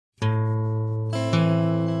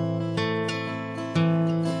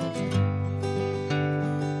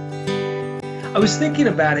I was thinking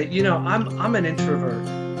about it. I'm an introvert.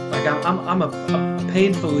 Like I'm a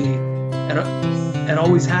painfully and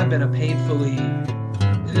always have been a painfully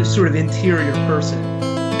sort of interior person.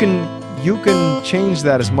 You can change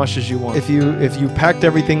that as much as you want. If you packed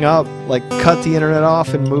everything up, like cut the internet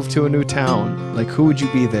off and move to a new town, like who would you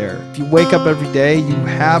be there? If you wake up every day, you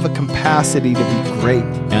have a capacity to be great.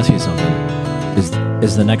 Ask you something.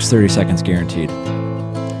 Is the next 30 seconds guaranteed?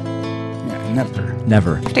 Yeah, never.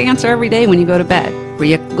 Never. You have to answer every day when you go to bed. Were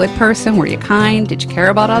you a good person? Were you kind? Did you care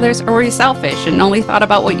about others? Or were you selfish and only thought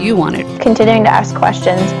about what you wanted? Continuing to ask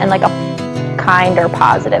questions in like a kind or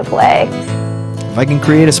positive way. If I can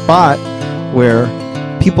create a spot where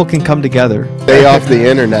people can come together. Stay off the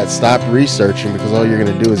internet, stop researching, because all you're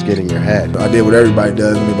going to do is get in your head. I did what everybody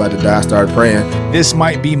does when they're about to die, I started praying. This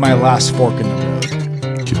might be my last fork in the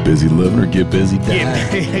road. Get busy living or get busy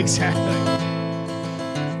dying. Exactly.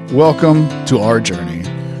 Welcome to our journey,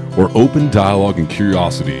 Where open dialogue and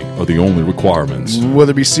curiosity are the only requirements.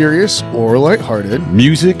 whether it be serious or lighthearted,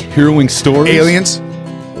 Music, heroing stories, aliens.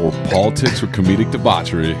 or politics or comedic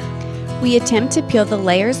debauchery. We attempt to peel the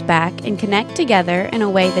layers back and connect together in a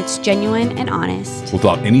way that's genuine and honest.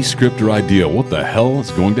 Without any script or idea what the hell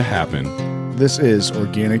is going to happen. This is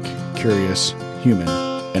organic, curious, human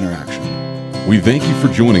interaction. We thank you for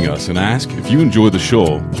joining us and ask if you enjoy the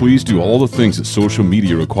show, please do all the things that social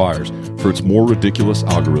media requires for its more ridiculous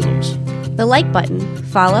algorithms. The like button,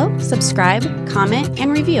 follow, subscribe, comment,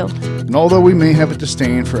 and review. And although we may have a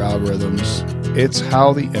disdain for algorithms, it's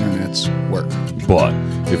how the internets work. But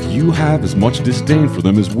if you have as much disdain for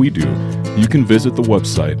them as we do, you can visit the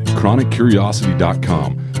website,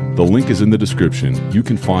 chroniccuriosity.com. The link is in the description. You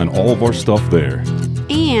can find all of our stuff there.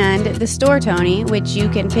 And the store, Tony, which you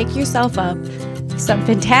can pick yourself up some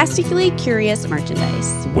fantastically curious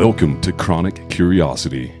merchandise. Welcome to Chronic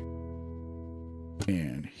Curiosity.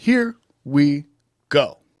 And here we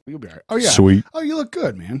go. You'll be all right. Oh, yeah. Sweet. Oh, you look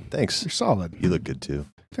good, man. Thanks. You're solid. You look good too.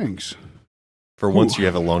 Thanks. For once, you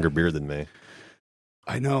have a longer beard than me.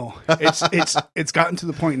 I know. It's gotten to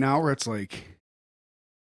the point now where it's like,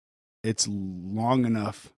 it's long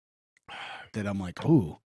enough that I'm like,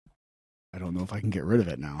 ooh, I don't know if I can get rid of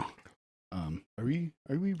it now. Are we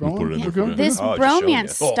rolling? Yeah. We're going? This Oh, just showing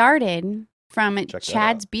bromance you. started from Check that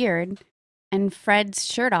Chad's out. beard and Fred's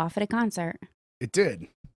shirt off at a concert. It did.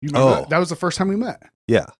 You remember Oh. that? That was the first time we met.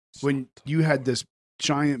 Yeah. When you had this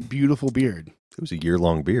giant, beautiful beard. It was a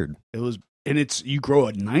year-long beard. It was, and you grow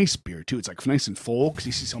a nice beard too. It's like nice and full because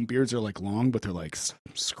you see some beards are like long, but they're like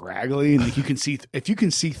scraggly, and like you can see if you can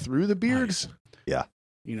see through the beard. Nice. Yeah.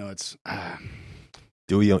 You know, it's.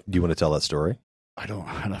 Do you want to tell that story? I don't.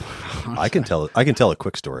 I can tell a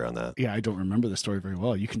quick story on that. Yeah, I don't remember the story very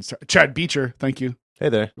well. You can start. Chad Beecher, thank you. Hey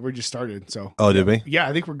there. We just started, so. Oh, did we? Yeah,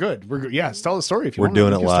 I think we're good. We're good. Yeah, tell the story if you We're want. doing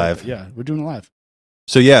We it can start live. Yeah, we're doing it live.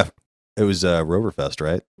 So yeah, it was Roverfest,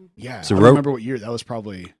 right? Yeah. So I don't remember what year that was.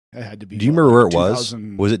 Probably it had to be. Do you remember where it was?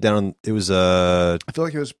 2000 Was it down? It was. I feel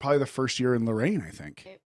like it was probably the first year in Lorraine. I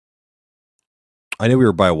think. I know we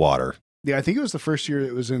were by water. Yeah, I think it was the first year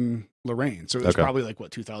it was in Lorraine. So it was Okay. probably like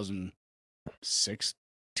what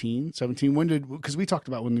 2016, 17. When did? Because we talked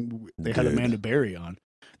about when they had Dude. Amanda Berry on.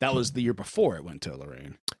 That was the year before it went to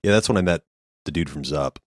Lorraine. Yeah, that's when I met the dude from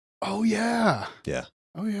Zup. Oh yeah. Yeah.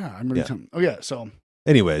 Oh yeah. I remember. Yeah. Oh yeah. So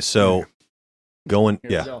Anyway, so going. Here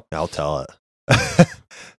we Yeah, go. I'll tell it.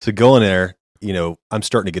 So going there, I'm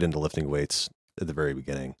starting to get into lifting weights at the very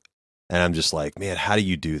beginning. And I'm just like, man, how do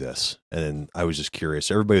you do this? And then I was just curious.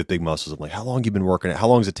 Everybody with big muscles, I'm like, how long you been working at? How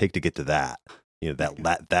long does it take to get to that?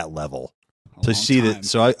 That level. a So I long see time. that.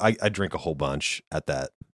 So I drink a whole bunch at that,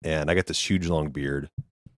 and I got this huge long beard.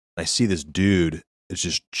 I see this dude is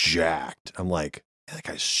just jacked. I'm like, man, that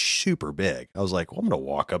guy's super big. I was like, well, I'm gonna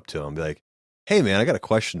walk up to him and be like, hey man, I got a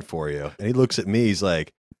question for you. And he looks at me. He's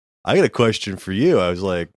like, I got a question for you. I was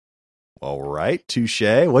like, all right, touche.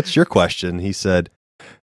 What's your question? He said,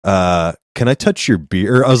 can I touch your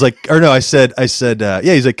beard? I was like, or no, I said, yeah.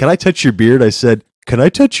 He's like, can I touch your beard? I said, can I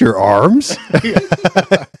touch your arms?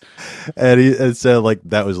 and so like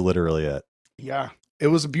that was literally it. Yeah. It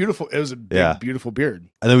was a big, Yeah. beautiful beard.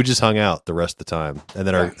 And then we just hung out the rest of the time. And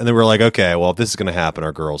then we're like, okay, well, if this is going to happen,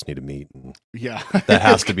 our girls need to meet. And Yeah. that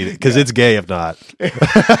has to be because it's gay if not.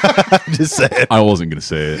 Just say it. I wasn't going to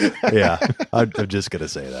say it. Yeah. I'm just going to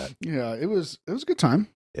say that. Yeah. It was a good time.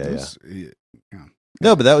 Yeah. It Yeah. was, yeah.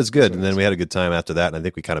 No, but that was good. And then we had a good time after that. And I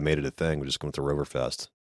think we kind of made it a thing. We just went to Roverfest.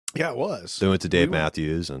 Yeah, it was. Then we went to Dave We went-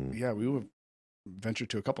 Matthews. And Yeah, we would venture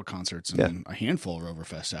to a couple concerts and Yeah. a handful of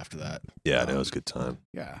Roverfest after that. yeah, no, it was a good time.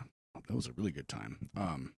 Yeah, that was a really good time.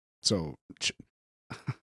 So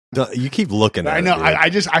You keep looking at I know.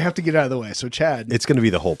 it. dude. I have to get out of the way. So Chad, It's going to be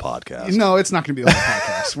the whole podcast. no, it's not going to be the whole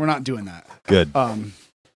podcast. We're not doing that. Good.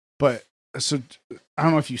 But so I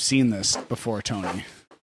don't know if you've seen this before, Tony.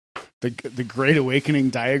 The Great Awakening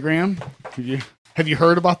diagram. Have you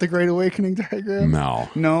heard about the Great Awakening diagram?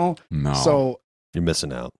 No. So You're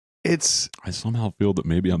missing out. I somehow feel that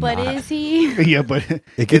maybe I'm But not. is he? Yeah, but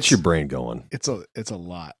It gets your brain going. it's a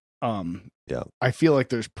lot. Yeah. I feel like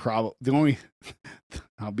there's probably the only.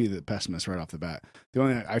 I'll be the pessimist right off the bat. The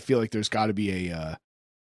only I feel like there's got to be a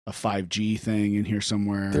 5G thing in here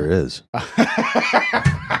somewhere. There is.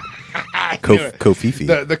 I knew it.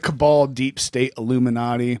 Kofifi. The cabal, deep state,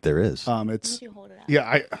 Illuminati. There is. It's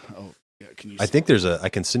yeah. Can you? I think there's I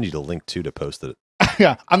can send you the link too to post it.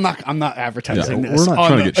 Yeah, I'm not advertising Yeah, this. we're not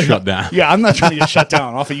trying to get shut down. Yeah, I'm not trying to get shut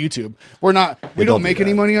down off of YouTube. We don't don't make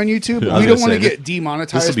any money on YouTube. Yeah, I was We don't gonna want to say, get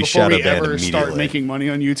demonetized this will be before we shadow banned ever start immediately. making money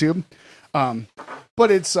on YouTube.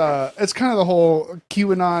 But it's kind of the whole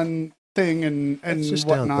QAnon thing and That's just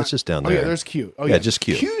whatnot. down. That's just down Oh there. yeah, there's Q. Oh Yeah, yeah, just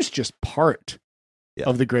Q. Q's just part Yeah.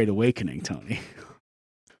 of the Great Awakening, Tony.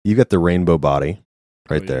 You got the rainbow body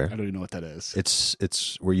right I there. don't even know what that is.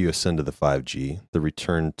 It's where you ascend to the 5G, the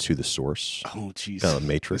return to the source. Oh jeez, Kind of the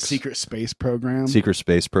Matrix. secret space program. Secret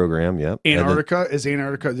space program. Yep. And then- Antarctica is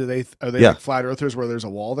Antarctica. Are they Yeah. like flat earthers where there's a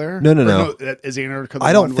wall there? No. Is Antarctica the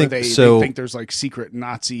I don't one where think they so. think there's like secret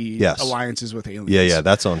Nazi Yes. alliances with aliens? Yeah,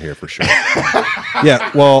 that's on here for sure.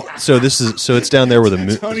 Yeah, well, so it's down there where the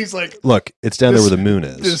moon. Tony's like, Look, it's down there where the moon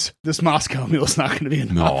is. This Moscow meal's not going to be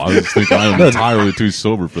enough. No, I was thinking I'm entirely too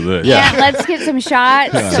sober for this. Yeah, let's get some shots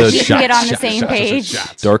Yeah. so So we can get on the same page.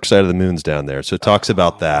 Dark side of the moon's down there. So it talks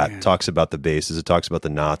about that, talks about the bases, it talks about the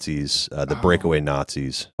Nazis, the breakaway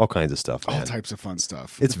Nazis, all kinds of stuff. All Man. types of fun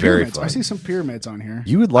stuff. It's The very pyramids. fun. I see some pyramids on here.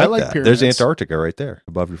 You would I like that. pyramids. There's Antarctica right there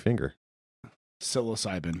above your finger.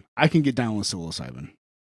 Psilocybin. I can get down with psilocybin.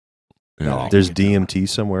 Yeah. There's DMT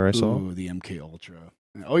somewhere I saw. Ooh, the MK Ultra.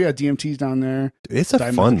 Oh yeah, DMT's down there. It's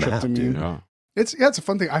a fun map, Dimethyltryptamine. dude. Yeah. It's a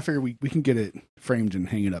fun thing. I figure we can get it framed and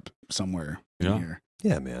hang it up somewhere in Yeah. here.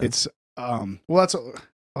 Yeah, man. It's well, that's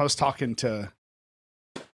I was talking to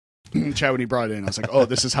Chad when he brought it in. I was like, "Oh,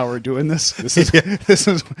 this is how we're doing this. This is this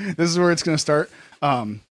is where it's going to start."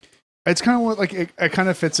 It's kind of what like it kind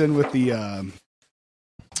of fits in with the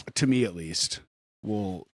to me at least.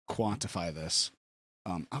 We'll quantify this.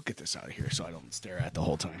 I'll get this out of here so I don't stare at it the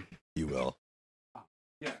whole time. You will.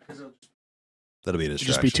 Yeah, because That'll be a it'll distraction.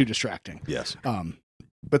 just be too distracting. Yes.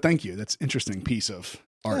 But thank you. That's an interesting piece of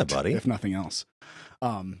art, Yeah, buddy. if nothing else.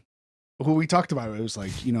 When we talked about it was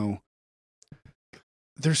like,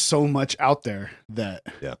 there's so much out there that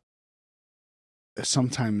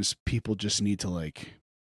sometimes people just need to like,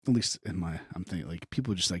 at least I'm thinking like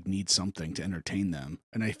people just like need something to entertain them.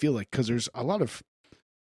 And I feel like, cause there's a lot of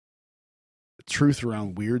truth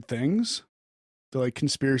around weird things, the like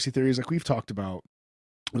conspiracy theories, like we've talked about,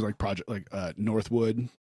 it was like project, like Northwood,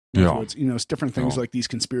 Yeah. it's different things Oh. like these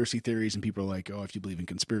conspiracy theories, and people are like, oh, if you believe in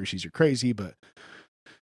conspiracies, you're crazy. But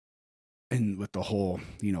and with the whole,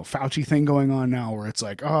 Fauci thing going on now, where it's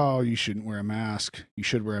like, oh, you shouldn't wear a mask. You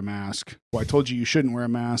should wear a mask. Well, I told you shouldn't wear a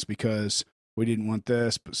mask because we didn't want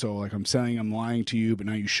this. But so like I'm saying I'm lying to you, but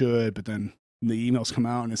now you should. But then the emails come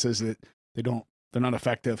out and it says that they're not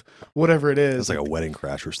effective. Whatever it is. It's like a Wedding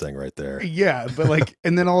Crashers thing right there. Yeah, but like,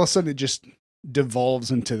 and then all of a sudden it just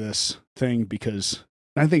devolves into this thing because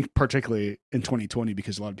I think particularly in 2020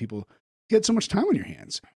 because a lot of people you had so much time on your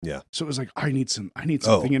hands. Yeah. So it was like I need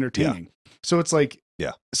something entertaining. So it's like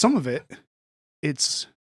some of it, it's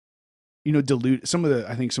dilute some of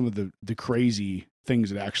the crazy things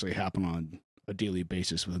that actually happen on a daily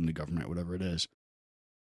basis within the government, whatever it is,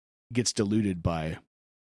 gets diluted by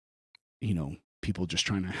people just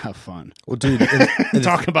trying to have fun. Well, dude, and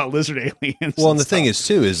talk about lizard aliens. Well, and the thing is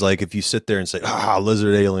too is like if you sit there and say,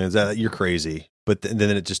 lizard aliens, you're crazy. But then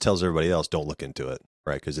it just tells everybody else, don't look into it,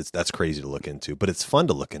 right? Because that's crazy to look into. But it's fun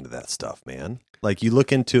to look into that stuff, man. Like you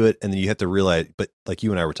look into it, and then you have to realize. But like you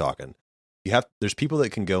and I were talking, there's people that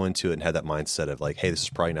can go into it and have that mindset of like, hey, this is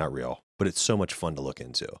probably not real, but it's so much fun to look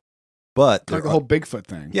into. But like the whole Bigfoot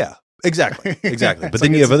thing. Yeah, exactly. But It's then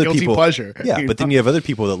like you have it's a other guilty people. pleasure, Yeah, but then you have other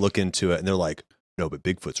people that look into it and they're like, no, but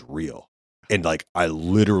Bigfoot's real. And like, I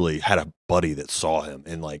literally had a buddy that saw him,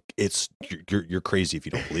 and like, you're crazy if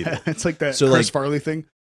you don't believe it. It's like that So, Chris like- Farley thing.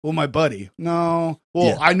 Well, my buddy. No. Well,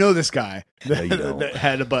 Yeah. I know this guy that, you don't. that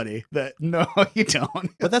had a buddy. That no, you don't.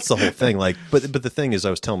 But that's the whole thing. Like, but the thing is, I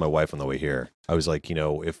was telling my wife on the way here, I was like,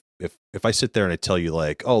 if I sit there and I tell you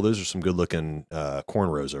like, oh, those are some good looking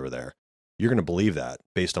cornrows over there, you're going to believe that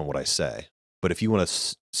based on what I say. But if you want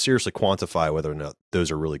to seriously quantify whether or not those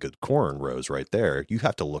are really good cornrows right there, you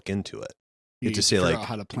have to look into it. You just say figure like out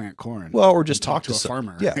how to plant corn. Well, or just and talk to a some-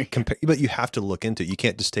 farmer. Yeah, but you have to look into it. You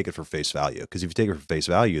can't just take it for face value, because if you take it for face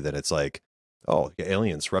value, then it's like, oh,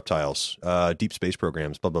 aliens, reptiles, deep space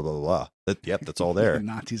programs, blah blah blah blah. Yep, that's all there.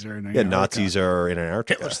 Nazis are in Yeah, Nazis are in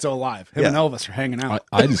Antarctica. Hitler's still alive. Him and Elvis are hanging out.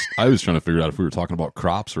 I was trying to figure out if we were talking about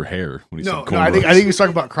crops or hair when he said No, corn I think rows. he was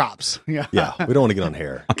talking about crops. Yeah, Yeah, we don't want to get on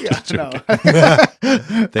hair. yeah, no.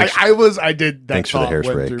 Thanks. I did. That Thanks for the thought went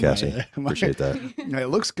hairspray, through Cassie. my- Appreciate that. Yeah, it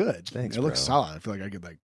looks good. Thanks, It looks bro. solid. I feel like I could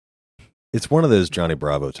like. It's one of those Johnny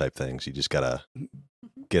Bravo type things. You just gotta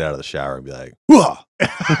get out of the shower and be like, "Whoa!"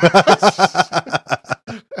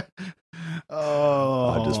 Oh,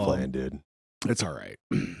 I'm just playing, dude. It's all right.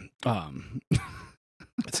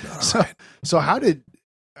 It's not all So, right. so how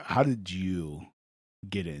did you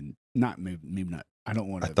get in? Not maybe not. I don't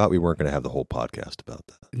want I to. thought we weren't going to have the whole podcast about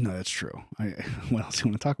that. No, that's true. What else do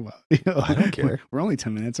you want to talk about? I don't care. We're only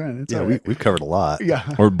 10 minutes in. It's Yeah, all right. we've covered a lot. Yeah,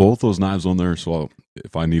 Are both those knives on there? So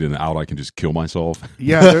if I need an out, I can just kill myself.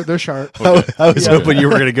 yeah, they're sharp. I was Yeah. hoping you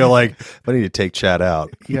were going to go like, I need to take Chad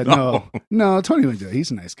out. Yeah, no, Tony would do it.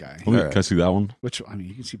 He's a nice guy. Can Alright. I see that one? Which I mean,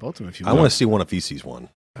 you can see both of them if you I want. want to see one if he sees one.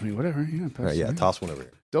 I mean, whatever. Yeah, All right, yeah, pass it. toss one over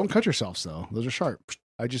here. Don't cut yourselves though. Those are sharp.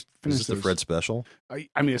 I just Is finished this the those. Fred special?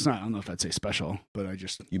 I mean, it's not. I don't know if I'd say special, but I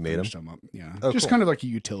just You made 'em? finished up. Yeah, Oh, just cool. kind of like a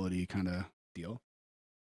utility kind of deal.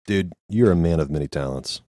 Dude, you're a man of many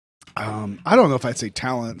talents. I don't know if I'd say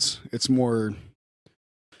talents. It's more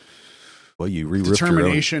Well, you re-roofed your own,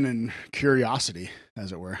 determination and curiosity,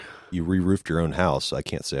 as it were. you re-roofed your own house. I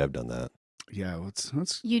can't say I've done that. Yeah,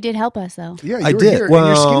 let's. You did help us though. Yeah, you I were did. here in Well,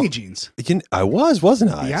 your skinny jeans. I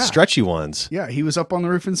wasn't I? Yeah. Stretchy ones. Yeah, he was up on the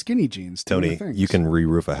roof in skinny jeans. doing Tony, the things. you can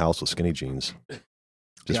re-roof a house with skinny jeans. Just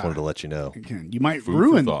Yeah. wanted to let you know. You can. You might Food for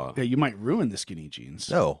ruin. thought. Yeah, you might ruin the skinny jeans.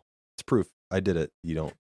 No, it's proof. I did it. You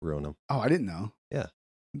don't ruin them. Oh, I didn't know. Yeah.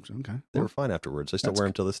 Okay. They Well, were fine afterwards. I still that's wear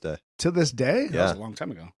them till this day. to this day, that was Yeah. a long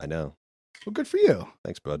time ago. I know. Well, good for you.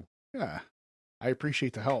 Thanks, bud. Yeah, I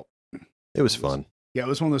appreciate the help. It was fun. Yeah, it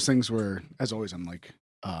was one of those things where, as always, I'm like,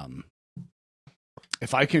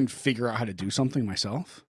 if I can figure out how to do something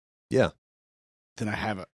myself, Yeah. then I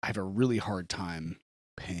have a really hard time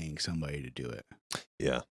paying somebody to do it.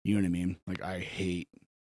 Yeah. You know what I mean? Like, I hate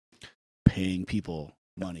paying people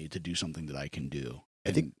money to do something that I can do.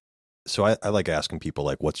 I think so. I like asking people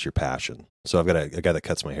like, "What's your passion?" So I've got a guy that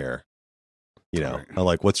cuts my hair. You know, Right. I'm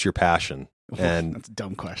like, "What's your passion?" And that's a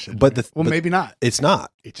dumb question. but well, maybe not. It's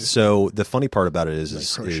not. It just- So the funny part about it is, Like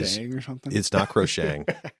is crocheting or something. it's not crocheting,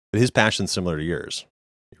 but his passion's similar to yours.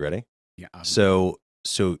 You ready? Yeah. So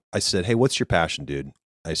I said, "Hey, what's your passion, dude?"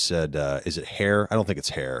 I said, "Is it hair?" I don't think it's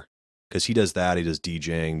hair, because he does that. He does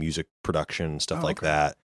DJing, music production, stuff Oh, like okay.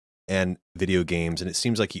 that, and video games. And it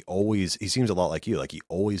seems like he seems a lot like you. Like he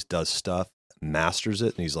always does stuff, masters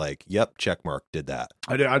it, and he's like, "Yep, check mark, did that."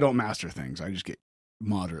 I don't master things. I just get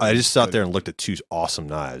moderate. I just sat there and looked at two awesome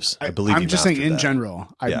knives. I believe I'm you just saying mastered in that. general.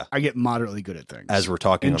 Yeah. I get moderately good at things. As we're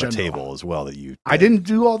talking in on a general. table as well, that you I didn't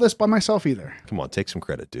do all this by myself either. Come on, take some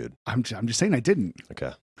credit, dude. I'm just saying I didn't.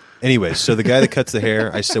 Okay. Anyways, so the guy that cuts the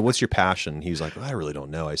hair, I said, "What's your passion?" He's like, "I really don't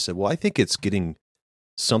know." I said, "Well, I think it's getting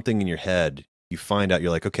something in your head. You find out,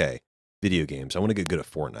 you're like, okay, video games. I want to get good at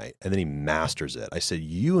Fortnite." And then he masters it. I said,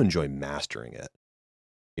 "You enjoy mastering it."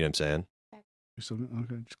 You know what I'm saying?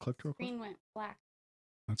 Okay, just clicked real quick. Screen went black.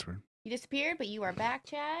 That's weird. You disappeared, but you are back,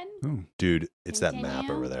 Chad. Oh, Dude, it's that map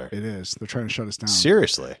Continue. over there. it is. They're trying to shut us down.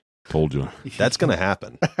 Seriously. Told you. That's going to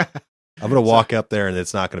happen. I'm going to walk up there and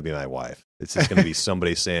it's not going to be my wife. It's just going to be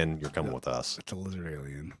somebody saying, "You're coming with us." It's a lizard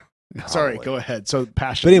alien. Sorry, Probably. go ahead. So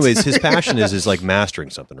passion. But anyways, his passion is like mastering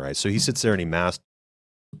something, right? So he sits there and he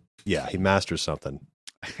masters something.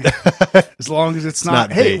 as long as it's not.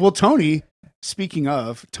 not Hey, bait. well, Tony. Speaking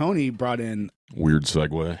of, Tony brought in. Weird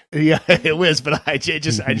segue. Yeah, it was, but I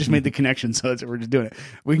just made the connection, so we're just doing it.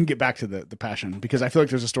 We can get back to the passion because I feel like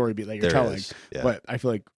there's a story beat that you're There telling, is, yeah. but I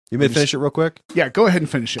feel like You may finish it real quick? Yeah, go ahead and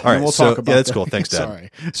finish it. All and right, we'll so talk about yeah, that's the- cool. Thanks, Dad. Sorry.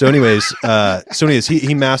 So, anyways,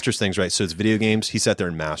 he masters things, right? So it's video games. He sat there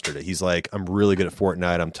and mastered it. He's like, I'm really good at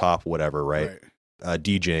Fortnite. I'm top, whatever, right?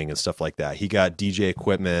 DJing and stuff like that. He got DJ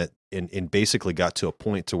equipment and basically got to a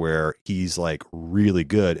point to where he's like really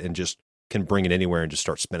good and just can bring it anywhere and just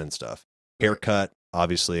start spinning stuff. Haircut,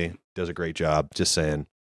 obviously, does a great job. Just saying.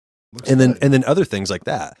 And then other things like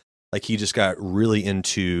that. Like he just got really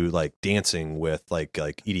into like dancing with like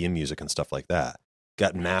EDM music and stuff like that.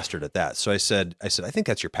 Got mastered at that. So I said, I think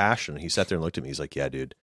that's your passion. He sat there and looked at me. He's like, yeah,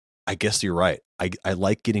 dude, I guess you're right. I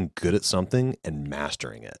like getting good at something and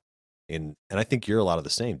mastering it. And I think you're a lot of the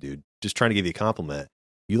same, dude. Just trying to give you a compliment.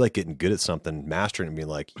 You like getting good at something, mastering it and being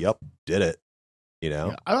like, yep, did it. You know?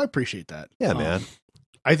 Yeah, I appreciate that. Yeah, man.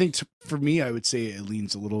 I think for me, I would say it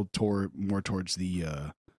leans a little more towards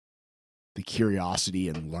the curiosity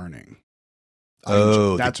and learning.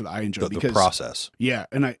 That's what I enjoy because the process. Yeah,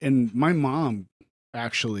 and my mom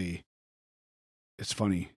actually, it's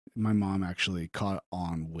funny. My mom actually caught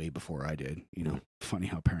on way before I did. You know, funny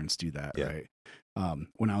how parents do that, right?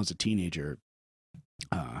 When I was a teenager,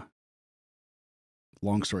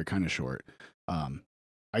 long story kind of short,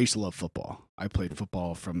 I used to love football. I played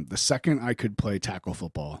football from the second I could play tackle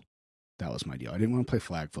football. That was my deal. I didn't want to play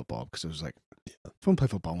flag football because it was like, if I want to play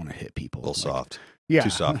football, I want to hit people. A little soft. Yeah. Too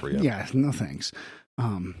soft for you. Yeah, no thanks.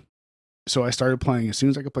 So I started playing as soon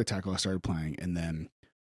as I could play tackle. I started playing, and then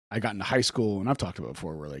I got into high school, and I've talked about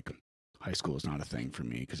before where like high school is not a thing for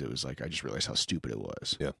me because it was like I just realized how stupid it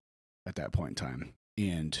was. Yeah. At that point in time,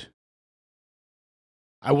 and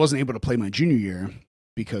I wasn't able to play my junior year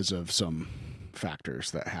because of some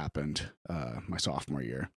factors that happened my sophomore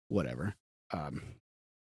year. Whatever.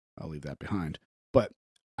 I'll leave that behind. But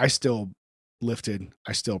I still lifted.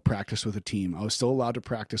 I still practiced with a team. I was still allowed to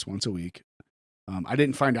practice once a week. I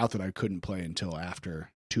didn't find out that I couldn't play until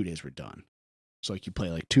after 2 days were done. So like you play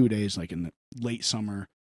like 2 days, like in the late summer,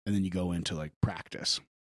 and then you go into like practice,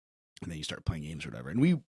 and then you start playing games or whatever.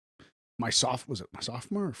 And my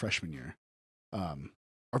sophomore or freshman year?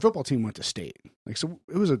 Our football team went to state. Like so,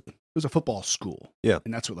 it was a football school. Yeah,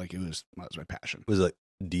 and that's what like that was my passion. Was it like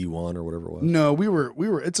D1 or whatever it was? No, we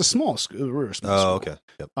were. It's a small school. We were a small school. Okay.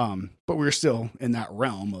 Yep. But we were still in that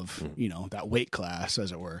realm of that weight class,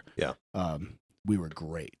 as it were. Yeah. We were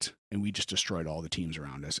great, and we just destroyed all the teams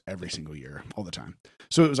around us every single year, all the time.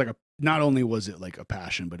 So it was like not only was it like a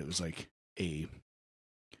passion, but it was like a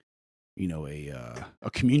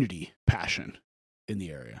community passion in the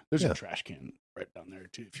area. There's a trash can right down there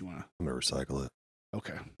too, if you want to. I'm gonna recycle it.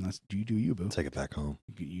 Okay, you do you, boo. Take it back home.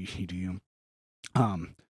 You do you.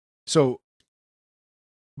 So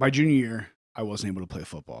my junior year, I wasn't able to play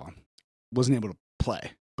football. Wasn't able to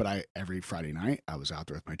play. But every Friday night I was out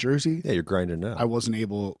there with my jersey. Yeah, you're grinding now. I wasn't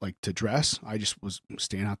able to dress. I just was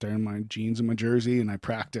staying out there in my jeans and my jersey, and I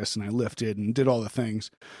practiced and I lifted and did all the things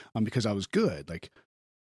because I was good.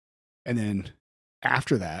 And then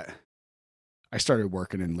after that, I started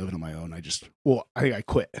working and living on my own. I think I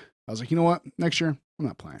quit. I was like, you know what? Next year I'm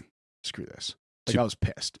not playing. Screw this. I was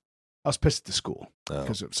pissed. I was pissed at the school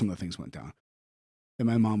because of some of the things went down. And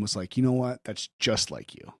my mom was like, you know what? That's just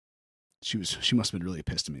like you. She must have been really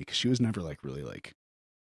pissed at me because she was never really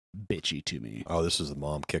bitchy to me. Oh, this is the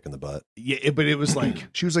mom kicking the butt. Yeah, but it was like,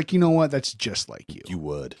 she was like, you know what? That's just like you. You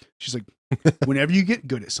would. She's like, whenever you get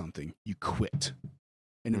good at something, you quit.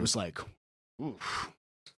 And it was like, oof.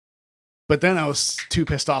 But then I was too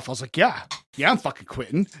pissed off. I was like, yeah, I'm fucking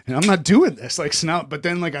quitting and I'm not doing this. So now, but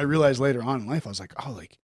then I realized later on in life, I was like, oh,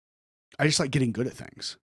 I just like getting good at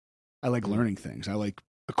things. I like learning things. I like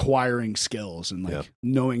acquiring skills and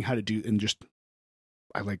knowing how to do, and just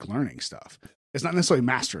I like learning stuff. It's not necessarily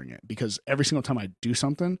mastering it, because every single time I do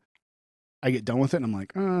something, I get done with it and I'm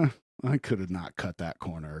like, I could have not cut that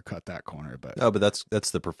corner or cut that corner. But no, but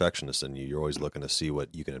that's the perfectionist in you. You're always looking to see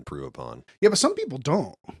what you can improve upon. Yeah, but some people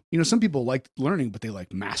don't. Some people like learning, but they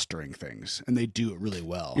like mastering things and they do it really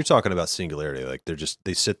well. You're talking about singularity. Like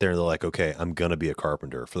they sit there and they're like, okay, I'm gonna be a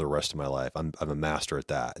carpenter for the rest of my life. I'm a master at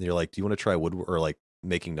that. And you're like, do you want to try woodwork or like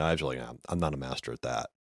making knives? You're like, I'm not a master at that.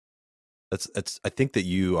 I think that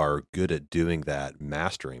you are good at doing that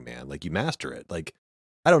mastering, man. Like you master it. Like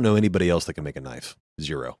I don't know anybody else that can make a knife.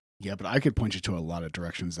 Zero. Yeah, but I could point you to a lot of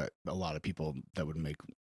directions that a lot of people that would make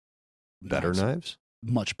better knives.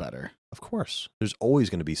 Much better. Of course. There's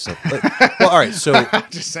always going to be some. Well, all right. So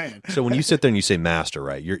just saying. So when you sit there and you say master,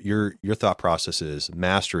 right? Your thought process is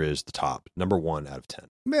master is the top, number 1 out of 10.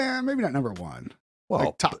 Man, maybe not number 1. Well,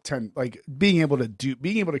 like top 10, like being able to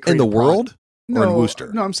create in the world. No, or in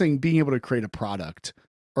Worcester? No, I'm saying being able to create a product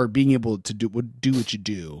or being able to do what you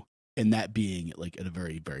do, and that being like at a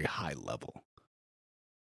very, very high level.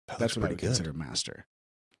 That's what I would consider master.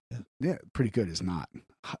 Yeah, pretty good is not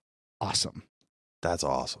awesome. That's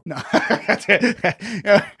awesome. No,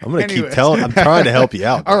 I'm going to keep telling. I'm trying to help you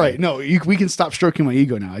out. All right, no, we can stop stroking my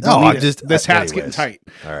ego now. This hat's getting tight.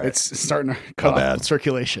 All right, it's starting to cut off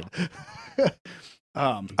circulation.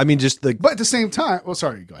 I mean, but at the same time, well,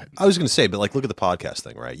 sorry, go ahead. I was going to say, but like, look at the podcast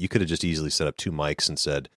thing, right? You could have just easily set up 2 mics and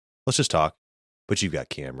said, let's just talk. But you've got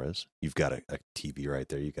cameras, you've got a TV right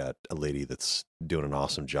there, you got a lady that's doing an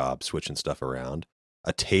awesome job switching stuff around,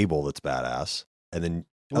 a table that's badass, and then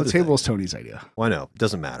the table is Tony's idea. Well, I know, it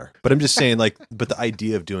doesn't matter. But I'm just saying, like, but the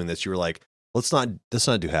idea of doing this, you were like, let's not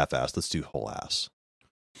do half-ass, let's do whole ass.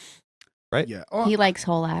 Right? Yeah. He likes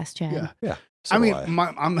whole ass, Chad. Yeah. So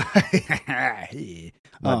I'm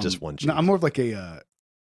not just one cheek. No, I'm more of like a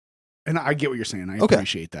And I get what you're saying. I Okay.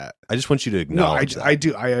 appreciate that. I just want you to No, acknowledge that. I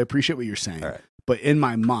do. I appreciate what you're saying. All right. But in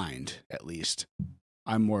my mind, at least,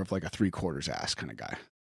 I'm more of like a 3/4 ass kind of guy.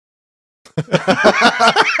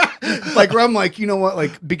 Like where I'm like, you know what?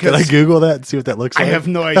 Like because Can I Google that and see what that looks like? I have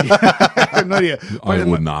no idea. I have no idea. I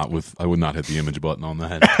would not hit the image button on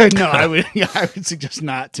that. No, I would. Yeah, I would suggest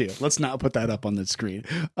not to. Let's not put that up on the screen.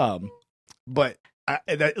 But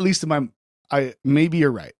at least in my, maybe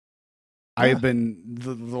you're right. I have been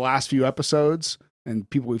the last few episodes and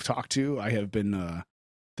people we've talked to. I have been.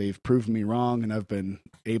 They've proven me wrong, and I've been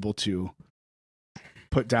able to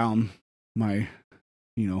put down my,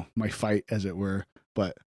 my fight, as it were.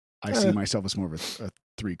 But I see myself as more of a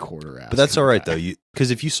 3/4 ass. But that's all right guy. though. Because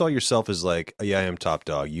if you saw yourself as like, oh, yeah, I am top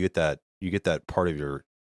dog, you get that part of your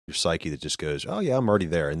psyche that just goes, oh yeah, I'm already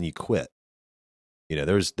there, and you quit.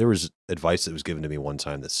 There was advice that was given to me one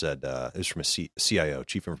time that said, it was from a CIO,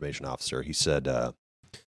 Chief Information Officer. He said, if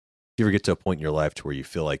you ever get to a point in your life to where you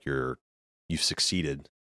feel like you've succeeded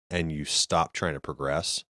and you stop trying to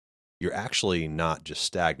progress, you're actually not just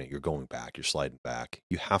stagnant. You're going back. You're sliding back.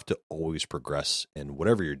 You have to always progress in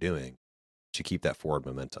whatever you're doing to keep that forward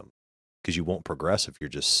momentum, because you won't progress if you're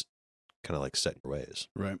just kind of like set in your ways.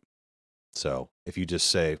 Right. So if you just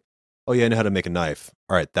say, oh yeah, I know how to make a knife.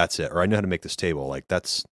 All right, that's it. Or I know how to make this table. Like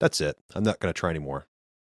that's it. I'm not going to try anymore.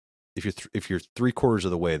 If you're 3/4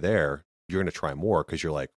 of the way there, you're going to try more because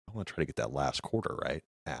you're like, I want to try to get that last quarter right.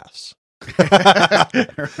 Ass.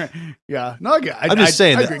 Yeah. No, I'm just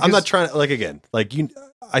saying I that agree, I'm not 'cause- trying to, like, again, like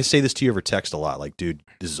I say this to you over text a lot. Like, dude,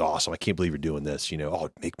 this is awesome. I can't believe you're doing this. Oh,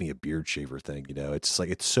 make me a beard shaver thing. It's like,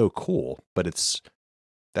 it's so cool, but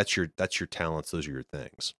that's your talents. Those are your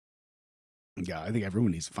things. Yeah, I think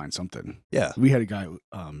everyone needs to find something. Yeah. We had a guy,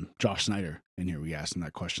 Josh Snyder, in here. We asked him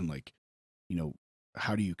that question, like,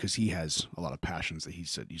 how do you? Because he has a lot of passions that he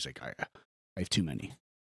said. He's like, I have too many,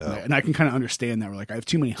 and I can kind of understand that. We're like, I have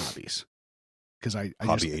too many hobbies. Because I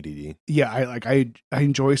hobby just, ADD. Yeah, I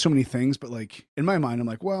enjoy so many things, but like in my mind, I'm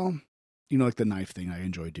like, well, like the knife thing, I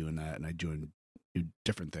enjoy doing that, and I do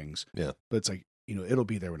different things. Yeah, but it's like it'll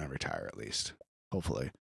be there when I retire, at least,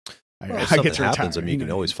 hopefully. Well, I if something get to happens, retire, I mean, you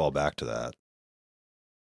can always fall back to that.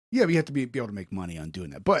 Yeah, but you have to be able to make money on doing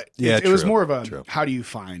that. But yeah, it was more of a true. How do you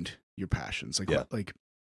find your passions? Like, yeah. like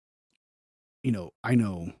I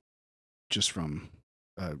know just from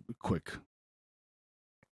a quick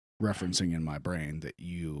referencing in my brain that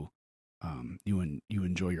you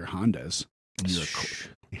enjoy your Hondas.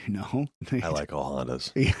 I like all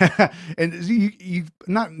Hondas. Yeah, and you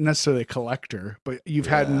not necessarily a collector, but you've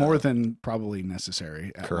had more than probably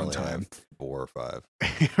necessary at Currently one time. I have 4 or 5.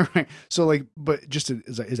 Right. So like, but just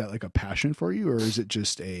is that like a passion for you, or is it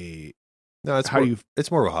just a? No, it's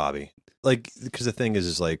it's more of a hobby. Like, because the thing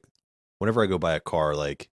is like, whenever I go buy a car,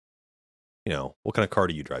 like, what kind of car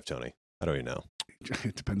do you drive, Tony? I don't even know.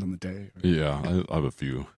 It depends on the day. Yeah, I have a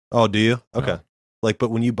few. Oh, do you? Okay. Yeah. Like,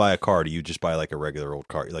 but when you buy a car, do you just buy like a regular old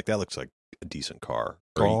car? You're like, that looks like a decent car.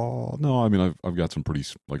 Oh no, I mean I've got some pretty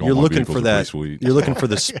like. All You're my looking vehicles for are that. pretty sweet. You're looking for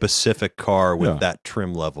the specific car with Yeah. that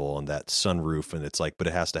trim level and that sunroof, and it's like, but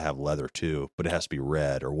it has to have leather too, but it has to be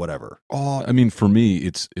red or whatever. Oh, I mean, for me,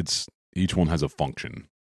 it's each one has a function.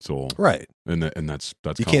 So right, and that's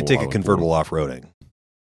you kinda can't take what I a look convertible for. off roading.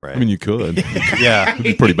 Right. I mean, you could. Yeah, it'd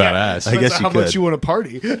be pretty badass. I guess you how could. much you want to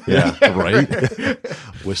party? Yeah, right.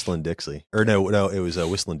 Whistling Dixie, or no, it was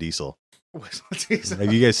Whistling Diesel. Diesel.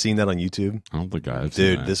 Have you guys seen that on YouTube? I don't think I have. Seen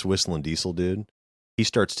Dude, that. this Whistling Diesel dude, he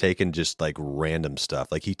starts taking just like random stuff.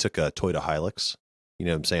 Like he took a Toyota Hilux. You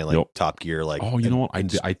know what I'm saying? Like Yep. Top Gear. Like, Oh, you know what?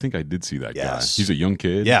 I think I did see that Yes. guy. He's a young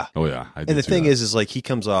kid. Yeah. Oh yeah. I did And the see thing that. is like he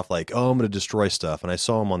comes off like, oh, I'm going to destroy stuff. And I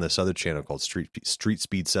saw him on this other channel called Street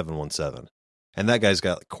Speed 717. And that guy's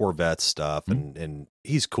got like Corvette stuff, and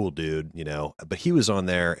he's a cool dude, But he was on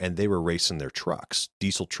there, and they were racing their trucks,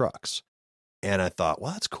 diesel trucks. And I thought,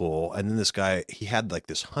 well, that's cool. And then this guy, he had like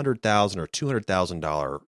this $100,000 or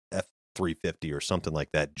 $200,000 F350 or something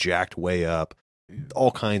like that, jacked way up,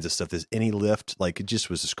 all kinds of stuff. This any lift, like it just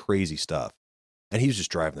was this crazy stuff. And he was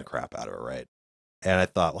just driving the crap out of it, right? And I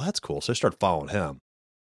thought, well, that's cool. So I started following him.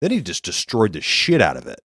 Then he just destroyed the shit out of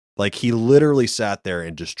it. Like he literally sat there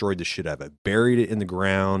and destroyed the shit out of it, buried it in the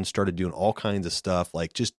ground, started doing all kinds of stuff,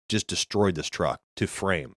 like just destroyed this truck to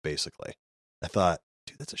frame, basically. I thought,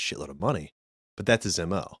 dude, that's a shitload of money. But that's his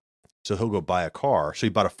MO. So he'll go buy a car. So he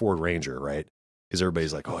bought a Ford Ranger, right? Because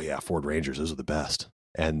everybody's like, oh yeah, Ford Rangers, those are the best.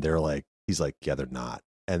 And they're like, he's like, yeah, they're not.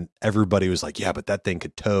 And everybody was like, yeah, but that thing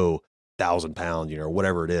could tow 1,000 pounds, or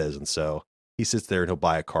whatever it is. And so he sits there and he'll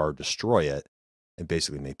buy a car, destroy it, and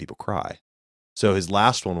basically make people cry. So his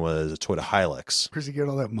last one was a Toyota Hilux. Where's he get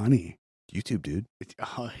all that money? YouTube, dude.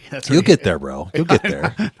 Oh, yeah, that's You'll right. get there, bro. You'll get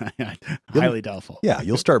there. Highly doubtful. Yeah,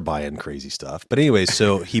 you'll start buying crazy stuff. But anyway,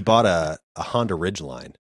 so he bought a Honda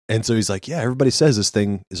Ridgeline. And so he's like, yeah, everybody says this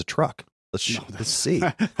thing is a truck. Let's see.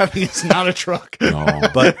 I mean, it's not a truck. No.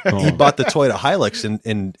 But he bought the Toyota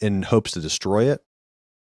Hilux in hopes to destroy it.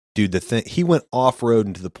 Dude, the thing, he went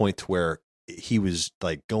off-road to the point to where he was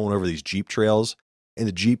like going over these Jeep trails, and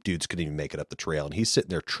the Jeep dudes couldn't even make it up the trail. And he's sitting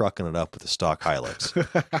there trucking it up with a stock Hilux.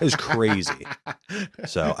 It was crazy.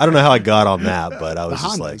 So I don't know how I got on that, but I was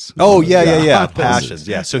just like, oh, yeah. Passions.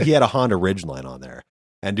 Yeah. So he had a Honda Ridgeline on there.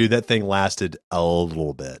 And dude, that thing lasted a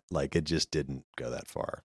little bit. Like it just didn't go that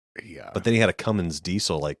far. Yeah. But then he had a Cummins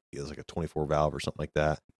diesel, like it was like a 24 valve or something like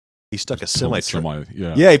that. He stuck a semi.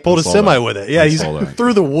 Yeah, he pulled a semi with it. Yeah, he's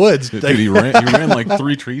through the woods. Dude, he ran like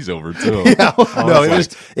 3 trees over too. Yeah, no,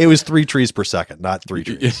 it was 3 trees per second, not 3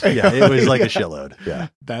 trees. Yeah, it was like a shitload. Yeah,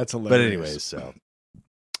 that's hilarious. But anyways, so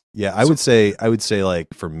yeah, I would say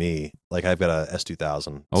like for me, like I've got a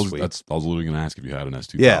S2000. I was literally going to ask if you had an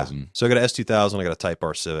S2000. Yeah, so I got an S2000. I got a Type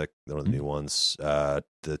R Civic, one of the new ones. The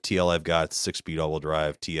TL I've got 6-speed all-wheel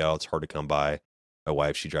drive TL. It's hard to come by. My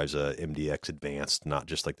wife, she drives a MDX Advanced, not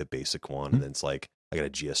just like the basic one. And then it's like, I got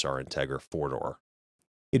a GSR Integra 4-door.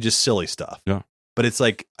 It's just silly stuff. Yeah. But it's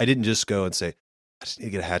like, I didn't just go and say, I just need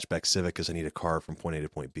to get a hatchback Civic because I need a car from point A to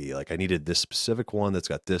point B. Like I needed this specific one that's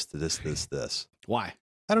got this to this. Why?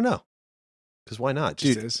 I don't know. Because why not?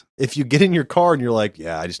 Just Dude, is. if you get in your car and you're like,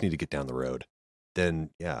 yeah, I just need to get down the road,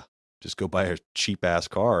 then yeah, just go buy a cheap ass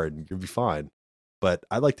car and you'll be fine. But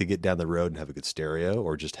I like to get down the road and have a good stereo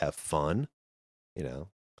or just have fun. You know,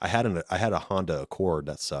 I had a Honda Accord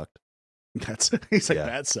that sucked. That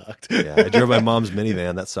sucked. Yeah, I drove my mom's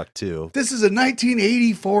minivan. That sucked too. This is a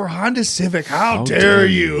 1984 Honda Civic. How dare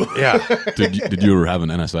you? Yeah. Did you ever have an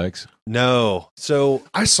NSX? No. So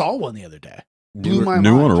I saw one the other day. New one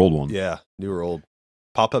or old one? Yeah, new or old.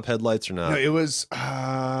 Pop-up headlights or not? No, it was.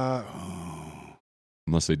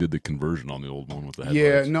 Unless they did the conversion on the old one with the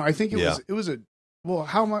headlights. Yeah, no, I think it was a. Well,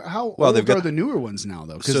 how old are the newer ones now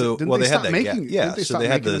though? So they had that making. So they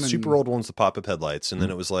had the super old ones, the pop-up headlights, and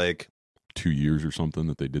then it was like 2 years or something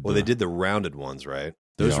that they did. Well, they did the rounded ones, right?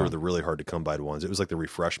 Those were the really hard to come by ones. It was like the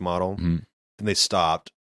refresh model, and they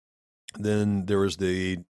stopped. Then there was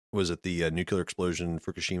the nuclear explosion,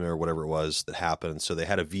 Fukushima or whatever it was that happened. So they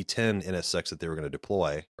had a V10 NSX that they were going to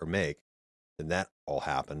deploy or make, and that all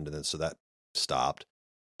happened, and then so that stopped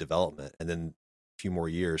development, and then few more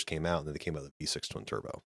years came out, and then they came out with V6 twin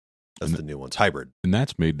turbo. That's the new ones, hybrid, and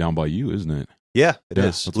that's made down by you, isn't it? Yeah, it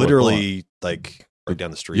is literally like right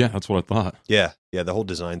down the street. Yeah, that's what I thought. Yeah, the whole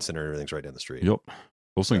design center and everything's right down the street. Yep,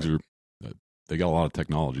 those things are they got a lot of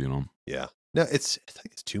technology in them. Yeah, no, I think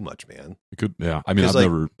it's too much, man. It could, yeah. I mean,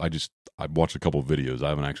 I've watched a couple of videos. I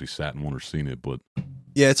haven't actually sat in one or seen it, but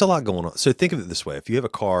yeah, it's a lot going on. So think of it this way: if you have a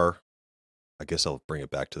car, I guess I'll bring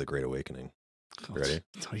it back to the Great Awakening. Ready?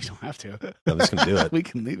 No, you don't have to. I'm just gonna do it. We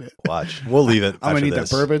can leave it. Watch. We'll leave it. I'm gonna need that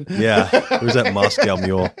bourbon. Yeah. Where's that Moscow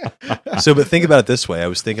Mule? So, but think about it this way. I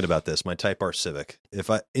was thinking about this. My Type R Civic. If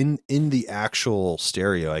I in the actual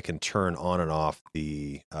stereo, I can turn on and off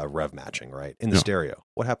the rev matching. Right in the stereo.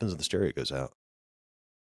 What happens if the stereo goes out?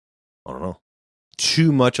 I don't know.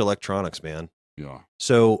 Too much electronics, man. Yeah.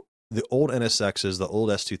 So the old NSXs, the old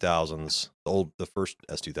S2000s, the first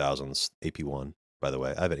S2000s, AP1. By the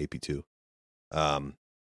way, I have an AP2.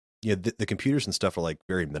 The computers and stuff are like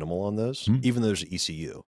very minimal on those, even though there's an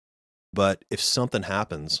ECU. But if something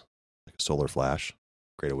happens, like a solar flash,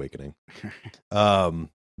 Great Awakening,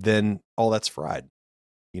 then all that's fried.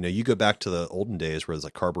 You know, you go back to the olden days where it's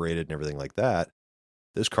like carbureted and everything like that.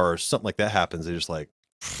 Those cars, something like that happens, they're just like,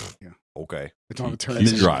 okay, it's on the turn.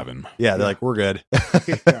 He's driving. Yeah, they're like, we're good.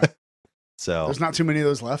 So there's not too many of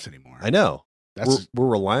those left anymore. I know. We're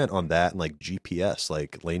reliant on that and like GPS,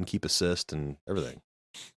 like lane keep assist and everything.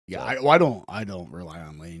 Yeah, I don't rely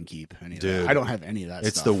on lane keep. Dude, I don't have any of that.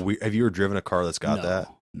 It's stuff. Have you ever driven a car that's got that?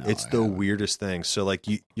 No, it's the weirdest thing. So like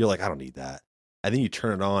you're like, I don't need that, and then you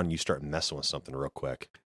turn it on, and you start messing with something real quick,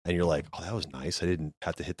 and you're like, oh, that was nice. I didn't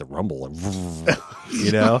have to hit the rumble, and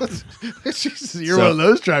you know. You're one of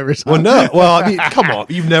those drivers. Huh? Well, no. Well, I mean, come on.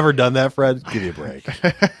 You've never done that, Fred. Give me a break.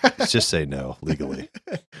 Let's just say no legally,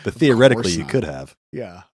 but theoretically you could have.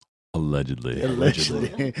 Yeah. Allegedly.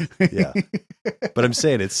 Yeah. But I'm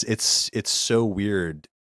saying it's so weird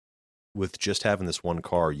with just having this one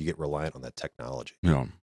car, you get reliant on that technology. Yeah.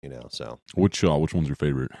 You know, so which one's your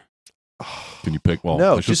favorite? Can you pick? Well,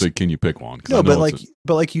 no, I should say, can you pick one? No, but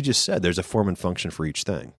like you just said, there's a form and function for each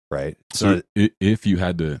thing, right? So if you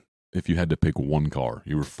had to pick one car,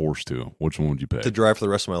 you were forced to, which one would you pick? To drive for the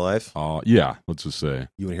rest of my life? Yeah, let's just say.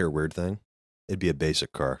 You want to hear a weird thing? It'd be a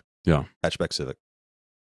basic car. Yeah. Hatchback Civic.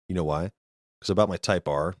 You know why? Because I bought my Type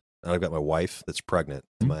R, and I've got my wife that's pregnant,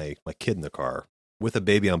 and my kid in the car with a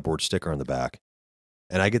baby on board sticker on the back.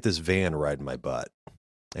 And I get this van riding my butt.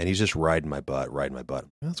 And he's just riding my butt.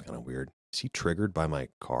 That's kind of weird. Is he triggered by my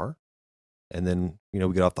car? And then, we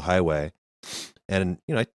get off the highway, and,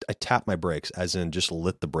 I tap my brakes, as in just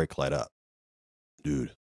lit the brake light up.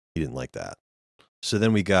 Dude, he didn't like that. So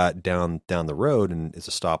then we got down the road, and it's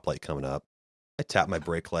a stoplight coming up. I tap my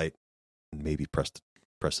brake light and maybe press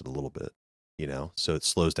it a little bit, so it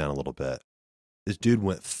slows down a little bit. This dude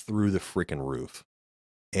went through the freaking roof.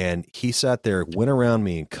 And he sat there, went around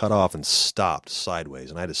me, and cut off and stopped sideways.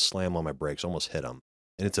 And I had to slam on my brakes, almost hit him.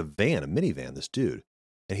 And it's a minivan, this dude.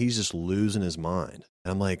 And he's just losing his mind.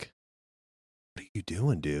 And I'm like, what are you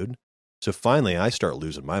doing, dude? So finally, I start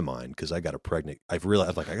losing my mind because I got a pregnant. I've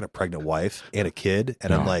realized, I got a pregnant wife and a kid.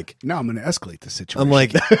 And I'm like, now I'm going to escalate the situation. I'm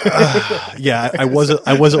like, yeah, I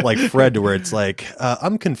wasn't like Fred to where it's like,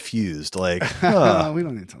 I'm confused. Like, we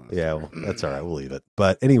don't need to know. Yeah, well, that's all right. We'll leave it.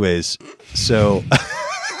 But anyways, so.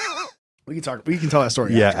 We can tell that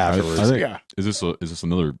story. Yeah, afterwards. I think, Is this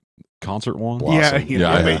another concert one? Blossom.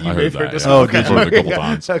 Yeah, I heard that. Oh, I've heard it a couple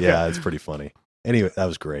times. Okay. Yeah, it's pretty funny. Anyway, that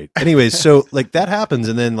was great. Anyways, so that happens,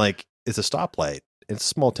 and then it's a stoplight. It's a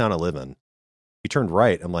small town I live in. He turned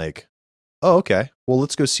right. I'm like, oh, okay. Well,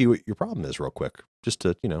 let's go see what your problem is real quick, just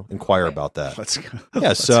to inquire about that. Let's go.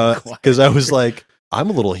 Yeah, so because I was like, I'm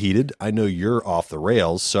a little heated. I know you're off the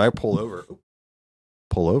rails, so I pull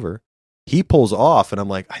over. He pulls off, and I'm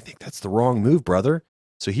like, I think that's the wrong move, brother.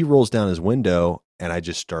 So he rolls down his window, and I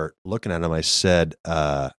just start looking at him. I said,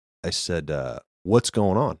 what's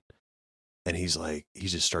going on? And he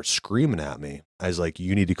just starts screaming at me. I was like,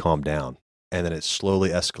 you need to calm down. And then it slowly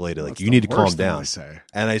escalated. Like, you need to calm down.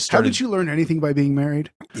 And I started. Haven't you learned anything by being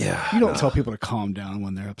married? Yeah. You don't tell people to calm down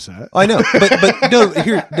when they're upset. I know,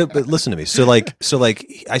 but listen to me. So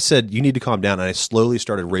I said, you need to calm down. And I slowly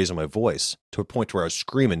started raising my voice to a point where I was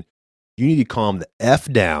screaming, you need to calm the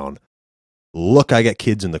F down. Look, I got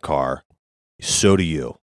kids in the car. So do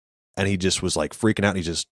you. And he just was like freaking out. And he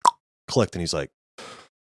just clicked, and he's like,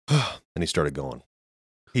 and he started going.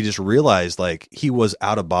 He just realized he was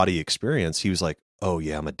out of body experience. He was like, oh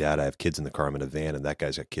yeah, I'm a dad. I have kids in the car. I'm in a van, and that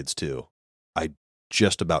guy's got kids too. I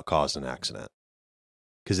just about caused an accident.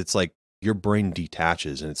 Because it's like your brain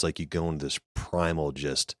detaches, and it's like you go into this primal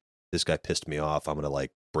this guy pissed me off. I'm going to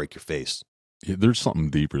break your face. Yeah, there's something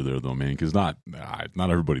deeper there though, man, because not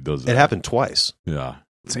everybody does that. It happened twice. Yeah.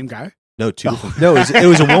 Same guy? No, two different. No, it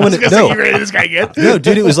was a woman. No, you ready this guy again? No,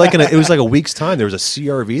 dude, it was like a week's time. There was a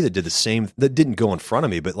CRV that did the same. That didn't go in front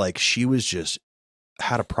of me, but she was just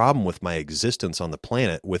had a problem with my existence on the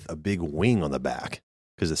planet with a big wing on the back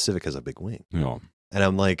because the Civic has a big wing. Yeah. And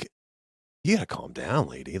I'm like, you got to calm down,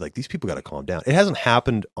 lady. These people got to calm down. It hasn't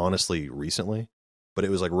happened honestly recently, but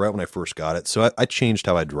it was right when I first got it. So I changed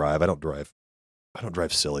how I drive. I don't drive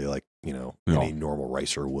silly any normal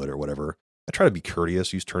racer would or whatever. I try to be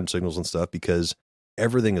courteous, use turn signals and stuff because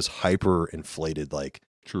everything is hyper inflated.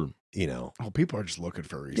 True. People are just looking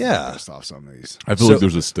for a reason to piss off some of these. I feel like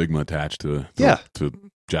there's a stigma attached to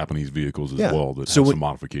Japanese vehicles as well that have some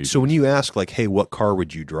modifications. So when you ask hey, what car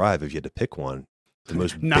would you drive if you had to pick one? The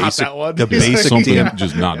most not basic, that one. The basic something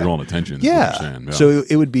just not drawing attention. Yeah. So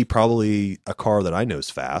it would be probably a car that I know is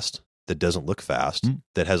fast, that doesn't look fast,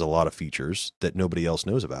 that has a lot of features that nobody else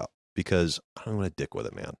knows about because I don't want to dick with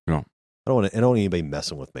it, man. No. I don't want anybody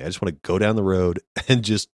messing with me. I just want to go down the road and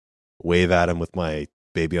just wave at him with my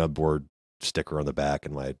baby on board sticker on the back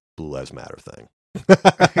and my Blue Lives Matter thing.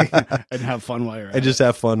 And have fun while you're at it. And just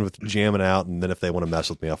have fun with jamming out. And then if they want to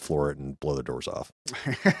mess with me, I'll floor it and blow the doors off.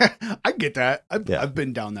 I get that. I've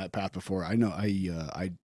been down that path before. I know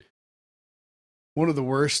one of the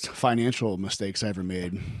worst financial mistakes I ever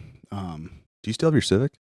made. Do you still have your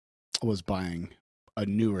Civic? Was buying a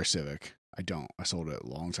newer Civic. I don't. I sold it a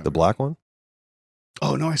long time ago. The black one?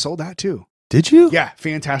 Oh, no, I sold that too. Did you? Yeah,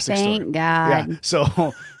 fantastic Thank story. God. Yeah,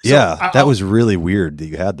 so that was really weird that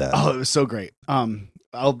you had that. Oh, it was so great.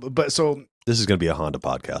 This is going to be a Honda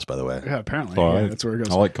podcast, by the way. Yeah, apparently. Yeah, that's where it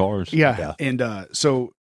goes. I like cars. Yeah. And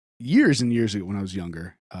so years and years ago when I was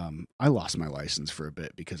younger, I lost my license for a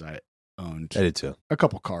bit because I owned I did too. A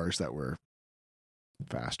couple cars that were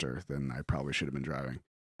faster than I probably should have been driving.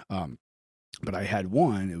 But I had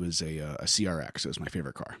one. It was a CRX. It was my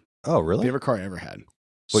favorite car. Oh, really? Favorite car I ever had.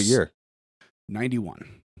 What year?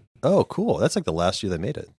 91. Oh, cool. That's the last year they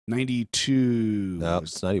made it. 92. No,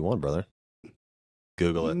 it's 91, brother.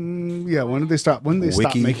 Google it. Yeah, when did they stop? When did they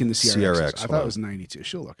stop making the CRXs? CRX, I thought it was 92.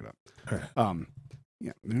 She'll look it up.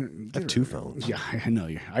 Yeah, I have two phones. Yeah, I know.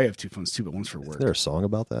 I have two phones too, but one's for work. Is there a song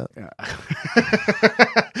about that? Yeah.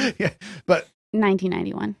 Yeah, but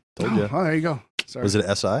 1991. Told you. Oh, there you go. Sorry. Was it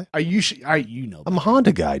a SI? You know. I'm a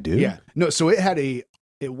Honda guy, dude. Yeah. No, so it had a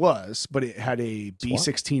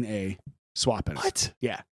B16A swap in it. What?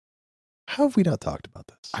 Yeah. How have we not talked about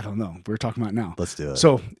this? I don't know. We're talking about it now. Let's do it.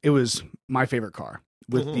 So it was my favorite car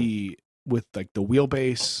with Mhm. with like the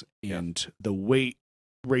wheelbase and the weight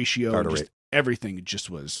ratio, Car to and just rate. everything just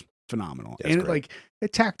was phenomenal. Yeah, it's and great.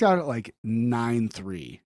 it tacked out at like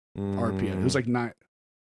 9.3 RPM. It was like 9.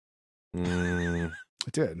 Mm,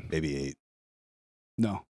 It did. maybe 8.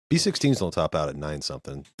 No. B16s don't top out at 9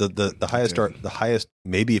 something. The highest did. the highest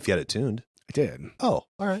maybe if you had it tuned. I did. Oh,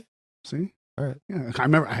 all right. See? All right. Yeah. I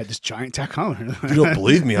remember I had this giant tachometer. If you don't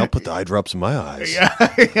believe me, I'll put the eye drops in my eyes.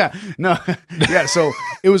 Yeah, yeah, no, yeah. So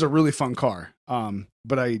it was a really fun car.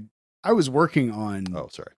 But I was working on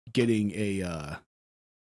getting a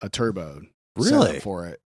turbo set up Really? for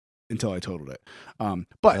it until I totaled it.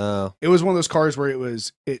 But it was one of those cars where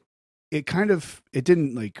it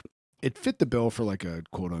didn't like it fit the bill for like a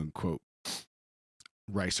quote unquote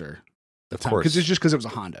racer. Of course. Because it was a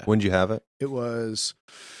Honda. When did you have it? It was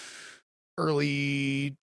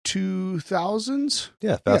early 2000s.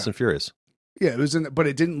 Yeah, Fast and Furious. Yeah, it was but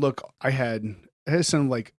it didn't look. It had some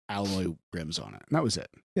like alloy rims on it, and that was it.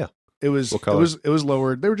 Yeah, it was. What color? It was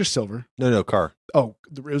lowered. They were just silver. No, car. Oh,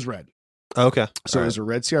 it was red. Oh, okay. So All it was a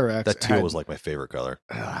red CRX. That It teal had- was like my favorite color.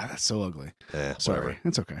 That's so ugly. Yeah, Sorry, whatever.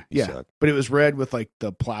 it's okay. You Yeah, suck. but it was red with like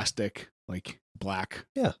the plastic, like black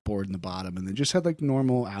Yeah. board in the bottom, and then just had like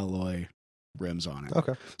normal alloy rims on it.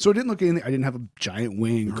 Okay. So it didn't look anything. I didn't have a giant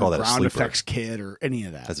wing We or call a that a ground sleeper. effects kit or any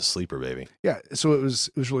of that. That's a sleeper, baby. Yeah, so it was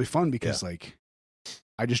really fun because like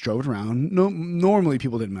I just drove it around. No, normally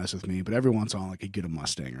people didn't mess with me, but every once in a while, like, you get a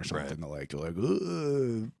Mustang or something. They're like,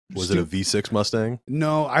 "Ugh." Was it a V6 Mustang?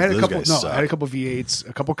 No, I had a Those couple. guys No, suck. I had a couple V8s,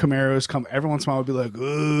 a couple Camaros. Every once in a while, I'd be like,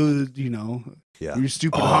 "Ugh," you know, Yeah. your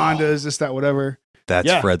stupid Oh. Hondas, this, that, whatever. That's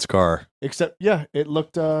Yeah. Fred's car. Except, yeah, it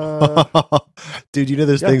looked. Dude, you know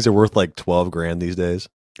those Yeah. things are worth like 12 grand these days?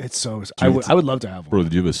 It's so. I would love to have one. Bro,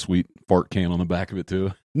 did you have a sweet fart can on the back of it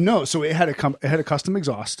too? No, so it had a custom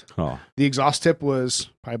exhaust. Oh, The exhaust tip was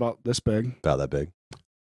probably about this big. About that big.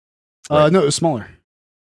 No, it was smaller.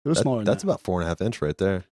 It was smaller. than That's that. about 4.5 inch right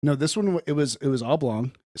there. No, this one it was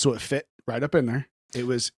oblong, so it fit right up in there. It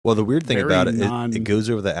was Well, the weird thing very about it, non- it goes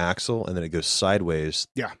over the axle and then it goes sideways.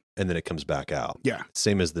 Yeah. And then it comes back out. Yeah.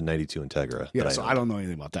 Same as the 92 Integra. Yeah, that so owned. I don't know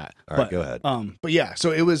anything about that. All right, go ahead. But yeah,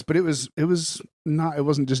 so it was not. It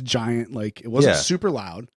wasn't just giant. Like it wasn't Yeah. super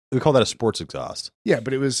loud. We call that a sports exhaust. Yeah,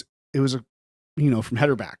 but it was a, from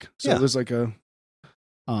header back. So Yeah. it was like a,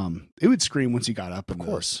 it would scream once you got up in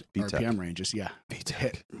course. the VTEC. RPM ranges. Yeah, to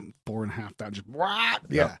hit 4.5 down. Just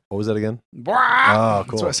yeah. What was that again? Oh,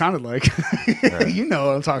 cool. That's what it sounded like. right. You know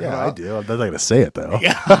what I'm talking Yeah, about. I do. I'm not going to say it though.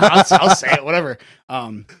 Yeah, I'll say it, whatever.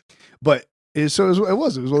 But it was one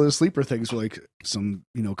of those sleeper things where like some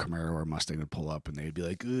Camaro or Mustang would pull up and they'd be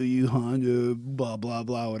like, you Honda, blah blah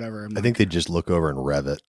blah, whatever. I think they'd just look over and rev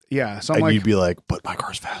it. Yeah, so I'm And like, you'd be like, but my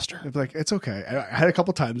car's faster. I'd be like, it's okay. I had a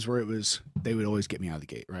couple times where they would always get me out of the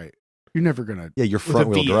gate. Right, you're never gonna. Yeah, you're with a front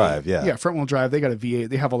wheel V8. drive. Yeah. Yeah, front wheel drive. They got a V8.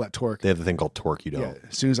 They have all that torque. They have the thing called torque. You don't. Yeah,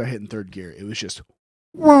 as soon as I hit in third gear, it was just,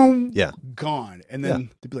 whoom, Yeah. gone. And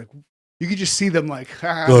then they'd be like, you could just see them like,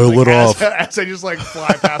 lit off. as I just like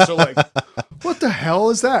fly past. So like, what the hell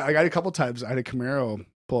is that? I got a couple times. I had a Camaro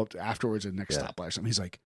pull up afterwards at the next stoplight or something. He's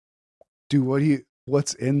like, dude,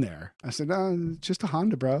 what's in there? I said, no, it's just a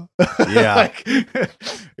Honda, bro. Yeah. Like,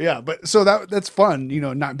 yeah. But so that's fun,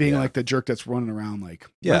 not being like the jerk that's running around like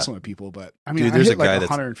messing with people. But I mean, Dude, I there's hit a guy like that's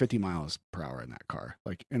 150 miles per hour in that car,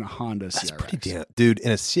 like in a Honda CRX. Pretty damn, dude.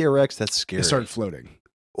 In a CRX, that's scary. It started floating.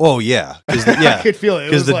 Oh yeah, yeah. I could feel it.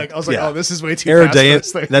 It was I was like, oh, this is way too fast for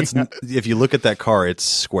this thing. That's Yeah. if you look at that car, it's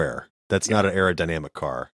square. That's not an aerodynamic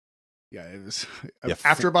car. Yeah, it was. Yeah,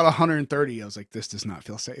 After about 130, I was like, this does not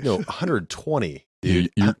feel safe. No, 120.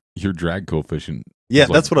 Your drag coefficient. Yeah, is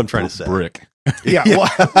like that's what I'm trying to say. Brick. Yeah, well,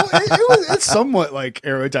 it's somewhat like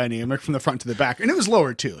aerodynamic from the front to the back, and it was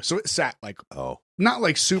lower too, so it sat like not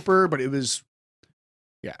like super, but it was.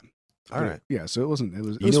 Yeah. All right. Yeah, so it wasn't. It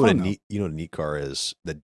was. It You was know what a fun, though. neat. You know what a neat car is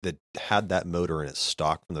that had that motor in its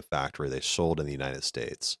stock from the factory. They sold in the United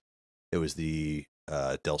States. It was the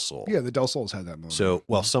Del Sol. Yeah, the Del Sols had that motor. So,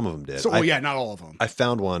 well, some of them did. So, yeah, not all of them. I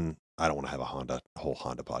found one. I don't want to have a whole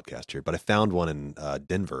Honda podcast here, but I found one in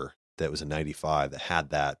Denver that was a 95 that had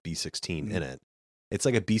that B16 in it. It's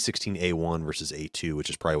like a B16 A1 versus A2, which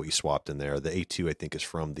is probably what you swapped in there. The A2, I think, is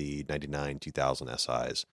from the 99 2000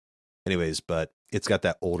 SIs. Anyways, but it's got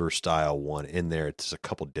that older style one in there. It's a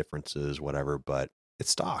couple differences, whatever, but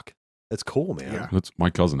It's stock. It's cool, man. Yeah. That's my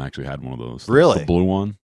cousin actually had one of those. Really? The blue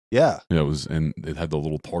one. Yeah. Yeah, it was, and it had the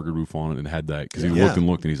little target roof on it, and it had that because he Yeah.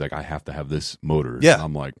 looked, and he's like, I have to have this motor. Yeah. And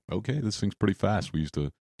I'm like, okay, this thing's pretty fast. We used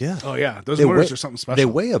to. Yeah. Oh yeah, those They motors weigh- are something special. They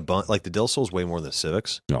weigh a bunch. Like the Del Sol's way more than the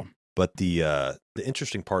Civics. Yeah. But the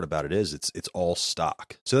interesting part about it is it's all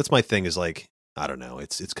stock. So that's my thing. Is like, I don't know.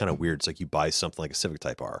 It's kind of weird. It's like you buy something like a Civic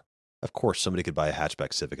Type R. Of course, somebody could buy a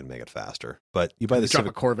hatchback Civic and make it faster. But you buy the drop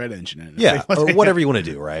Civic a Corvette engine in it. Yeah, or whatever you want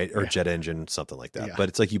to do, right? Or Yeah. jet engine, something like that. Yeah. But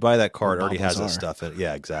it's like you buy that car, Or it already has that Bob stuff in it.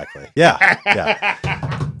 Yeah, exactly. Yeah,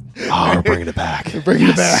 yeah. Oh, we're bringing it back. Bringing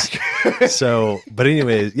it back. So, but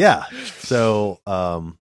anyways, yeah. So,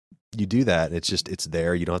 you do that. And it's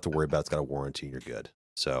there. You don't have to worry about. It's got a warranty. And you're good.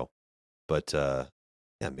 So, but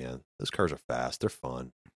yeah, man, those cars are fast. They're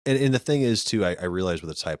fun. And the thing is, too, I realize with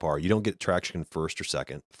a Type R, you don't get traction first or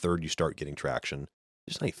second. Third, you start getting traction.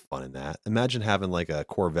 There's not any fun in that. Imagine having like a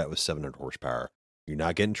Corvette with 700 horsepower. You're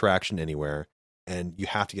not getting traction anywhere, and you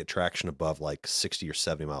have to get traction above like 60 or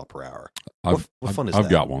 70 mile per hour. What fun is I've that?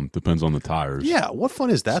 got one. Depends on the tires. Yeah, what fun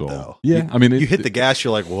is that So, though? yeah, I mean, you hit the gas,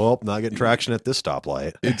 you're like, well, not getting traction at this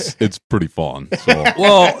stoplight. It's pretty fun. So,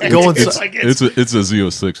 Well, going it's like it's a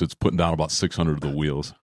Z06. It's putting down about 600 of the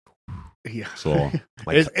wheels. Yeah. So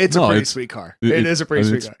it's no, a pretty it's- sweet car. it- it is a pretty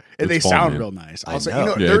I mean, sweet car. And they it's fun, sound man. real nice. I I'll say, know. you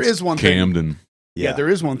know, Yeah, there it's is one thing. Camden. Yeah, there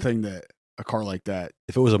is one thing that a car like that,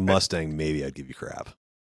 If it was a Mustang, maybe I'd give you crap.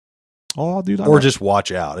 Oh, dude, Or just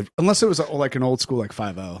watch out. unless it was like an old school like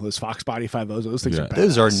 5.0, those Fox body 5.0s, those things Yeah. are badass.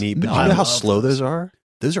 Those are neat, but No, you I know how love slow those. those are?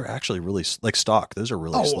 Those are actually really like stock. Those are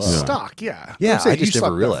really Oh, slow. well, stock, yeah. Yeah, I'm saying, I just you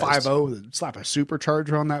never slap realized. that 5.0, slap a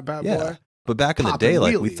supercharger on that bad Yeah. boy. But back in the Popping day,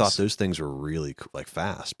 like we wheelies. thought those things were really like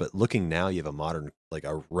fast. But looking now, you have a modern, like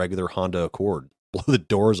a regular Honda Accord. Blow the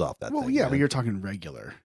doors off that Well, thing. yeah, man. but you're talking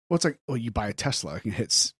regular. Well, it's like, well, you buy a Tesla, it can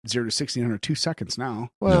hit 0 to 60 under 2 seconds now.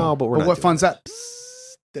 Well, but we're not what doing fun's that. that?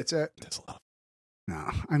 That's it. That's a lot. No,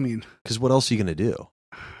 I mean, Because what else are you gonna do?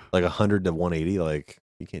 Like 100 to 180? Like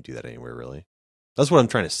you can't do that anywhere, really. That's what I'm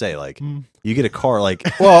trying to say. Like you get a car, like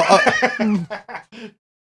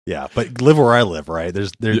yeah, but live where I live, right?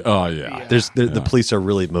 There's Yeah, the Yeah. police are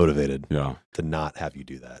really motivated Yeah, to not have you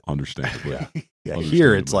do that. understandably. Yeah. Yeah, Understandably.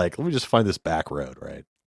 here it's like, let me just find this back road, right?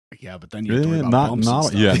 yeah, but then you have to worry Yeah, about not bumps and not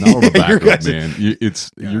stuff. yeah, not on the back Your road, guys- man.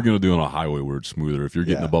 You're gonna do it on a highway where it's smoother. If you're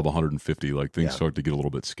getting Yeah. above 150, like things Yeah. start to get a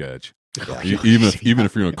little bit sketch. Yeah. Even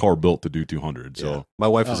if you're in a car built to do 200. Yeah. So My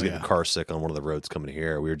wife was Oh, getting yeah. car sick on one of the roads coming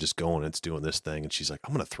here. We were just going, it's doing this thing, and she's like,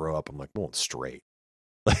 I'm gonna throw up. I'm like, I'm going straight.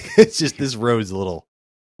 Like it's just this road's a little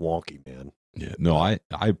wonky, man. yeah, no, I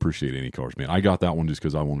appreciate any cars, man. I got that one just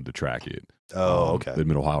because I wanted to track it. Oh, okay. The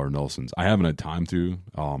Mid Ohio or Nelson's. I haven't had time to.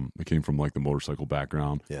 I came from like the motorcycle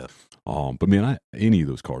background. Yeah. But man, any of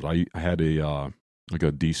those cars, I had a like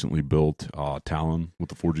a decently built Talon with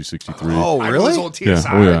the 4G63. Oh, I have really? those old TSI. Yeah,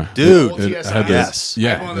 oh yeah, Dude, Old It TSI. had yes. I Yeah,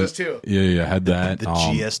 have one of those too. yeah, had that. The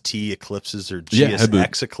GST Eclipses or yeah, it had the-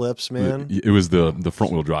 GSX Eclipse, man. It was the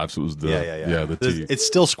front wheel drive, so it was the yeah. the Those- T. It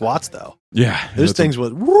still squats though. Yeah, Those that's a things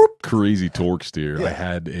with whoop. crazy torque steer. Yeah. I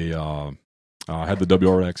had I had the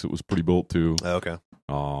WRX. It was pretty built too. Okay.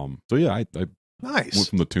 So yeah, I Nice. went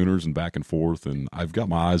from the tuners and back and forth, and I've got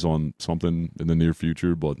my eyes on something in the near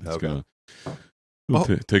future, but it's Okay. gonna Oh.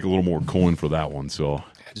 take a little more coin for that one. So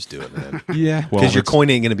Just do it, man. yeah, well, Because your it's- coin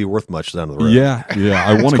ain't going to be worth much down the road. yeah,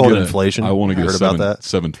 I want to called get inflation. I want to get Heard a about that?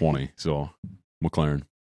 720. So McLaren,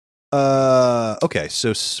 Okay.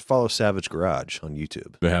 So follow Savage Garage on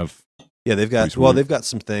YouTube. they have Yeah, they've got Pretty well, sweet. they've got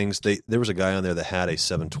some things. There was a guy on there that had a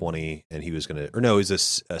 720, and he was gonna, or no, he's a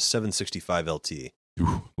 765 LT. ooh,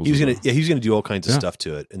 those He was are gonna, the- he was gonna do all kinds of Yeah. stuff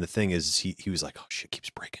to it. And the thing is, he was like, oh shit, keeps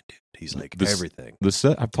breaking, dude. He's like This- everything. the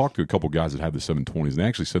set. I've talked to a couple guys that have the 720s, and they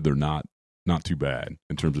actually said they're not too bad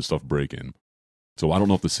in terms of stuff breaking. So I don't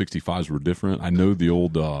know if the 65s were different. I know the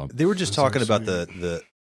old They were just Those talking are about sweet. the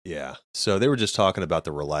yeah. So they were just talking about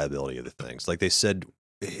the reliability of the things. Like they said,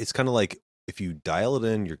 it's kind of like if you dial it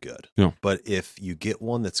in, you're good. Yeah. But if you get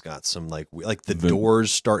one that's got some like the Then-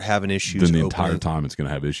 doors start having issues, then the entire opening, time it's going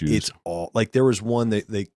to have issues. it's all like there was one they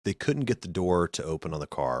couldn't get the door to open on the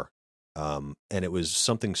car, and it was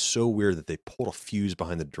something so weird that they pulled a fuse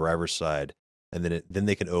behind the driver's side, and then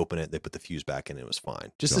they could open it. They put the fuse back in, and it was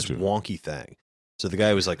fine. Just Gotcha. this wonky thing. So the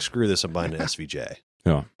guy was like, "Screw this! I'm buying an SVJ." Yeah.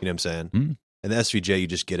 You know what I'm saying? Mm. And the SVJ, you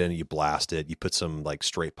just get in, you blast it, you put some like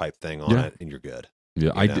straight pipe thing on Yeah. it, and you're good.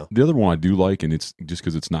 Yeah, you know? the other one I do like, and it's just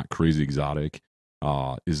because it's not crazy exotic,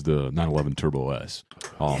 is the 911 Turbo S.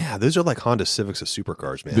 Yeah, those are like Honda Civics of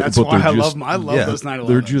supercars, man. That's but why they're I just- love yeah, those 911s.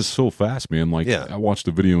 They're just so fast, man. Like Yeah. I watched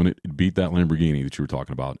a video and it beat that Lamborghini that you were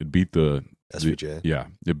talking about. It beat the SVJ. yeah,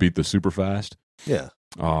 it beat the super fast. Yeah.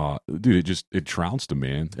 Dude, it trounced him,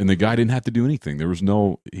 man. And the guy didn't have to do anything.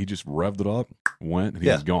 He just revved it up, went, and he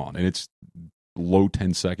was gone. And it's low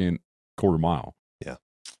 10-second quarter mile. Yeah.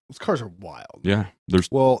 Those cars are wild. Yeah.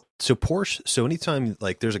 So Porsche, so anytime,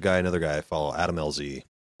 like, there's another guy I follow, Adam LZ,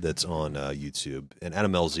 that's on YouTube. And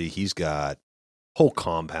Adam LZ, he's got whole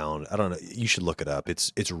compound. I don't know. You should look it up.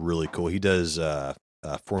 It's really cool. He does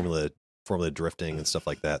formula drifting and stuff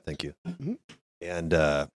like that. Thank you. Mm-hmm.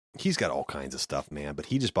 And he's got all kinds of stuff, man. But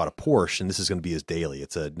he just bought a Porsche, and this is going to be his daily.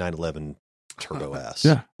 It's a 911 Turbo S.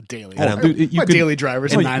 Yeah, daily. Dude, my daily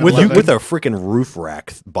driver's a 911 with a freaking roof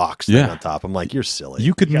rack box thing on top. I'm like, you're silly.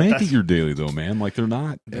 You could make it your daily though, man. Like they're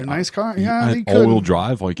a nice car. Yeah, all-wheel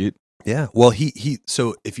drive, like it. Yeah. Well, he.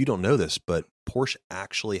 So if you don't know this, but Porsche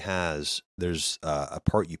actually there's a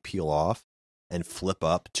part you peel off and flip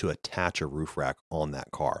up to attach a roof rack on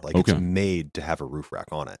that car. Like it's made to have a roof rack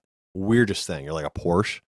on it. Weirdest thing. You're like a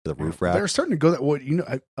Porsche with a roof rack. They're starting to go that way. You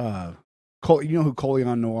know who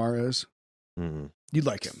Colion Noir is? Mm-hmm. You'd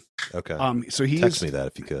like him. Okay. So he's text me that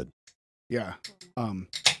if you could. Yeah.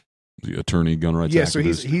 The attorney, gun rights. Yeah.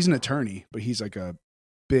 activist. So he's an attorney, but he's like a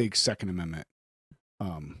big Second Amendment.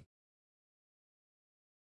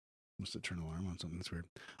 Must have turned alarm on something that's weird.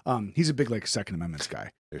 He's a big like Second Amendment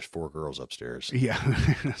guy. There's 4 girls upstairs. Yeah.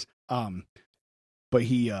 But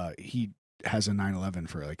he has a 911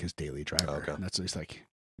 for like his daily driver. Okay. And that's just like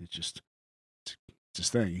it's his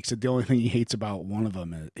thing. He said the only thing he hates about one of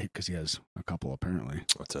them is because he has a couple apparently.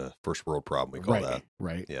 That's a first world problem. We call that.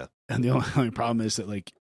 Right. Yeah. And the only problem is that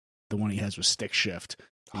like the one he has was stick shift.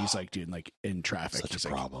 He's like, dude, like in traffic, Such he's a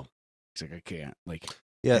like, problem. He's like, I can't like.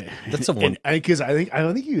 Yeah, that's the one. Because I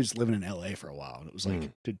think he was living in LA for a while, and it was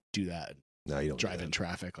like to do that. No, you don't drive in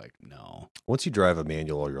traffic. Like no. Once you drive a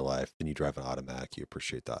manual all your life, then you drive an automatic. You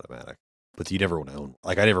appreciate the automatic, but you never want to own.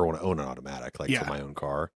 Like I never want to own an automatic, like for my own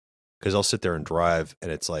car, because I'll sit there and drive,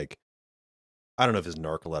 and it's like I don't know if it's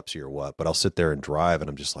narcolepsy or what, but I'll sit there and drive, and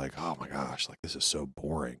I'm just like, oh my gosh, like this is so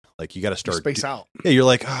boring. Like you got to start space out. Yeah, you're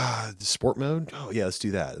like the sport mode. Oh yeah, let's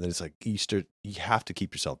do that. And then it's like you have to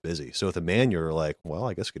keep yourself busy. So with a manual, you're like, well,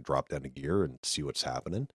 I guess I could drop down a gear and see what's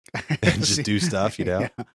happening, and just do stuff, you know.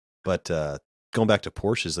 Yeah. But going back to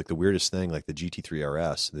Porsches, like the weirdest thing, like the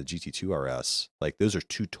GT3 RS and the GT2 RS, like those are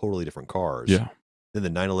 2 totally different cars. Yeah. Then the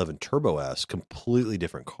 911 Turbo S, completely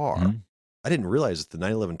different car. Mm-hmm. I didn't realize that the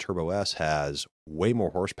 911 Turbo S has way more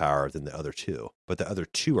horsepower than the other 2, but the other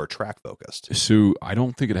 2 are track focused. So I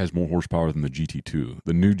don't think it has more horsepower than the GT2.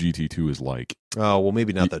 The new GT2 is like, oh well,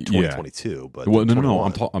 maybe not the 2022, but well, no.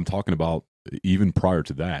 I'm talking about even prior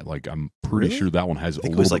to that. Like I'm pretty sure that one has a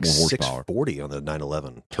little bit more horsepower. 640 on the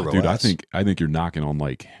 911 Turbo Dude, S. I think you're knocking on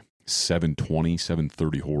like 720,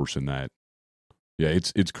 730 horse in that. Yeah,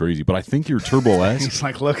 it's crazy. But I think your Turbo S. He's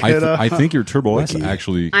like, look it up. I think your Turbo S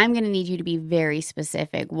actually. I'm going to need you to be very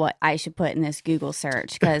specific what I should put in this Google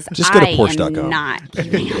search because just go to Porsche.com. am not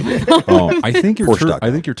keeping up. I think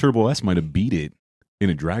your Turbo S might have beat it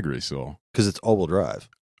in a drag race though, because it's all-wheel drive.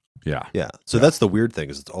 Yeah, yeah. So that's the weird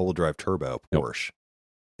thing is it's all-wheel drive turbo Porsche.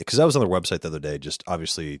 Because I was on their website the other day, just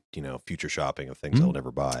obviously, future shopping of things I'll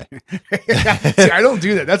never buy. See, I don't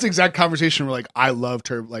do that. That's the exact conversation where, like, I love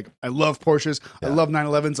Porsches. Yeah. I love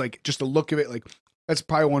 911s. Like, just the look of it. Like, that's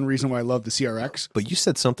probably one reason why I love the CRX. But you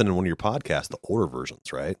said something in one of your podcasts, the older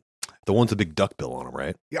versions, right? The ones with the big duck bill on them,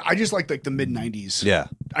 right? Yeah, I just like the mid 90s. Yeah,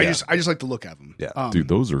 I just like the look of them. Yeah, dude,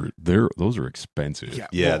 those are expensive.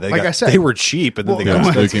 Yeah, well, I said, they were cheap, and then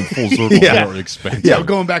they came full circle. They were expensive. Yeah,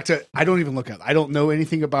 going back to, I don't even look at. I don't know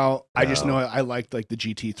anything about. I just know I liked like the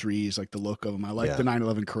GT3s, like the look of them. I like the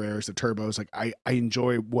 911 Carreras, the turbos. Like I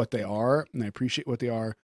enjoy what they are, and I appreciate what they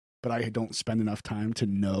are, but I don't spend enough time to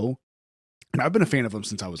know. And I've been a fan of them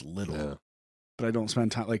since I was little. Yeah. But I don't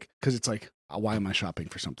spend time because it's like, why am I shopping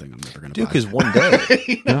for something I'm never going to buy? Dude, because one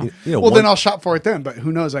day, then I'll shop for it then. But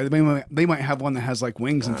who knows? They might have one that has like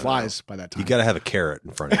wings and flies by that time. You got to have a carrot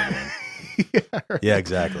in front of you, man. Yeah,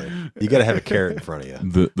 exactly. You got to have a carrot in front of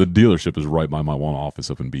you. The dealership is right by my one office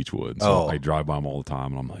up in Beechwood, so I drive by them all the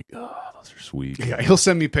time, and I'm like, oh, those are sweet. Yeah, he'll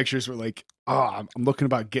send me pictures where like, I'm thinking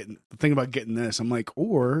about getting this. I'm like,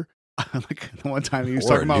 or. Like the one time he was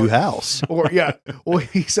talking about a new house, well,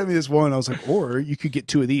 he sent me this one. I was like, or you could get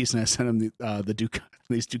 2 of these, and I sent him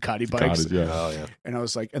these Ducati bikes. And I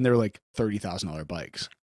was like, and they were like $30,000 bikes,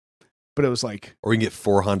 but it was like, or you can get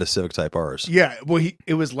 4 Honda Civic Type R's. Yeah, well,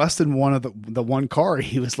 it was less than one of the one car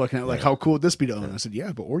he was looking at. Like, how cool would this be to own? I said,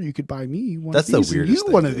 yeah, but or you could buy me one. That's of these the weirdest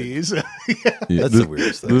thing, one of these. That's the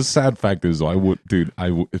weirdest thing. The sad fact is, though,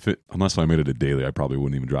 unless I made it a daily, I probably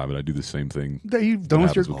wouldn't even drive it. I do the same thing. That you've done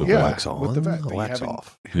with your wax on, with the vet, wax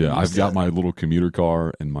off. Yeah, I've got my little commuter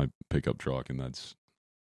car and my pickup truck, and that's.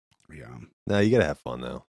 Yeah, No, you gotta have fun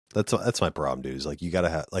though. That's my problem, dude. Is like you gotta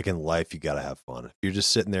have like in life, you gotta have fun. If you're just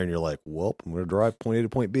sitting there and you're like, well, I'm gonna drive point A to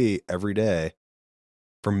point B every day.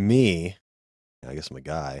 For me, I guess I'm a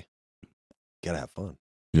guy. You gotta have fun.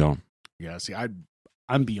 Yeah. Yeah. See,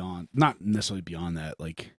 I'm beyond, not necessarily beyond that.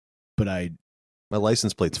 Like, but my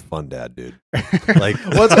license plate's Fun Dad, dude. Like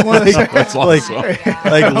what's one of those? That's awesome.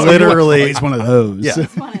 like literally, it's one of those. Yeah.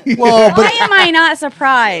 Well, why am I not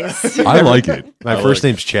surprised? I like it. My first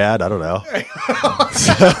name's Chad. I don't know.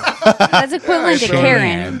 That's equivalent to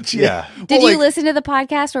Karen. Yeah. Did you listen to the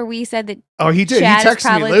podcast where we said that? Oh, he did. Chad He is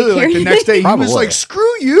texted me probably literally like the Karen? next day. He Probably. was like,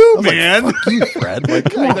 "Screw you, I was man." Like, fuck you, Fred. Like,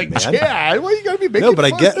 come on, like man. Chad, why you gotta be making No, but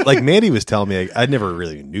fun? I get like Mandy was telling me. I never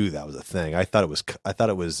really knew that was a thing. I thought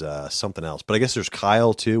it was something else. But I guess there's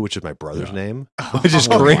Kyle too, which is my brother's name, which is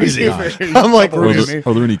crazy. I'm like, Are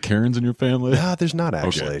there any Karens in your family? no, there's not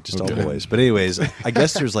actually, just all Okay. boys. But anyways, I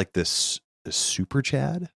guess there's like this Super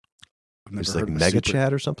Chad. I've never There's heard like of a Mega super-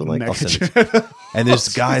 Chad or something like. I'll Mega send it to you. Chad. And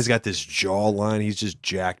this guy's got this jawline. He's just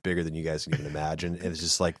jacked bigger than you guys can even imagine. And it's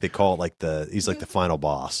just like they call it like he's like the final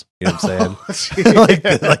boss. You know what I'm saying? like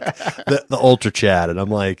the Ultra Chad. And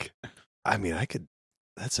I'm like, I mean,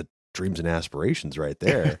 that's a dreams and aspirations right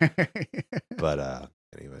there. But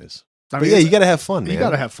anyways. I But mean, yeah, you gotta have fun, man. You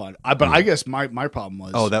gotta have fun. But I guess my problem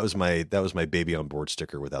was. Oh, that was my baby on board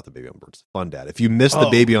sticker without the baby on board. Fun Dad. If you miss the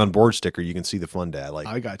baby on board sticker, you can see the Fun Dad. Like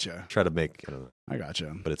I gotcha. Try to make. I don't know. I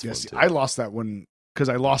gotcha. But it's yes, fun too. I lost that one because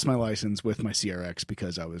I lost my license with my CRX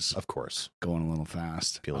because I was, of course, going a little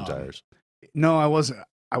fast, peeling tires. No, I wasn't.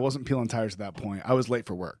 I wasn't peeling tires at that point. I was late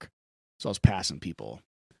for work, so I was passing people,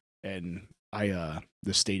 and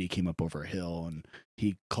the statey came up over a hill and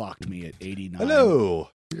he clocked me at 89. Hello.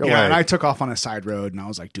 Yeah, and I took off on a side road and I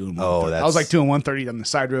was like doing. I was like doing 130 on the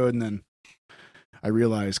side road, and then I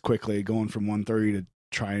realized quickly going from 130 to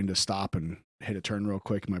trying to stop and hit a turn real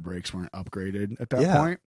quick. My brakes weren't upgraded at that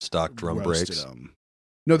point. Stock drum Roasted brakes. them.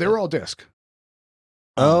 No, they were all disc.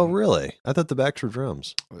 Oh, really? I thought the backs were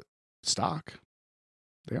drums. Stock.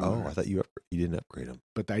 They Oh, are. I thought you didn't upgrade them.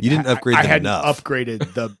 But you didn't upgrade I them hadn't enough.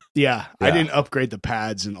 upgraded the I Yeah. didn't upgrade the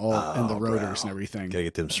pads and all and the Oh, rotors bro. and everything. Gotta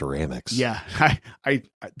get them ceramics. Yeah, I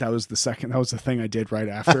that was the thing I did right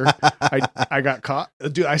after I got caught.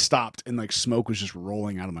 Dude, I stopped and like smoke was just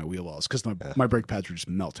rolling out of my wheel wells because my brake pads were just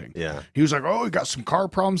melting. Yeah. He was like, "Oh, you got some car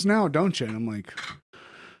problems now, don't you?" And I'm like,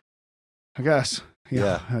 "I guess."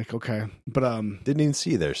 Yeah. Like, okay. But didn't even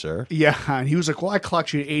see you there, sir. Yeah, and he was like, "Well, I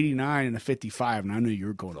clocked you at 89 and a 55, and I knew you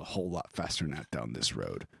were going a whole lot faster than that down this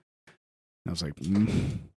road." And I was like,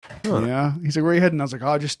 "Yeah." He's like, "Where are you heading?" I was like,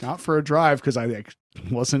 "Oh, just out for a drive because I like,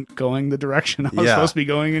 wasn't going the direction I was supposed to be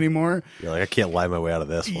going anymore." You're like, I can't lie my way out of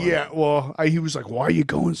this one. Yeah, well, he was like, "Why are you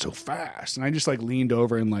going so fast?" And I just like leaned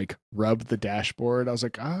over and like rubbed the dashboard. I was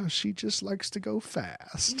like, "Oh, she just likes to go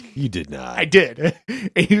fast." You did not. I did.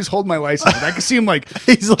 And he was holding my license. And I could see him like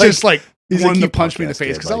He's like- just like he's wanting like, to "You punch me in the punk-ass face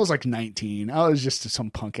kid," because I like- was like 19. I was just some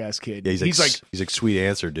punk ass kid. Yeah, he's like, sweet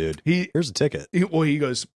answer, dude. Here's a ticket. He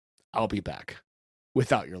goes, "I'll be back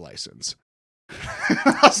without your license."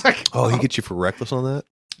 I was like, Oh, he gets you for reckless on that?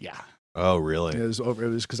 Yeah. Oh, really? It was over. It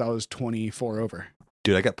was because I was 24 over.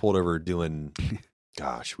 Dude, I got pulled over doing,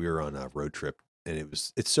 gosh, we were on a road trip, and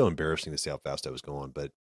it's so embarrassing to see how fast I was going,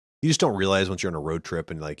 but you just don't realize once you're on a road trip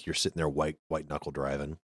and like you're sitting there white knuckle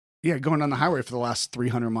driving. Yeah, going down the highway for the last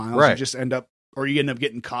 300 miles, Right. you just end up, or you end up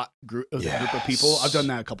getting caught with a group of people. I've done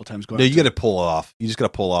that a couple times. No, you got to pull off. You just got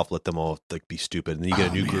to pull off, let them all like be stupid, and then you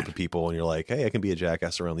get a new group of people, and you're like, hey, I can be a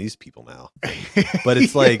jackass around these people now. But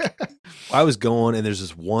it's like I was going, and there's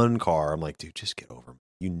this one car. I'm like, dude, just get over me.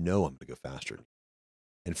 You know I'm gonna go faster.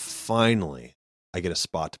 And finally, I get a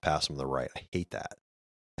spot to pass him on the right. I hate that,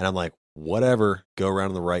 and I'm like, whatever, go around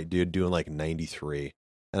on the right, dude, doing like 93,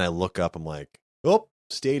 and I look up, I'm like, oh,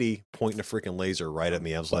 Stady pointing a freaking laser right at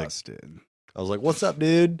me. I was like, what's up,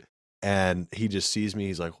 dude? And he just sees me.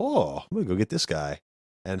 He's like, oh, I'm going to go get this guy.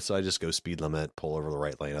 And so I just go speed limit, pull over the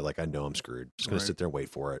right lane. I know I'm screwed. Just going to sit there and wait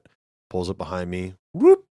for it. Pulls up behind me.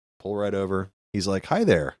 Whoop, pull right over. He's like, hi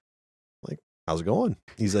there. I'm like, how's it going?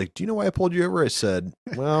 He's like, do you know why I pulled you over? I said,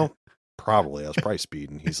 well, probably. I was probably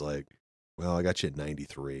speeding. He's like, well, I got you at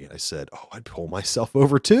 93. I said, oh, I'd pull myself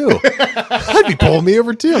over too. I'd be pulling me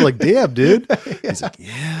over too. I'm like, damn, dude. He's like,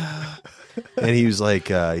 yeah. And he was like,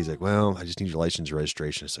 well, I just need your license and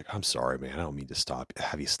registration. It's like, I'm sorry, man. I don't mean to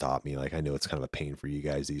have you stop me. Like, I know it's kind of a pain for you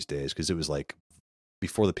guys these days because it was like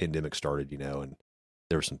before the pandemic started, and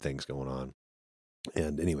there were some things going on.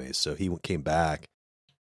 And anyways, so he came back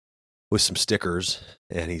with some stickers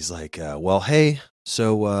and he's like, well, hey,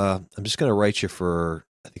 so I'm just going to write you for,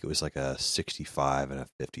 I think it was like a 65 and a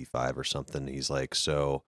 55 or something. He's like,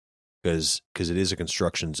 so because it is a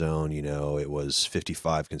construction zone. You know, it was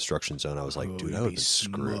 55 construction zone. I was like, dude, I would be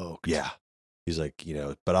screwed. Yeah. He's like, you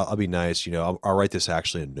know, but I'll be nice. You know, I'll write this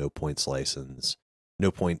actually a no points license,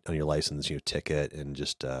 no point on your license, you know, ticket, and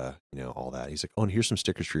just you know, all that. He's like, oh, and here's some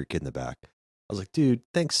stickers for your kid in the back. I was like, dude,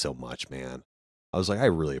 thanks so much, man. I was like, I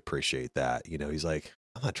really appreciate that. You know, he's like,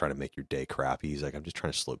 I'm not trying to make your day crappy. He's like, I'm just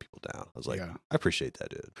trying to slow people down. I was like, I appreciate that,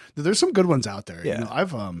 dude. There's some good ones out there. Yeah. You know,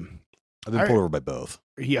 I've been pulled over by both.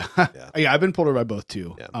 Yeah. Yeah, I've been pulled over by both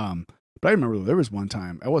too. Yeah. But I remember there was one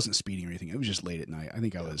time I wasn't speeding or anything. It was just late at night. I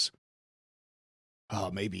think I was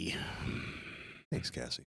maybe. Thanks,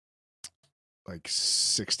 Cassie. Like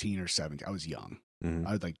 16 or 17. I was young. Mm-hmm.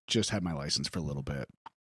 I like just had my license for a little bit.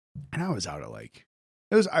 And I was out at like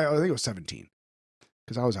I think it was 17.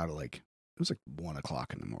 Because I was out at like it was like 1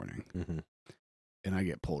 o'clock in the morning. Mm-hmm. And I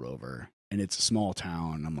get pulled over. And it's a small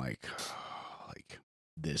town. And I'm like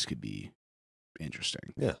this could be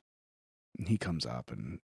interesting. Yeah. And he comes up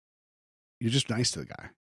and you're just nice to the guy.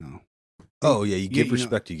 You know? Oh yeah, you give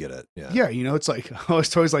respect, you get it. Yeah. Yeah, you know, it's like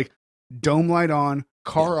it's always like dome light on,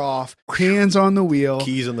 car off, hands on the wheel,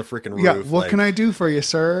 keys on the freaking roof. Yeah, what can I do for you,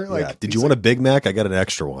 sir? Like, did you want a Big Mac? I got an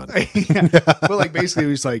extra one. But like basically, it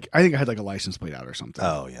was like I think I had like a license plate out or something.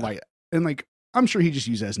 Oh yeah, like and like I'm sure he just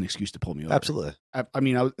used it as an excuse to pull me over. Absolutely. I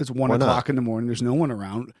mean, it's 1 o'clock in the morning. There's no one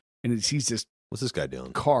around, and he's this. What's this guy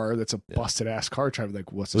doing? Car that's a busted ass car driver.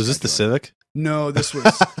 Like, what's this? Was this the Civic? No, this was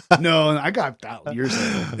no. I got that years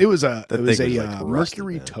ago. It was a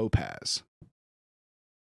Mercury Topaz.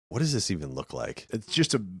 What does this even look like? It's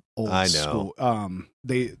just a old school.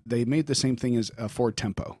 They made the same thing as a Ford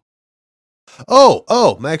Tempo.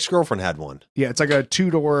 Oh, my ex-girlfriend had one. Yeah, it's like a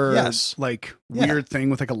 2-door, like weird thing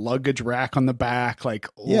with like a luggage rack on the back, like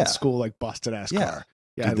old school, like busted ass car.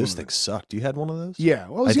 Yeah, dude, those things sucked. You had one of those? Yeah,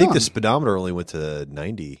 well, I think the speedometer only went to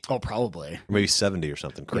 90. Oh, probably, or maybe 70 or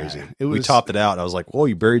something crazy. Yeah, we topped it out. And I was like, "Whoa,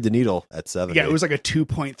 you buried the needle at 70." Yeah, it was like a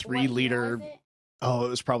 2.3 liter. Oh, it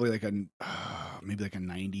was probably like maybe like a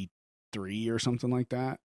 93 or something like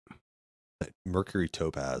that. Mercury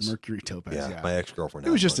Topaz. Yeah, my ex-girlfriend. It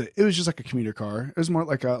was just like a commuter car. It was more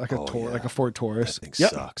like a like a Ford Taurus. That thing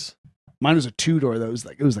sucks. Mine was a 2-door. That was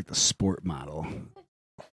like the sport model.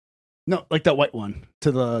 No, like that white one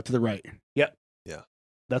to the right. Yep. Yeah.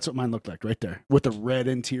 That's what mine looked like right there with the red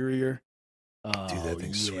interior. Dude, that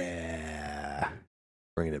thing's sweet.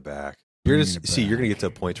 Bringing it back. You're gonna get to a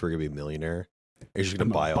point where you're gonna be a millionaire. You're just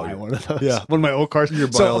gonna buy one of those. Yeah, one of my old cars. You're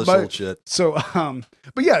buy all this old shit. So,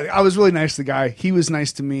 but yeah, I was really nice to the guy. He was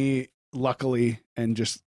nice to me, luckily, and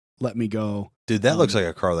just let me go. Dude, that looks like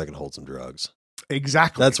a car that can hold some drugs.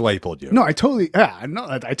 Exactly. That's why he pulled you over. No, I totally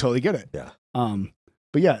get it. Yeah.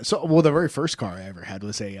 But yeah, the very first car I ever had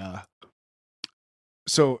was a.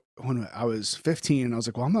 So when I was 15, I was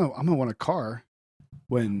like, well, I'm gonna want a car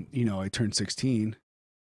when I turned 16.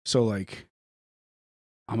 So like,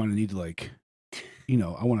 I'm gonna need to like,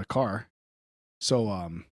 I want a car. So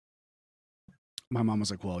my mom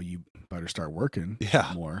was like, well, you better start working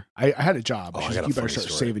more. I had a job. She's like, you better start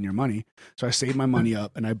saving your money. So I saved my money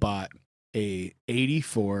up and I bought a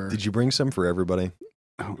 84. Did you bring some for everybody?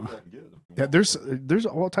 Yeah, there's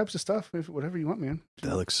all types of stuff. Whatever you want, man.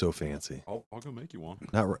 That looks so fancy. I'll go make you one.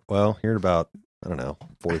 Here in about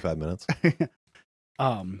 45 minutes.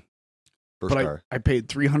 First car. I paid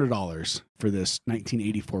 $300 for this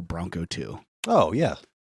 1984 Bronco 2. Oh yeah.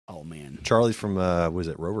 Oh man. Charlie from was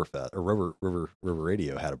it Rover River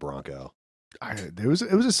Radio had a Bronco. It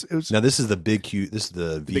was. Now this is the big Q. This is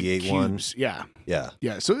the V8 one. Yeah.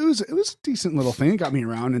 Yeah. So it was a decent little thing. It got me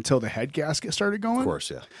around until the head gasket started going. Of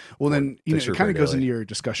course, yeah. Well, then it kind of goes into your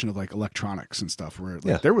discussion of like electronics and stuff, where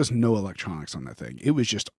there was no electronics on that thing. It was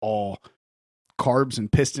just all carbs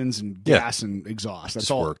and pistons and gas and exhaust.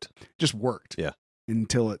 That's all. Just worked. Yeah.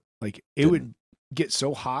 Until it would get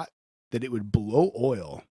so hot that it would blow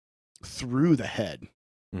oil through the head,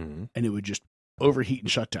 and it would just overheat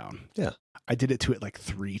and shut down. Yeah. I did it to it like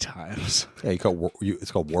 3 times. Yeah,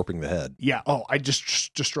 it's called warping the head. Yeah. Oh, I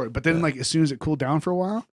just destroyed it. But then as soon as it cooled down for a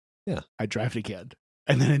while, I drive it again.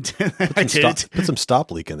 And then put some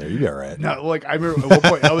stop leak in there. You'd be all right. No, like I remember at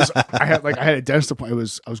one point I had a dentist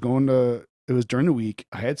appointment. It was during the week.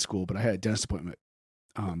 I had school, but I had a dentist appointment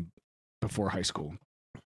before high school.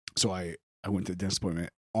 So I went to the dentist appointment.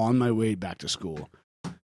 On my way back to school,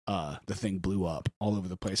 the thing blew up all over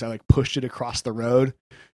the place. I pushed it across the road,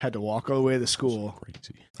 had to walk all the way to the school.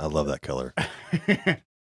 Crazy. I love that color.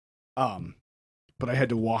 But I had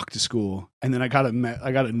to walk to school, and then I got a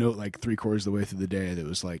note like 3/4 of the way through the day that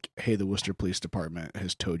was like, "Hey, the Worcester Police Department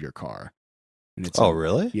has towed your car." And it's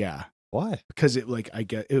really? Yeah. Why? Because I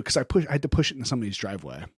had to push it into somebody's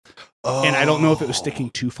driveway, and I don't know if it was sticking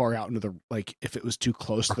too far out into the if it was too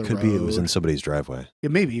close to the road. Could be it was in somebody's driveway.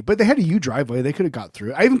 It may be, but they had a U driveway. They could have got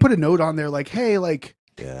through. I even put a note on there like, "Hey, my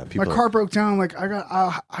car broke down.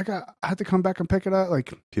 I had to come back and pick it up."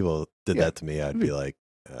 People did that to me. I'd be like,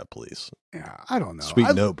 "Please." Yeah, I don't know.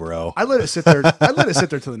 Sweet note, bro. I let it sit there. I let it sit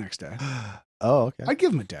there till the next day. Oh, okay. I'd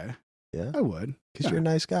give him a day. Yeah, I would. Because you're a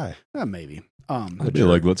nice guy. Maybe. I'd be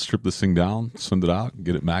like, let's strip this thing down, send it out,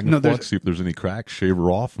 get it magnified, see if there's any cracks, shave her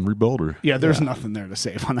off, and rebuild her. Yeah, there's nothing there to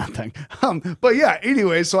save on that thing. But yeah,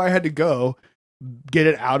 anyway, so I had to go get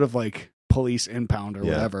it out of police impound or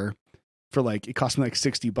whatever for it cost me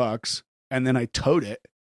 $60, and then I towed it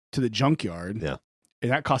to the junkyard. Yeah, and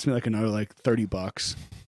that cost me another $30.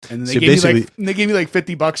 And So they gave me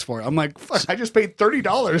 $50 for it. I'm like, fuck, I just paid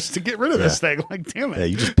 $30 to get rid of this thing. Damn it. Yeah,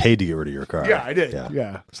 you just paid to get rid of your car. Yeah, I did.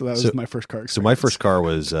 Yeah. So that was my first car experience. So my first car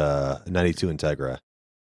was a 92 Integra.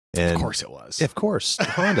 And of course it was. Yeah, of course.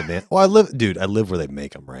 Honda, man. Well, I live where they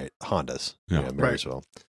make them, right? Hondas. Yeah. Marysville.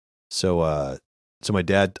 So my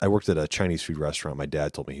dad, I worked at a Chinese food restaurant. My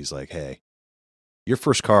dad told me, he's like, hey, your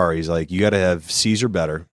first car, he's like, you got to have C's or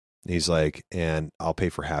better. He's like, and I'll pay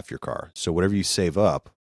for half your car. So whatever you save up,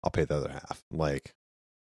 I'll pay the other half. I'm like,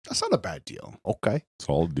 that's not a bad deal. Okay.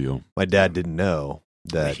 Solid deal. My dad didn't know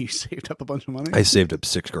that you saved up a bunch of money. I saved up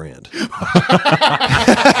 $6,000.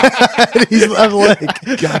 I'm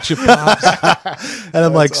like, gotcha, pops. And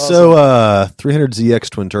I'm like, awesome. So 300ZX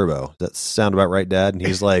twin turbo. Does that sound about right, Dad? And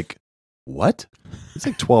he's like, what? It's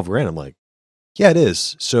like $12,000. I'm like, yeah, it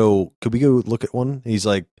is. So could we go look at one? And he's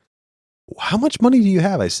like, how much money do you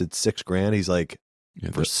have? I said $6,000. He's like,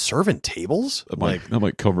 for serving tables? That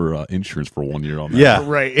might cover insurance for 1 year on that. Yeah,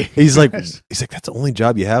 right. He's like, that's the only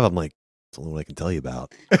job you have. I'm like, that's the only one I can tell you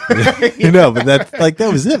about. But that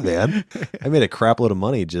was it, man. I made a crap load of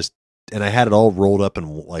money and I had it all rolled up in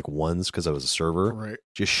ones because I was a server. Right.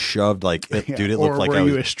 Just shoved dude. It looked like were I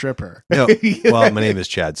was you a stripper. No. Well, my name is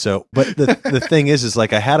Chad. So, but the thing is I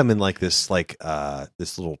had them in this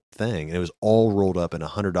this little thing, and it was all rolled up in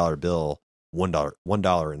 $100 bill, $1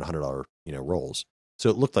 and $100 rolls. So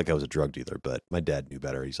it looked like I was a drug dealer, but my dad knew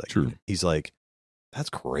better. He's like, True. He's like, that's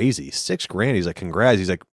crazy. $6,000. He's like, congrats. He's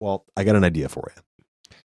like, well, I got an idea for you.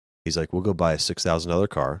 He's like, we'll go buy a $6,000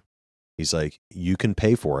 car. He's like, you can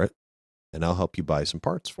pay for it, and I'll help you buy some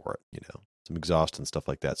parts for it, some exhaust and stuff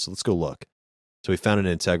like that. So let's go look. So we found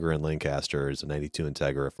an Integra in Lancaster. It's a 92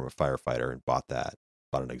 Integra from a firefighter, and bought that.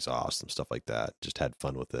 Bought an exhaust, some stuff like that. Just had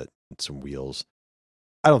fun with it, and some wheels.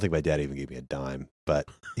 I don't think my dad even gave me a dime, but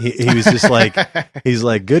he was just like, he's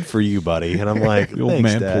like, good for you, buddy. And I'm like, the old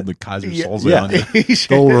man Dad. pulled the Kaiser Soze on you.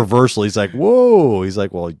 Full reversal. He's like, whoa. He's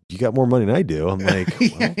like, well, you got more money than I do. I'm like,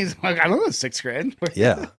 well, he's like, I don't know, $6,000.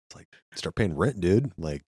 Yeah. It's like, start paying rent, dude.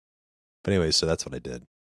 But anyway, so that's what I did.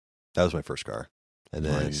 That was my first car. And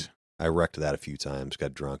then I wrecked that a few times,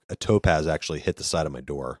 got drunk. A Topaz actually hit the side of my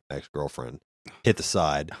door. My ex-girlfriend hit the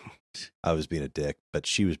side. I was being a dick, but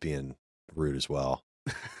she was being rude as well.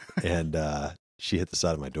 And she hit the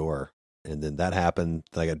side of my door, and then that happened.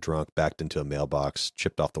 Then I got drunk, backed into a mailbox,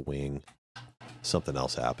 chipped off the wing. Something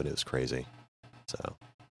else happened. It was crazy. So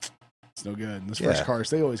it's no good. Those first cars,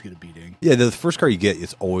 they always get a beating. Yeah, the first car you get,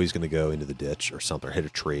 it's always going to go into the ditch or something, or hit a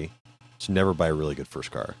tree. So never buy a really good first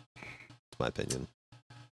car. That's my opinion.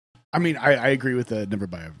 I mean, I agree with the never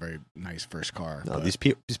buy a very nice first car. No, these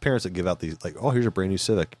parents that give out these here's a brand new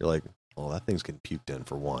Civic. You're like, oh, that thing's getting puked in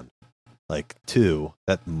for one. Two,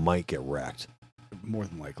 that might get wrecked. More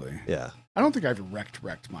than likely. Yeah. I don't think I've wrecked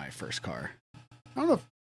my first car. I don't know if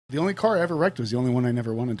the only car I ever wrecked was the only one I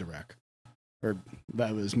never wanted to wreck. Or that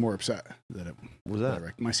I was more upset that it was that? I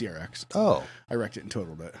wrecked my CRX. Oh. I wrecked it and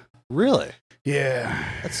totaled it. Really? Yeah.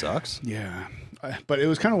 That sucks. Yeah. But it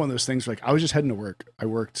was kind of one of those things I was just heading to work. I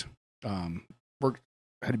worked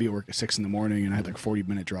had to be at work at 6 a.m, and I had a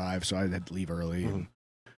 40-minute drive, so I had to leave early. Mm-hmm. And,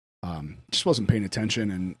 just wasn't paying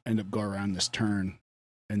attention and ended up going around this turn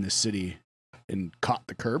in this city and caught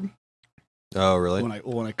the curb. Oh, really?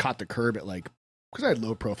 When I caught the curb at because I had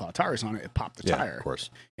low profile tires on it, it popped the tire. Of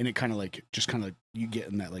course. And it kind of you get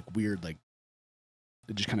in that weird it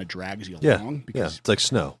just kind of drags you along. Because, it's like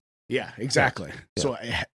snow. Yeah, exactly. Yeah. So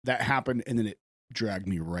that happened, and then it dragged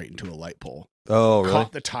me right into a light pole. Oh, really?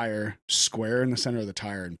 Caught the tire square in the center of the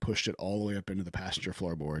tire and pushed it all the way up into the passenger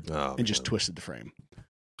floorboard and just twisted the frame.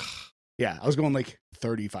 Yeah, I was going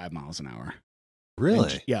 35 miles an hour.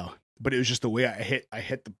 Really? Yeah, but it was just the way I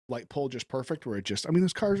hit the light pole just perfect. Where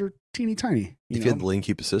those cars are teeny tiny. If you had the lane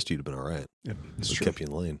keep assist, you'd have been all right. Yeah, it kept you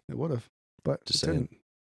in the lane. It would have, but just saying.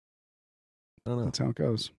 I don't know. That's how it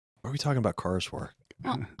goes. What are we talking about cars for?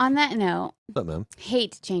 Well, on that note, What's up, man?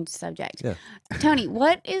 hate to change the subject. Yeah. Tony,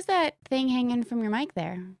 what is that thing hanging from your mic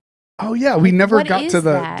there? Oh yeah, we never What got is to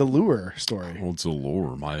that? the lure story. Well, it's a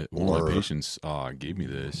lure. One of Lure. my patients gave me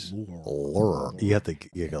this Lure. You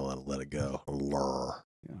gotta let it go. Lure.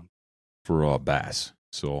 for bass.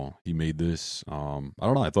 So he made this. I don't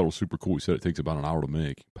know. I thought it was super cool. He said it takes about an hour to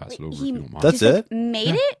make. Pass it over if you don't mind. That's Just, it?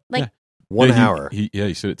 Made it? Like, Yeah. 1 Yeah, hour. He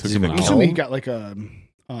said it took Does him he an make You hour. told me Oh. he got like a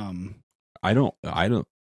I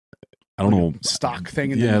don't know. stock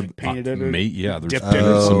thing and Yeah, then like painted it. Or yeah. There's dipped it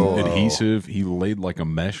or some something. adhesive. He laid like a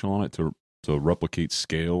mesh on it to replicate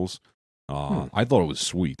scales. I thought it was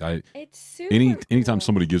sweet. it's super Anytime cool.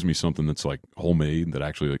 somebody gives me something that's like homemade that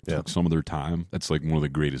actually like Yeah. took some of their time, that's like one of the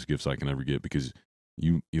greatest gifts I can ever get because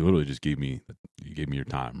you literally just gave me your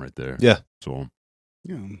time right there. Yeah. So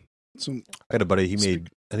yeah. So I had a buddy. He made.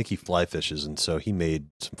 I think he fly fishes, and so he made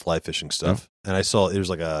some fly fishing stuff. And I saw it was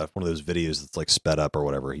like one of those videos that's like sped up or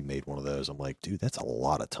whatever. He made one of those. I'm like, dude, that's a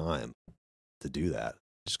lot of time to do that.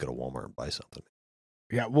 Just go to Walmart and buy something.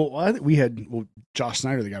 yeah, well, we had Josh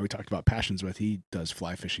Snyder, the guy we talked about passions with. He does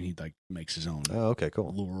fly fishing. He like makes his own Oh, okay,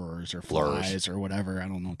 cool. lures or Lures. flies or whatever. I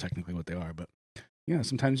don't know technically what they are, but yeah,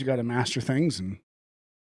 sometimes you got to master things, and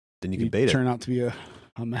Then you can bait it. turn out to be a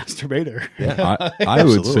masturbator. Yeah. I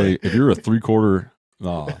would Absolutely. say if you're a 3/4 a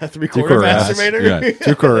 3/4 Three-quarter ass. masturbator. Yeah.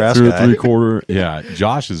 2/4 ass through a guy. 3/4, yeah.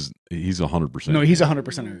 Josh he's 100%. No, he's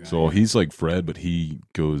 100%. So he's like Fred, but he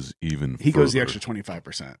goes even. He goes the further. extra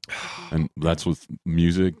 25%. And that's with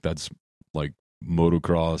music. That's like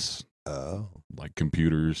motocross, Oh. like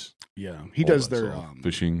computers. Yeah, he all does that their stuff.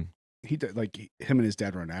 Fishing. He did like him and his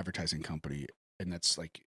dad run an advertising company, and that's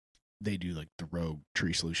like they do like the Rogue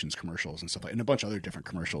Tree Solutions commercials and stuff like, and a bunch of other different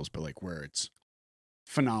commercials, but like where it's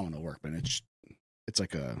phenomenal work, but it's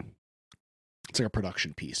like a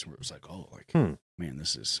production piece where it was like, oh, like man,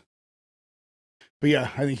 this is. But yeah,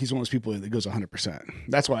 I think he's one of those people that goes 100%.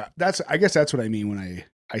 That's why I guess that's what I mean when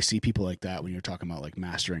I see people like that when you're talking about like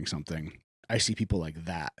mastering something. I see people like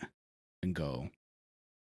that and go,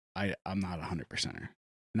 I'm not 100%er,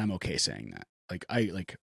 and I'm okay saying that. Like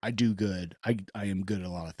I do good. I am good at a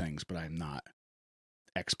lot of things, but I'm not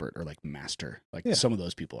expert or like master like some of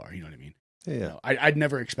those people are. You know what I mean? Yeah. You know, I'd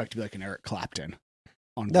never expect to be like an Eric Clapton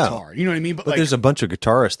on No. guitar. You know what I mean? But like, there's a bunch of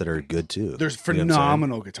guitarists that are good too. there's You know what I'm saying?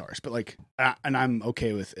 phenomenal guitarists, but like, and I'm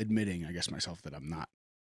okay with admitting, I guess myself, that I'm not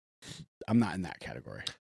in that category.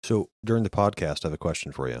 So during the podcast, I have a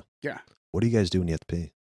question for you. Yeah. What do you guys do when you have to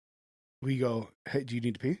pee? We go, hey, do you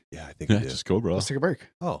need to pee? Yeah, I think Yeah, we do. just go, bro. Let's take a break.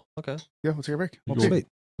 Oh, okay. Yeah, we'll take a break. We'll go. pee. Sweet.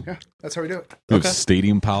 Yeah, that's how we do it. We have Okay.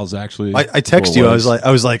 Stadium Pals actually. I text you. I was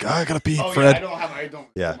like, oh, I gotta pee, Oh, Fred. yeah, I don't.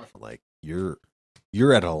 Yeah, like you're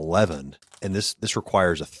at 11, and this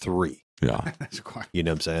requires a 3. Yeah. That's required. You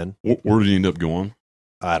know what I'm saying? Where did you end up going?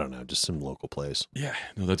 I don't know, just some local place. Yeah,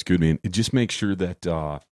 no, that's good, man. It just makes sure that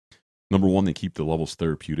number one, they keep the levels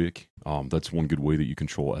therapeutic. That's one good way that you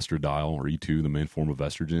control estradiol or E2, the main form of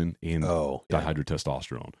estrogen, and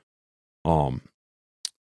dihydrotestosterone.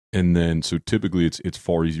 And then so typically it's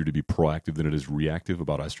far easier to be proactive than it is reactive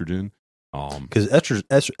about estrogen. Because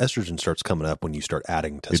estrogen starts coming up when you start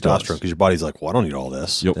adding does. testosterone. Because your body's like, well, I don't need all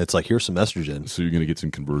this. Yep. It's like, here's some estrogen. So you're going to get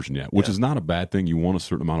some conversion, which is not a bad thing. You want a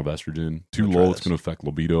certain amount of estrogen. Too I'll try low, it's this. going to affect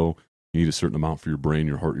libido. You need a certain amount for your brain,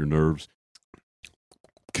 your heart, your nerves.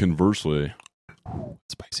 Conversely,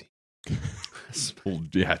 spicy. Well,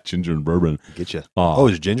 yeah, ginger and bourbon. Get you. Oh,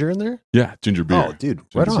 is ginger in there? Yeah, ginger beer. Oh, dude,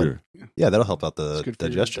 Ginger right on. beer. Yeah, that'll help out the It's good for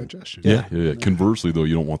your digestion. Yeah. Conversely, though,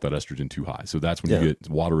 you don't want that estrogen too high. So that's when you get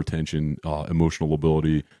water retention, emotional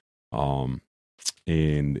ability, and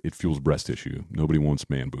it fuels breast tissue. Nobody wants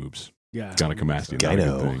man boobs. Yeah. Gynecomastia, I not a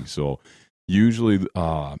know. good thing. So usually,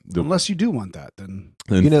 unless you do want that, then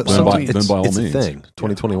You know, then by it's all a means. thing.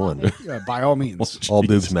 2021. yeah, by all means. All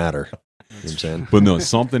boobs matter. You know what I'm saying? But no,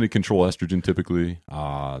 something to control estrogen typically.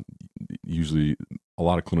 Usually, a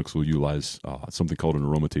lot of clinics will utilize something called an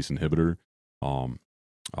aromatase inhibitor.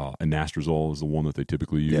 Anastrozole is the one that they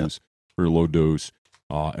typically use for a low dose.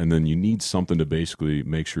 And then you need something to basically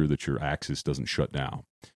make sure that your axis doesn't shut down.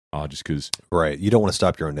 Just because. Right. You don't want to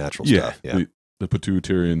stop your own natural stuff. Yeah. The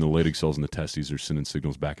pituitary and the Leydig cells in the testes are sending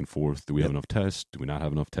signals back and forth. Do we have enough test? Do we not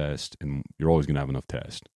have enough test? And you're always going to have enough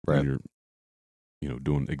test. Right. When you're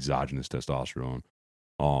doing exogenous testosterone.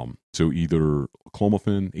 So either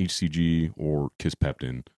clomiphene, HCG, or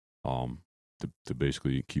kisspeptin to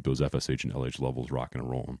basically keep those FSH and LH levels rocking and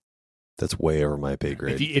rolling. That's way over my pay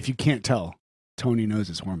grade. If you can't tell, Tony knows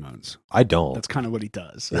his hormones. I don't. That's kind of what he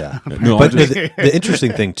does. Yeah. No, but the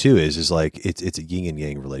interesting thing too is like it's a yin and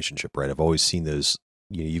yang relationship, right? I've always seen those.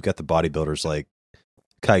 You've got the bodybuilders like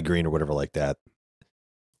Kai Green or whatever like that.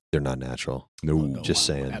 they're not natural. No, just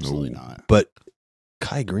saying. Absolutely not. But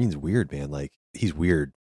Kai Green's weird, man. Like he's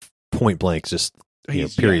weird. Point blank, just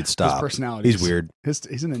period. Stop. His personality. He's weird.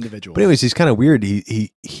 He's an individual. But anyways, he's kind of weird.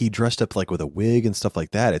 He dressed up like with a wig and stuff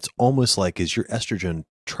like that. It's almost like is your estrogen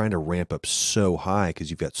trying to ramp up so high because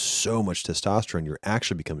you've got so much testosterone, you're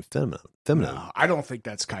actually becoming feminine. No, I don't think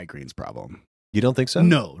that's Kai Green's problem. You don't think so?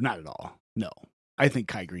 No, not at all. No, I think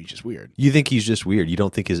Kai Green's just weird. You think he's just weird? You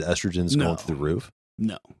don't think his estrogen's going through the roof?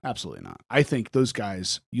 No, absolutely not. I think those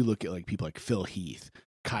guys. You look at like people like Phil Heath,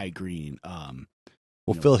 Kai Green.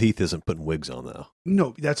 Well, Phil Heath isn't putting wigs on though.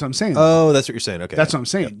 No, that's what I'm saying. Oh, that's what you're saying. Okay, that's what I'm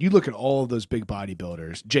saying. You look at all of those big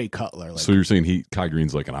bodybuilders. Jay Cutler. Like, so you're saying Kai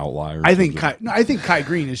Green's like an outlier? I think Kai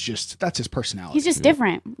Green is just that's his personality. He's just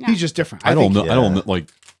different. Yeah. He's just different. I don't know. I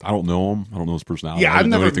don't know him. I don't know his personality. Yeah, I didn't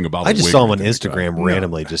know anything about. I the just wig saw him on or anything like Instagram that.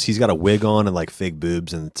 randomly. Just he's got a wig on and like fake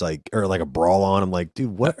boobs, and it's like or like a bra on. I'm like,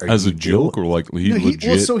 dude, what? Are As you a joke doing? or like he legit?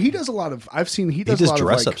 Well, so he does a lot of. I've seen he does a lot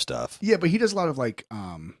dress of like, up stuff. Yeah, but he does a lot of like.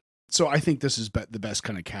 So I think this is the best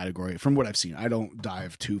kind of category from what I've seen. I don't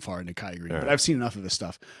dive too far into Kai Green, but I've seen enough of his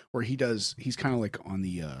stuff where he's kind of like on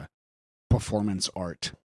the performance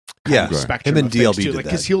art spectrum. Him and DLB did like, that.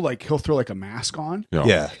 because he'll throw like a mask on.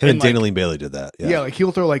 Yeah, him and Dana Lee Bailey did that. Yeah, like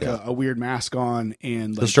he'll throw like a weird mask on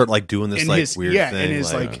and like, he'll start like doing this like his, weird thing. thing. in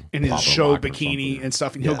his like in his pop a show lock or bikini something. and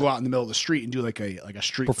stuff, and he'll go out in the middle of the street and do like a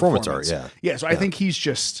street performance art. Yeah. So I think he's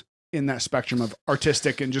just in that spectrum of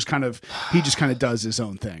artistic and just kind of does his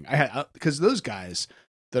own thing. Because those guys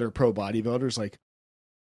that are pro bodybuilders, like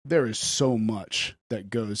there is so much that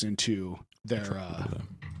goes into their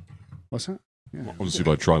what's that? Yeah. I want to see if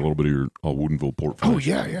I try a little bit of your Woodinville pork. Oh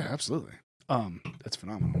yeah, absolutely. That's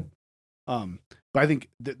phenomenal. But I think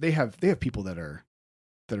they have people that are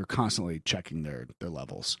constantly checking their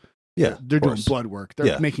levels. Yeah, they're doing blood work. They're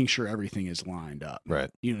Yeah. making sure everything is lined up. Right.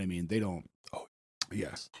 You know what I mean? They don't. Oh,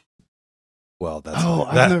 yes. Well, that's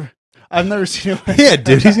I've never seen him. Yeah,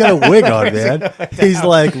 dude, he's got a wig on, man. He's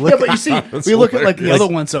like, look, yeah, but you see, that's we look at like the hilarious.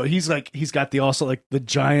 other one. So he's got the also like the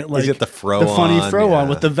giant like he's got the fro, the funny on, fro yeah. on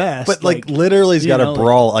with the vest. But like literally, he's you got know, a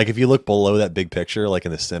brawl. Like if you look below that big picture, like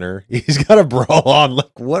in the center, he's got a brawl on.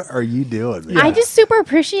 Like, what are you doing, man? I just super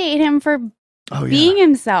appreciate him for being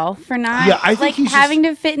himself, for not I think like he's having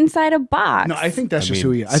to fit inside a box. No, I think that's just mean,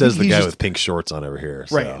 who he is. I says think the he's guy just, with pink shorts on over here.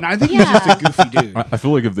 right. So. And I think he's just a goofy dude. I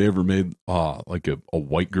feel like if they ever made like a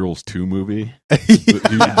White Girls 2 movie, he would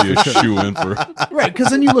be a shoe in for. Right, because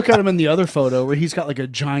then you look at him in the other photo where he's got like a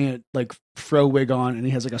giant like fro wig on and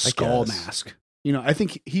he has like a skull guess. mask. You know, I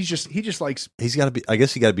think he just likes. He's got to be. I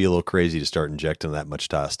guess he got to be a little crazy to start injecting that much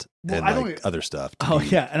test Well, and I don't like e- other stuff. to Oh be-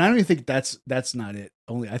 yeah, and I don't even think that's not it.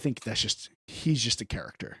 Only I think that's just he's just a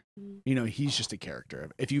character. You know, he's just a character.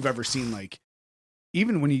 If you've ever seen like,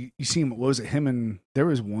 even when you see him, what was it? Him and there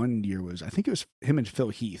was one year I think it was him and Phil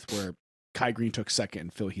Heath where Kai Green took second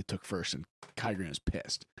and Phil Heath took first, and Kai Green was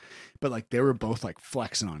pissed. But like they were both like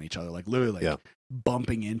flexing on each other, like literally like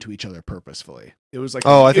bumping into each other purposefully. It was like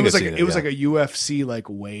Oh, I think it was I've like seen it was yeah. like a UFC like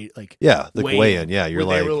weight like weigh in. Yeah, you're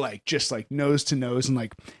where like they were like just like nose to nose and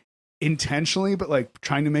like intentionally, but like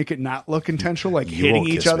trying to make it not look intentional, like You hitting won't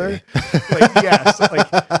each kiss other. me. Like yes, like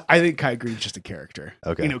I think Kai Green's just a character.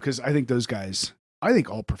 Okay. You know, because I think those guys. I think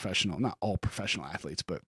not all professional athletes,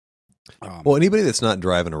 but Well, anybody that's not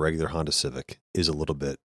driving a regular Honda Civic is a little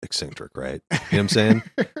bit eccentric, right? You know what I'm saying?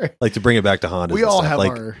 Like to bring it back to Honda. We all have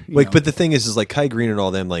like, our, you like, know. but the thing is like Kai Green and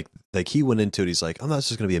all them, like he went into it. He's like, I'm not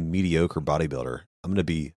just going to be a mediocre bodybuilder. I'm going to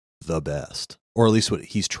be the best, or at least what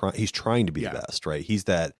he's trying. He's trying to be the best, right? He's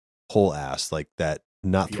that whole ass, like that,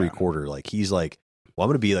 not 3/4. Like he's like, well, I'm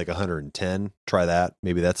going to be like 110. Try that.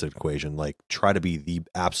 Maybe that's an equation. Like try to be the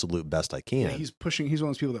absolute best I can. yeah, he's pushing. He's one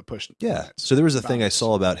of those people that push. Yeah. So there was a thing I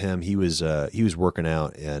saw about him. He was working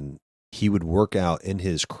out, and he would work out in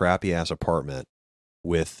his crappy ass apartment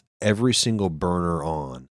with every single burner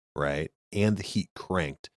on, right? And the heat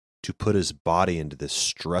cranked to put his body into this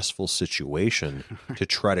stressful situation to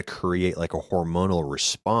try to create like a hormonal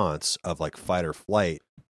response of like fight or flight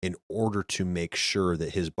in order to make sure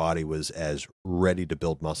that his body was as ready to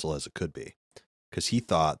build muscle as it could be. Because he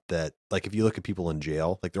thought that, like, if you look at people in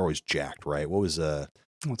jail, like they're always jacked, right? What was Well,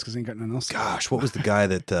 it's because he ain't got nothing else. Gosh, what was the guy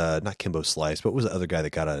that not Kimbo Slice, but what was the other guy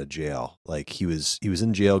that got out of jail? Like he was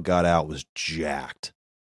in jail, got out, was jacked,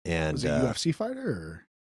 and Was he a UFC fighter? Or?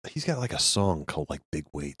 he's got like a song called like Big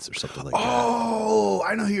Weights or something like Oh,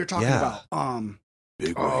 I know who you're talking Yeah. about.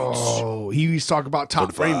 Big Oh, he used to talk about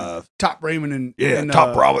Top Ramen, Top Ramen, and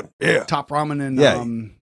Top Ramen, yeah, Top Ramen, and Yeah.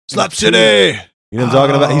 Slap City. You know what I'm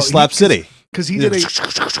talking about? He's Slap City because he did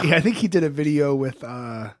I think he did a video with.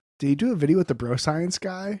 Did he do a video with the Bro Science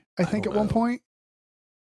guy? I think at one point.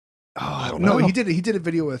 I don't no, know. he did a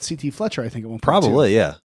video with CT Fletcher, I think, at one point. Probably, too.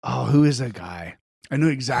 yeah. Oh, who is that guy? I know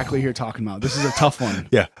exactly who you're talking about. This is a tough one.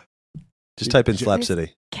 Yeah. Just type in Slap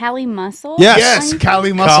City. Cali Muscle? Yes,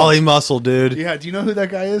 Cali Muscle. Cali Muscle, dude. Yeah, do you know who that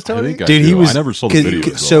guy is, I Tony? think I Dude, do. he was. I never saw the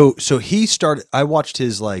video. So he started. I watched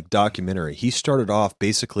his like documentary. He started off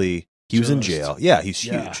basically. He was in Just- jail. Yeah, he's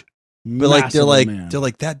yeah. huge. But like Massive man. they're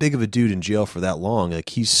like that big of a dude in jail for that long. Like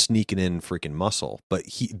he's sneaking in freaking muscle. But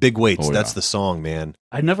he big weights. Oh, That's yeah. the song, man.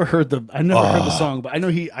 I never heard the song, but I know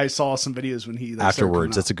I saw some videos when he like, started coming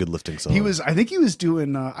Afterwards, out. that's a good lifting song. I think he was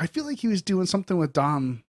doing. I feel like he was doing something with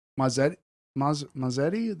Dom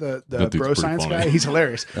Mazzetti, the That dude's bro pretty science funny. guy. He's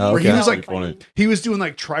hilarious. Oh, Where he okay. was like, Funny. he was doing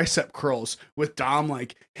like tricep curls with Dom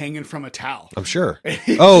like hanging from a towel. I'm sure.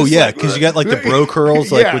 He Oh was yeah, like- because you got like the bro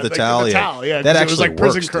curls like Yeah, with the like towel. with the Yeah, towel, yeah, that 'cause it actually was like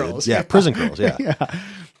prison works, curls. Dude. Yeah, prison curls. Yeah.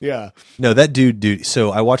 yeah. No, that dude.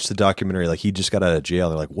 So I watched the documentary. Like he just got out of jail.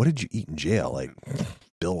 They're like, "What did you eat in jail?" Like,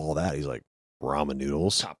 Bill, all that. He's like, ramen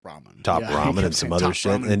noodles, Top ramen, top Yeah, he ramen, kept and some saying other top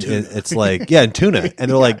shit. ramen And tuna. it's like, yeah, and tuna.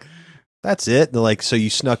 And they're like, "That's it." And they're like, "So you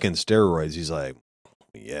snuck in steroids?" He's like,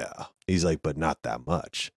 "Yeah." He's like, "But not that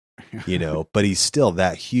much." You know, but he's still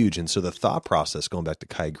that huge. And so the thought process going back to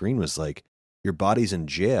Kai Green was like, your body's in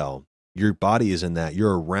jail. Your body is in that.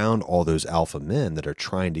 You're around all those alpha men that are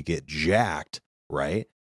trying to get jacked, right?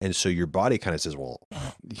 And so your body kind of says, well,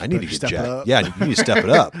 I need to get jacked. Yeah, you need to step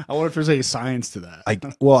it up. I wonder if there's any science to that.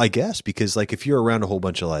 I guess because like if you're around a whole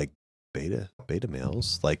bunch of like beta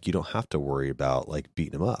males, like you don't have to worry about like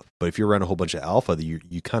beating them up. But if you're around a whole bunch of alpha,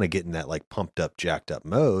 you kind of get in that like pumped up, jacked up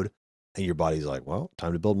mode. And your body's like, well,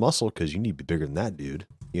 time to build muscle because you need to be bigger than that, dude.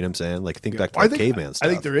 You know what I'm saying? Like, think back to like caveman stuff.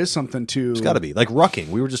 I think there is something to. It's got to be like rucking.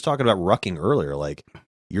 We were just talking about rucking earlier. Like,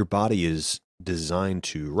 your body is designed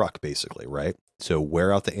to ruck, basically, right? So,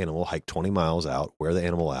 wear out the animal, hike 20 miles out, wear the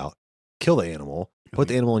animal out, kill the animal, put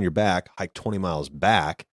the animal on your back, hike 20 miles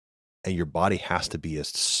back, and your body has to be a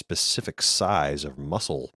specific size of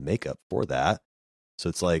muscle makeup for that. So,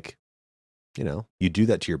 it's like, you know, you do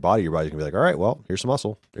that to your body's going to be like, all right, well, here's some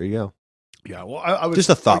muscle. There you go. Yeah, well, I was just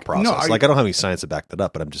a thought like, process. no, I don't have any science to back that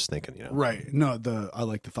up, but I'm just thinking, you know, right? No, I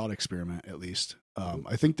like the thought experiment at least.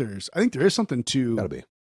 I think there is something to gotta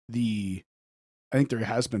be. I think there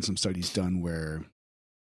has been some studies done where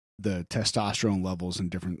the testosterone levels in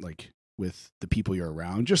different like with the people you're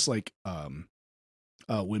around, just like women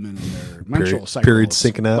and their menstrual cycles, periods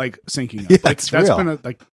syncing up, like syncing up. Yeah, like, that's that's real.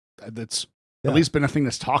 been that's at least been a thing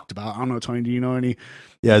that's talked about. I don't know, Tony. Do you know any?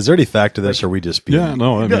 Yeah, is there any fact to this, or we just be? Yeah,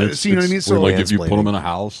 no, I mean, Yeah, it's, so you know what I mean? it's So- where, like if you put mansplaining. them in a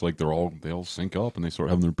house, like they all sync up and they start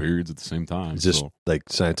having their periods at the same time. Is this so. like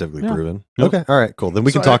scientifically Yeah. proven? Yep. Okay, all right, cool. Then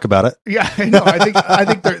we So can talk about it. Yeah, I know. I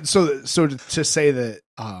think there. So to say that,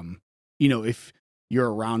 you know, if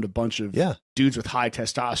you're around a bunch of dudes with high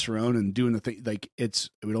testosterone and doing the thing, like it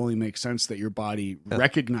would only make sense that your body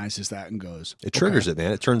recognizes that and goes. It triggers it,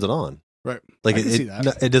 man. It turns it on. Right. Like I can see that.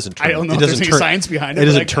 no, it doesn't. Turn, I don't know it if doesn't there's any turn, science behind it. It but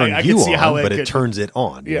doesn't I turn can you see how on, but it could- turns it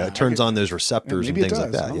on. Yeah, it turns on those receptors and maybe it things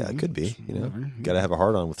like does. that. Oh, Yeah, it could be. You know, whatever. got to have a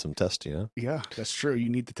hard on with some test. You know, Yeah, that's true. You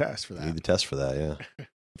need the test for you that. need the test for that. Yeah,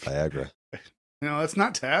 Viagra. No, that's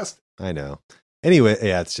not test. I know. Anyway,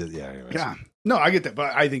 yeah, it's just Anyways. Yeah. No, I get that,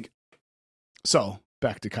 but I think so.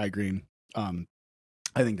 Back to Kai Green. I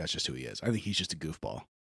think that's just who he is. I think he's just a goofball.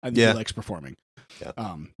 I think he likes performing.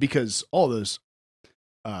 Yeah. Because all those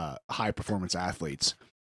high performance athletes,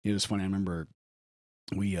 it was funny. I remember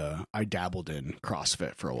I dabbled in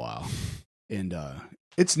CrossFit for a while, and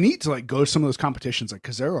it's neat to like go to some of those competitions, like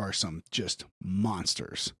because there are some just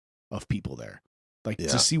monsters of people there, like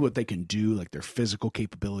to see what they can do, like their physical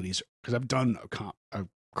capabilities. Because I've done a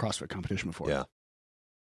CrossFit competition before. Yeah.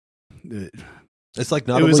 It It's like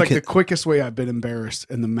was like the quickest way I've been embarrassed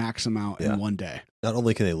in the max amount in one day. Not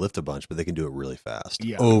only can they lift a bunch, but they can do it really fast,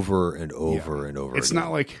 Yeah. over and over and over. It's again.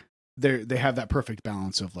 not like they have that perfect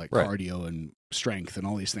balance of like Right. cardio and strength and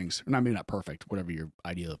all these things. And I mean, not perfect, whatever your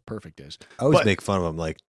idea of perfect is. I always But- make fun of them,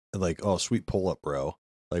 like, oh, sweet pull up, bro.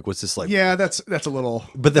 Like, what's this like? Yeah, that's a little.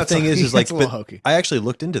 But the that's thing is like, it's a little but hokey. I actually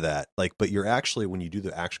looked into that, like, but you're actually when you do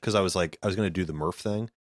the action, because I was going to do the Murph thing.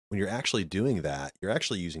 When you're actually doing that, you're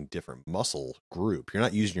actually using different muscle group. You're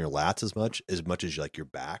not using your lats as much as like your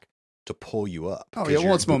back to pull you up. Oh 'Cause yeah, well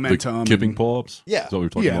you're- it's momentum. Kipping pull-ups. Yeah. Is that what you're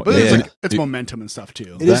talking Yeah, about? but Yeah. it's momentum and stuff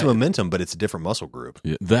too. It is momentum, but it's a different muscle group.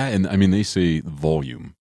 Yeah, that and I mean they say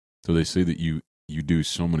volume, so they say that you do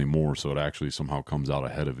so many more, so it actually somehow comes out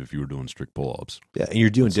ahead of if you were doing strict pull-ups. Yeah, and you're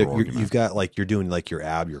doing That's their argument. you've got like you're doing like your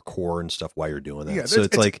ab, your core, and stuff while you're doing that. Yeah, so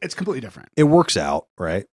it's like it's completely different. it works out,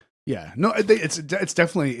 right? Yeah, no, it's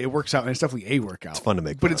definitely it works out and it's definitely a workout. It's fun to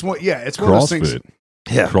make, but fun it's of. more it's one of those things. CrossFit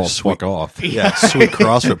Yeah, Cross sweet. fuck off. Yeah, sweet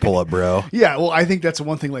CrossFit pull up, bro. Yeah, well, I think that's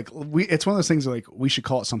one thing. Like, it's one of those things like we should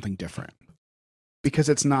call it something different because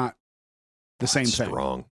it's not the same thing.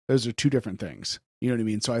 Strong. Those are two different things. You know what I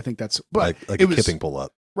mean? So I think that's, but like it a was, kipping pull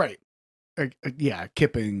up. right? Yeah,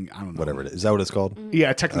 kipping. I don't know. Whatever it is. Is that what it's called?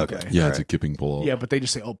 Yeah, technically. Okay. Yeah, All it's a right. kipping pull up. Yeah, but they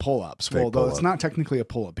just say, "Oh, pull-ups." Fake Well, though it's pull-up. not technically a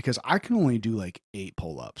pull-up because I can only do like 8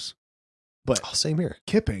 pull-ups. But Oh, same here.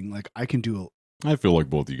 kipping, like I can do. I feel like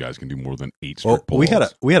both of you guys can do more than 8 Well, strict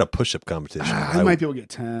pull-ups. we had a push up competition. I might be able to get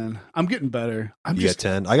 10. I'm getting better. I'm You just got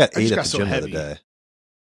 10. I got 8 just at got the so gym heavy. the other day.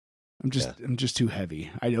 I'm just too heavy.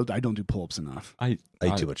 I don't do pull-ups enough. I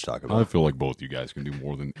ate too much Taco I Bell. feel like both you guys can do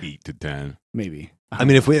more than 8 to 10. Maybe. I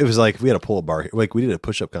mean, if it was like we had a pull up bar, like we did a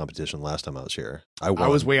push up competition last time I was here. I won. I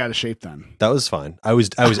was way out of shape then. That was fine. I was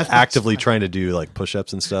actively trying to do like push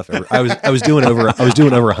ups and stuff. I was doing over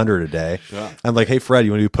 100 a day. Yeah. I'm like, hey Fred,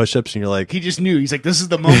 you want to do push ups? And you're like, He just knew. He's like, "This is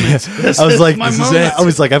the moment." I was like, my this is moment. it. I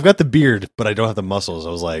was like, I've got the beard, but I don't have the muscles.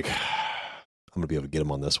 I was like, I'm gonna be able to get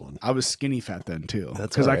him on this one. I was skinny fat then too,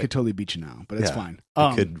 That's because all I right. could totally beat you now. But it's Yeah. fine.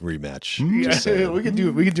 We could rematch. Yeah, Just saying. we could do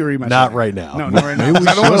a rematch. Not later. right now. No, not right now.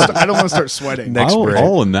 'Cause I don't want to start sweating. Next break.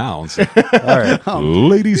 I'll announce. All right.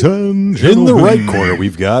 Ladies and In gentlemen. the right corner,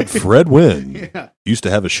 we've got Fred Wynn. Yeah. Used to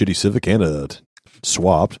have a shitty Civic and a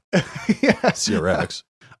swapped Yeah. CRX.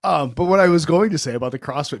 But what I was going to say about the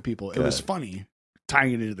CrossFit people, it Go was ahead. funny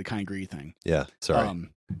tying it into the kind greedy thing. Yeah, sorry.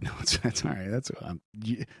 No, that's all right. That's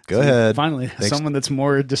Go ahead. Finally, Thanks. someone that's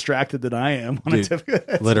more distracted than I am. On Dude,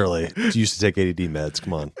 a Literally, used to take ADD meds.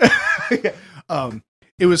 Come on,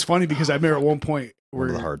 It was funny because I remember at one point one of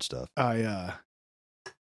where the hard stuff.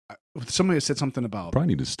 somebody said something about Probably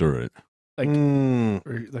need to stir it. like Mm,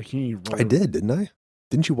 or, like you I did, didn't I?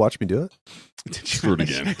 Didn't you watch me do it? Stir it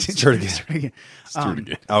again. Stir it again. Stir it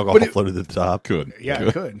again. Alcohol but it- floated to the top. Could. Yeah,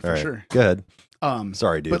 it could for All right, sure. Go ahead. Um,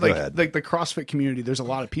 Sorry, dude. but Go like ahead. like the CrossFit community, there's a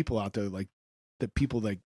lot of people out there like that people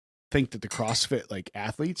like think that the CrossFit like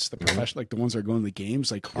athletes, the professional, like the ones that are going to the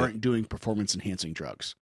games, like aren't doing performance enhancing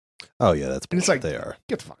drugs. Oh yeah, that's And it's bullshit. like They are.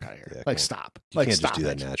 get the fuck out of here. Yeah, like come on. stop. You Like can't stop just do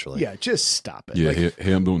that it. naturally. Yeah, just stop it. Yeah, Like,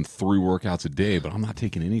 hey, I'm doing 3 workouts a day, but I'm not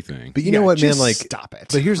taking anything. But you know yeah, what, man? just Like, stop it.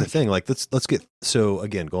 but here's the thing. Like, let's get so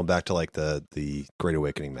again going back to like the Great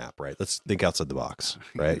Awakening map, right? Let's think outside the box,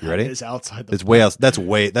 right? You ready? It's outside the It's way out. That's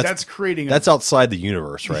way. that's creating that's outside the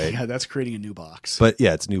universe, right? Yeah, that's creating a new box. But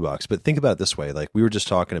yeah, it's a new box. But think about it this way: like we were just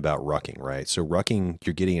talking about rucking, right? So rucking,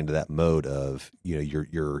 you're getting into that mode of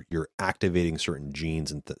you're activating certain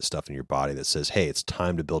genes and stuff in your body that says, "Hey, it's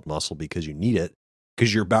time to build muscle because you need it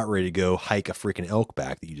because you're about ready to go hike a freaking elk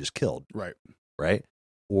back that you just killed." right. Right?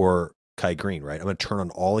 Or Kai Green, right? I'm going to turn on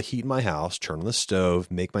all the heat in my house, turn on the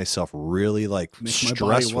stove, make myself really like Makes my body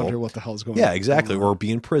stressful. wonder what the hell's going on. Yeah, exactly. Or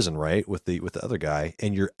be in prison, right? With the other guy,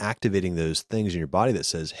 and you're activating those things in your body that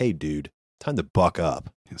says, "Hey, dude, time to buck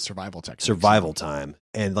up, Survival techniques. survival time,"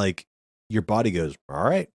 and like your body goes, "All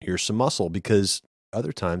right, here's some muscle." Because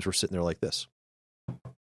other times we're sitting there like this,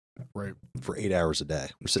 Right. for 8 hours a day.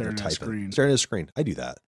 We're sitting there Staring at a typing, screen. staring at a screen. I do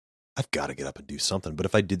that. I've got to get up and do something. But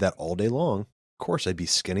if I did that all day long, of course I'd be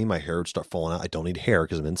skinny. My hair would start falling out. I don't need hair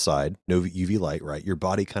because I'm inside. No UV light, right? Your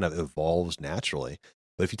body kind of evolves naturally.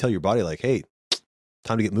 But if you tell your body like, "Hey,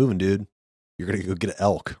 time to get moving, dude," you're going to go get an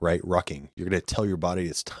elk, right? Rucking. You're going to tell your body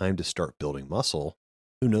it's time to start building muscle.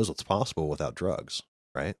 Who knows what's possible without drugs,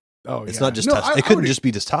 right? Oh, It's yeah. not just No, it couldn't just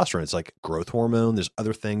be testosterone. It's like growth hormone. There's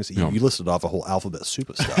other things. Yeah. You listed off a whole alphabet soup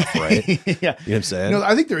of stuff, right? yeah. You know what I'm saying? No,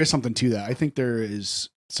 I think there is something to that. I think there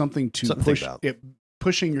is something to Something to think push about. it,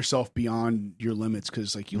 pushing yourself beyond your limits.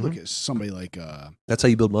 Because like you look at somebody like, That's how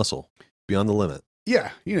you build muscle beyond the limit.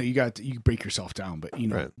 yeah, you know, you break yourself down, but you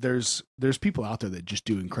know, Right. there's people out there that just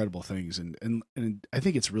do incredible things, and I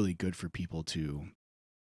think it's really good for people to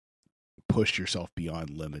push yourself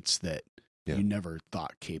beyond limits that Yeah. you never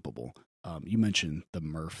thought capable. You mentioned the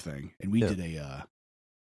Murph thing, and we Yeah. did a.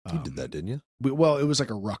 You did that, didn't you? Well, it was like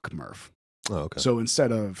a ruck Murph. Oh, okay. So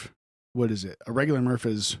instead of what is it? A regular Murph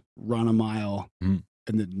is run a mile, Mm.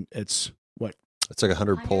 and then it's what? It's like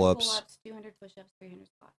 100 pull-ups. 200 push-ups, 300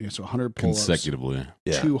 squats. Yeah, so 100 pull-ups, Consecutively.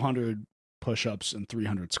 Yeah. 200 push-ups, and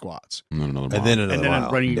 300 squats. And then another And mile. then another And then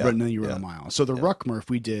mile. running, Yeah. then you run Yeah. a mile. So the Yeah. ruck Murph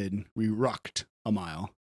we rucked a mile,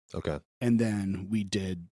 Okay. and then we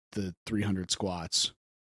did the 300 squats,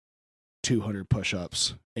 200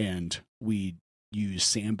 push-ups, and we used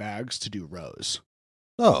sandbags to do rows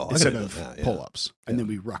Oh, I instead could've of done that, yeah. pull-ups, and then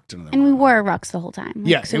we rucked another. And we mile. wore rucks the whole time. Like,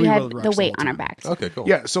 Yeah, so and we we had rode the rucks the weight whole on our time. backs. Okay, cool.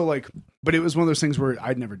 Yeah, so like, but it was one of those things where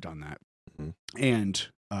I'd never done that. Mhm. And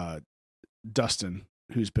Dustin,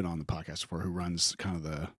 who's been on the podcast before, who runs kind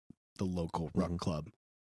of the local ruck Mhm. club,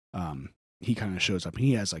 he kind of shows up and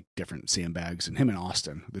he has like different sandbags, and him and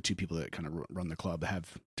Austin, the two people that kind of run the club,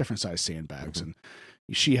 have different size sandbags. And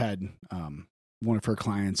she had one of her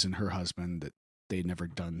clients and her husband that they'd never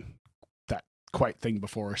done that quite thing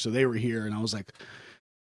before. So they were here, and I was like,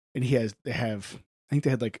 and I think they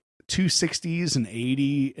had like 260s, an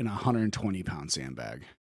 80 and a 120 pound sandbag.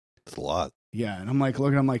 That's a lot. Yeah. And I'm like,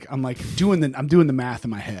 look, I'm doing the math in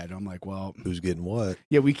my head. I'm like, well, who's getting what?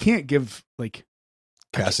 Yeah. We can't give like,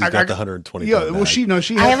 Cassie's got the 120. Yeah. Well, she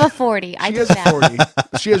I have a 40. She has a 40.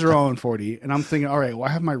 She has her own 40. And I'm thinking, all right, well,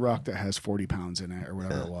 I have my ruck that has 40 pounds in it or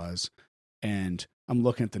whatever it was. And I'm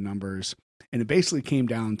looking at the numbers, and it basically came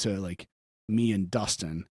down to like me and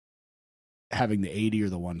Dustin having the 80 or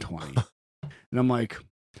the 120. And I'm like,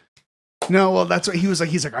 no, well, that's what he was like.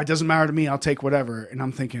 He's like, it doesn't matter to me. I'll take whatever. And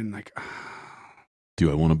I'm thinking like,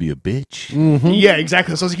 do I want to be a bitch? Mm-hmm. Yeah,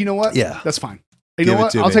 exactly. So I was like, you know what? Yeah, that's fine. You know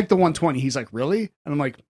what? I'll take the 120. He's like, really? And I'm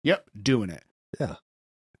like, yep, doing it. Yeah.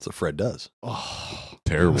 That's what Fred does. Oh,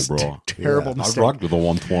 terrible, bro. Terrible mistake. I rocked with a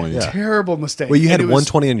 120. Yeah. Terrible mistake. Well, you had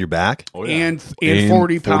 120 on your back? Oh, yeah. And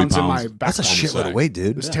 40 pounds in my back. That's a shitload of weight,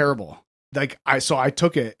 dude. It was terrible. Like I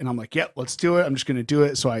took it and I'm like, yep, let's do it. I'm just going to do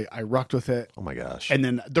it. So I rucked with it. Oh my gosh. And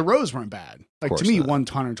then the rows weren't bad. Like to me, not.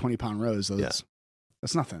 120 pound rows,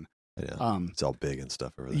 that's nothing. Yeah. It's all big and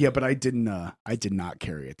stuff over there. Yeah, but I did not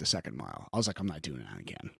carry it the second mile. I was like, I'm not doing that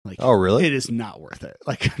again. Like, oh really? It is not worth it.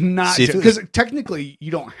 Like not because technically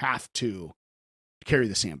you don't have to carry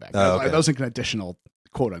the sandbag. Okay. That was like an additional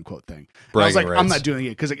quote unquote thing. I was like, I'm not doing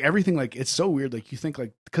it because like everything, like it's so weird. Like you think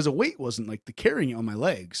like because the weight wasn't like the carrying it on my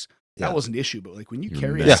legs. That wasn't the issue, but like when you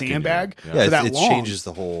carry a sandbag for that it long, changes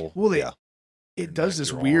the whole. Well, it does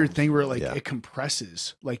this weird thing where like it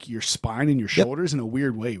compresses like your spine and your shoulders in a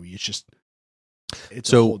weird way where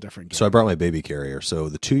it's a whole different game. So I brought my baby carrier. So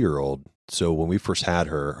the 2-year-old. So when we first had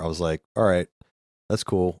her, I was like, all right, that's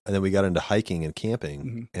cool. And then we got into hiking and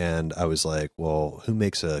camping, and I was like, well, who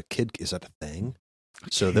makes a kid? Is that a thing?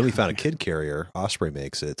 So then we found a kid carrier. Osprey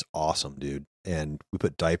makes it. It's awesome, dude. And we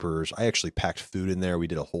put diapers. I actually packed food in there. We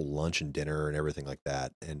did a whole lunch and dinner and everything like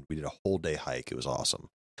that. And we did a whole day hike. It was awesome.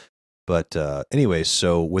 But anyway,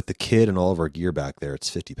 so with the kid and all of our gear back there, it's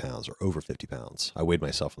 50 pounds or over 50 pounds. I weighed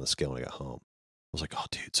myself on the scale when I got home. I was like, oh,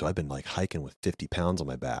 dude. So I've been like hiking with 50 pounds on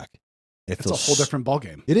my back. It's a whole different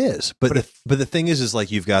ballgame. It is. But the thing is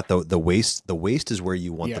like you've got the waist. The waist is where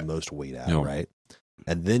you want the most weight at, right?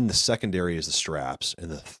 And then the secondary is the straps, and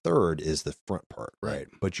the third is the front part, right?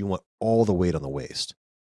 But you want all the weight on the waist.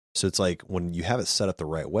 So it's like when you have it set up the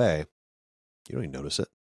right way, you don't even notice it.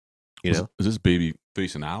 You know? Is this baby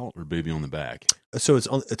facing out or baby on the back? So it's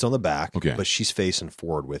on the back, okay, but she's facing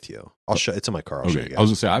forward with you. I'll show. It's in my car. I'll show you guys. I was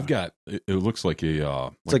gonna say I've got. It looks like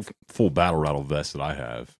a like full battle rattle vest that I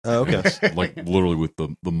have. Oh, okay. Like literally with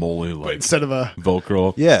the mullet, like but instead of a Well,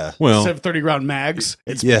 Velcro. Instead of 30 round mags,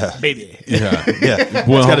 it's baby. Yeah.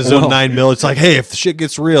 Well, it's got his own 9 mil. It's like, hey, if the shit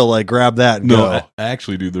gets real, like grab that. And go.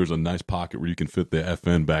 Actually, dude, there's a nice pocket where you can fit the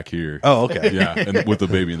FN back here. Oh, okay. Yeah, and with the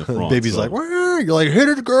baby in the front. Baby's like, where? You're like, hit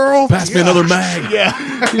it, girl. Pass me another mag.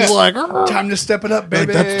 Yeah. He's like, time to step it up,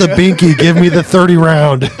 baby. Like, that's the binky. Give me the 30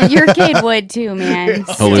 round. Your kid would too, man.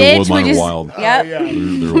 Stitch would just wild. Yep.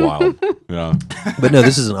 They're wild. Yeah. But no,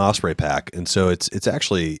 this is an Osprey pack, and so it's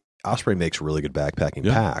actually Osprey makes really good backpacking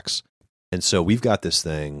packs. And so we've got this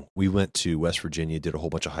thing. We went to West Virginia, did a whole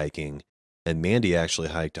bunch of hiking, and Mandy actually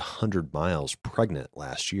hiked 100 miles pregnant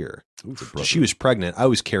last year. She was pregnant. I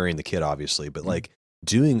was carrying the kid, obviously, but like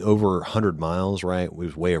doing over 100 miles, right? It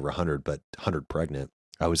was way over 100, but 100 pregnant.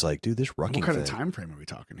 I was like, dude, this rucking What kind thing, of time frame are we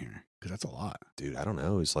talking here? Because that's a lot. Dude, I don't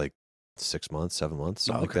know. It was like 6 months, 7 months,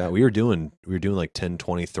 something like that. We were doing like 10,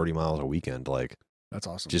 20, 30 miles a weekend. Like, that's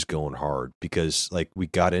awesome. Just going hard because like we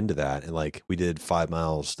got into that and like we did 5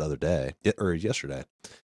 miles the other day or yesterday.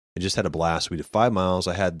 I just had a blast. We did 5 miles.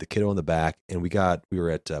 I had the kiddo on the back and we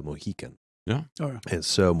were at Mohican. Yeah. Oh, yeah. And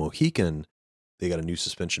so Mohican, they got a new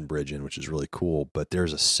suspension bridge in, which is really cool. But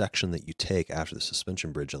there's a section that you take after the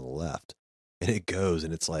suspension bridge on the left. And it goes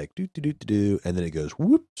and it's like do, and then it goes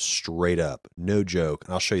whoop straight up, no joke.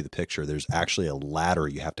 And I'll show you the picture. There's actually a ladder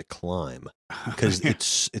you have to climb because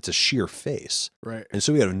it's a sheer face, right? And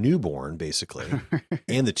so we had a newborn basically,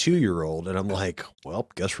 and the 2-year-old, and I'm like, well,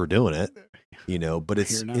 guess we're doing it, you know. But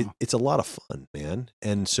it's a lot of fun, man.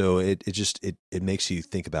 And so it makes you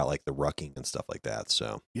think about like the rucking and stuff like that.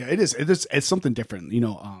 So yeah, it is. It's something different, you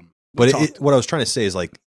know. But what I was trying to say is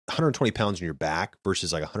like 120 pounds in your back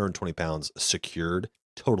versus like 120 pounds secured,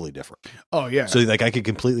 totally different. Oh yeah. So like I could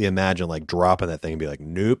completely imagine like dropping that thing and be like,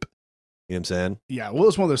 nope. You know what I'm saying? Yeah. Well,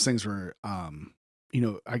 it's one of those things where, you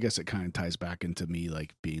know, I guess it kind of ties back into me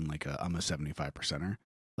like being like I'm a 75%er.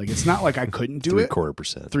 Like, it's not like I couldn't do it.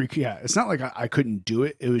 0.75%. Yeah, it's not like I couldn't do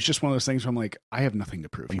it. It was just one of those things where I'm like, I have nothing to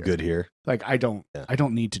prove. I'm here. good here. Like, I don't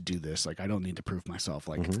need to do this. Like, I don't need to prove myself.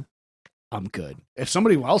 Like, I'm good. If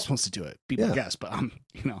somebody else wants to do it, be my guest. But I'm,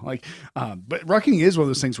 but rucking is one of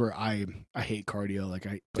those things where I hate cardio. Like,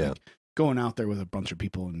 going out there with a bunch of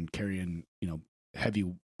people and carrying,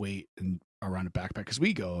 heavy weight and around a backpack, because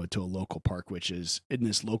we go to a local park, which is in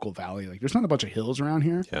this local valley. Like, there's not a bunch of hills around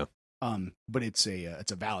here. Yeah. But it's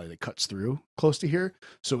a valley that cuts through close to here,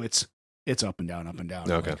 so it's up and down, up and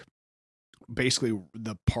down. Okay. Like, basically,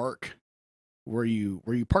 the park where you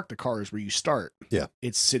park the cars, where you start,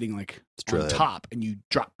 it's sitting like on top, and you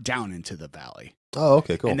drop down into the valley. Oh,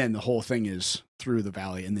 okay, cool. And then the whole thing is through the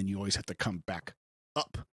valley, and then you always have to come back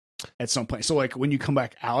up at some point. So like when you come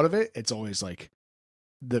back out of it, it's always like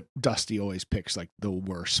the Dusty always picks like the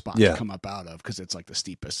worst spot to come up out of, because it's like the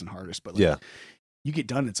steepest and hardest. But like, you get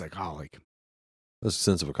done, it's like, oh, like there's a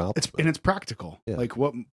sense of accomplishment, and it's practical. Yeah. Like,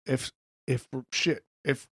 what if shit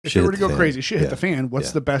if shit it were to go crazy, shit hit the fan,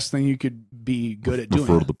 what's the best thing you could be good at doing?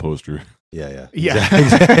 Refer to the poster. Yeah. Yeah.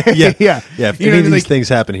 If any of these things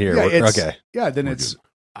happen here, okay. Yeah, then it's good.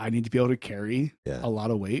 I need to be able to carry a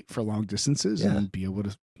lot of weight for long distances and be able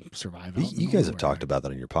to survive. You guys have talked about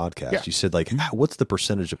that on your podcast. Yeah. You said like, what's the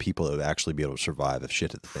percentage of people that would actually be able to survive if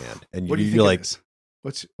shit hit the fan? And what do you you're like,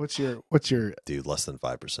 what's your dude? Less than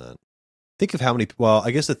 5%. Think of how many. Well, I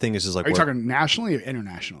guess the thing is like, are you talking nationally or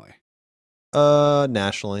internationally?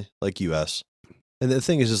 Nationally, like U.S. And the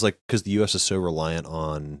thing is like, because the U.S. is so reliant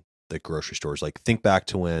on the grocery stores. Like, think back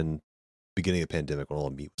to when beginning of the pandemic, when all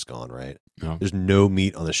the meat was gone. Right? Yeah. There's no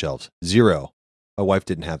meat on the shelves. Zero. My wife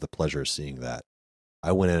didn't have the pleasure of seeing that.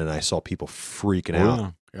 I went in and I saw people freaking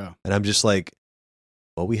out. Yeah. And I'm just like,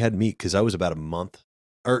 well, we had meat because I was about a month.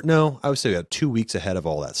 Or no, I would say about 2 weeks ahead of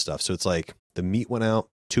all that stuff. So it's like the meat went out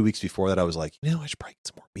 2 weeks before that. I was like, I should probably get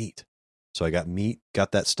some more meat. So I got meat,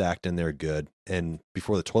 got that stacked in there good. And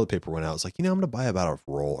before the toilet paper went out, I was like, I'm going to buy about a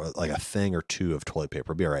roll or like a thing or two of toilet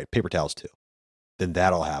paper. It'll be all right. Paper towels too. Then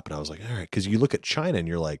that all happened. I was like, all right. Because you look at China and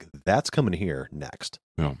you're like, that's coming here next.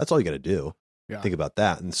 Yeah. That's all you got to do. Yeah. Think about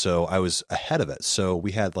that. And so I was ahead of it. So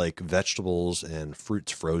we had like vegetables and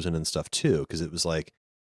fruits frozen and stuff too. Because it was like,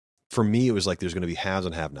 for me, it was like there's going to be haves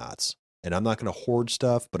and have-nots. And I'm not going to hoard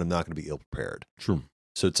stuff, but I'm not going to be ill-prepared. True.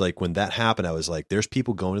 So it's like when that happened, I was like, there's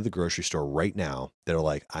people going to the grocery store right now that are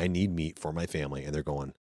like, I need meat for my family. And they're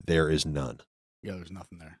going, there is none. Yeah, there's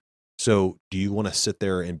nothing there. So do you want to sit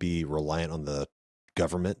there and be reliant on the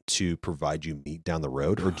government to provide you meat down the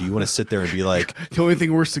road? Or do you want to sit there and be like, the only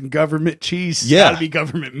thing worse than government cheese Yeah. gotta be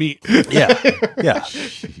government meat. Yeah.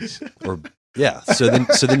 Or yeah. So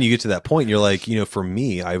then you get to that point and you're like, for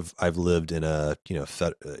me, I've lived in a,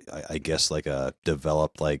 I guess like a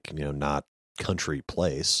developed, like, not country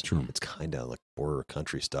place. True. It's kind of like border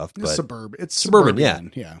country stuff, It's but suburban. It's suburban,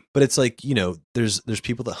 suburban. Yeah. but it's like, there's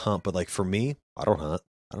people that hunt, but like for me, I don't hunt.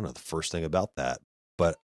 I don't know the first thing about that,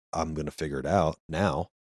 but I'm going to figure it out now.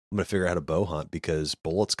 I'm going to figure out how to bow hunt because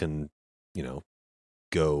bullets can,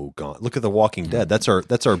 go gone. Look at The Walking Dead. That's our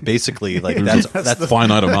basically like that's the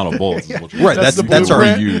finite amount of bullets. Is what you're right. saying. That's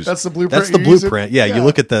our use. That's the blueprint. That's the blueprint. Yeah, you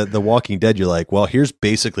look at the Walking Dead. You're like, well, here's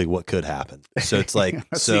basically what could happen. So it's like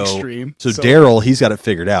That's the extreme. So Daryl, he's got it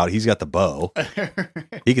figured out. He's got the bow.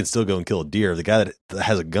 He can still go and kill a deer. The guy that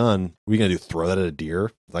has a gun, what are you gonna do? Throw that at a deer?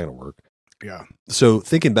 It's not gonna work. Yeah. So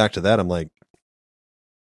thinking back to that, I'm like,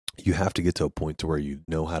 you have to get to a point to where you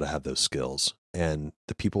know how to have those skills. And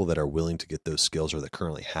the people that are willing to get those skills or that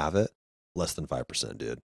currently have it, less than 5%,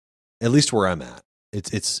 dude. At least where I'm at.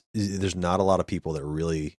 It's there's not a lot of people that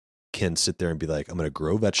really can sit there and be like, I'm going to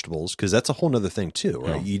grow vegetables. Because that's a whole nother thing too,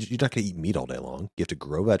 right? Yeah. You're not going to eat meat all day long. You have to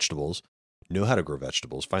grow vegetables, know how to grow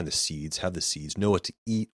vegetables, find the seeds, have the seeds, know what to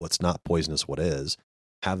eat, what's not poisonous, what is,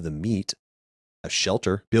 have the meat, a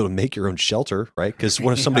shelter, be able to make your own shelter, right? Because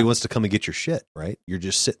what if somebody wants to come and get your shit, right? You're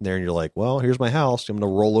just sitting there and you're like, well, here's my house. I'm going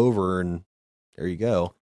to roll over and there you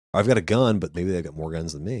go. I've got a gun, but maybe they've got more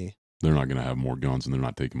guns than me. They're not going to have more guns, and they're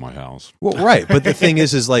not taking my house. Well, right. But the thing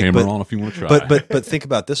is like, hammer on if you want to try. But think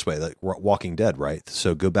about it this way, like Walking Dead, right?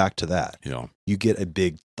 So go back to that. Yeah. You get a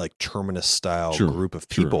big like Terminus style group of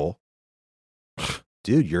people.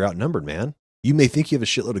 Dude, you're outnumbered, man. You may think you have a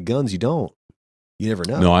shitload of guns. You don't. You never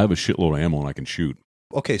know. No, I have a shitload of ammo and I can shoot.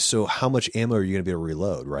 Okay, so how much ammo are you going to be able to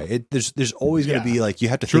reload, right? There's always going to be like, you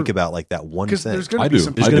have to think about like that one thing. There's going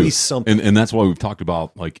to be something. And that's why we've talked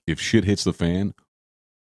about like if shit hits the fan,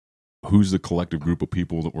 who's the collective group of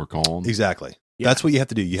people that we're calling? Exactly. Yeah. That's what you have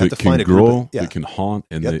to do. You have to find a group that can hunt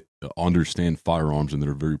and that understand firearms and that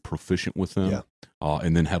are very proficient with them.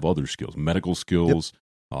 And then have other skills, medical skills,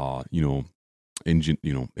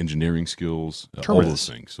 engineering skills, all Terminus. those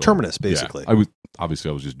things. So, Terminus, yeah, basically. I was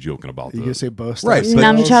just joking about You the can say bow staff Right, skills.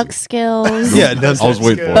 Nunchuck skills. Yeah, I was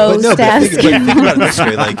waiting for it. Bow But no, staff but think about it this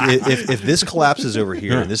way: skills. like if this collapses over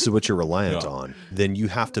here and this is what you're reliant Yeah. on, then you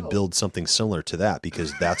have to build something similar to that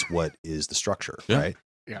because that's what is the structure, Yeah. right?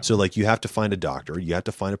 Yeah. So like you have to find a doctor, you have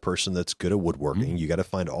to find a person that's good at woodworking, Mm-hmm. you got to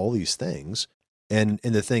find all these things, and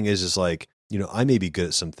the thing is like I may be good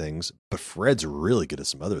at some things, but Fred's really good at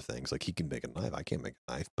some other things. Like he can make a knife, I can't make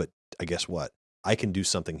a knife, but I guess what? I can do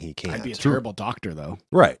something he can't. I'd be a terrible doctor though.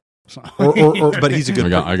 Right. So- Or but he's a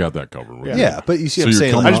good. I got that covered. Yeah, but you see So what I'm you're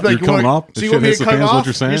saying? coming Like, up- you're coming up. So The you shit want me hits to the cut it fans, off? what you're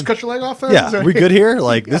You saying? just cut your leg off then? yeah, we good here?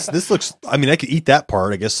 Like this looks. I mean, I could eat that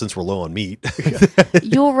part, I guess, since we're low on meat.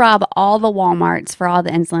 You'll rob all the Walmarts for all the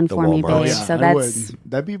insulin The for me, Walmarts. babe. Yeah, So I that's. would.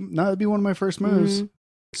 That'd be one of my first moves. Mhm.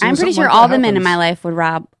 Soon I'm as pretty something sure like all that the men in my happens- life would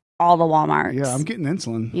rob all the Walmarts. Yeah, I'm getting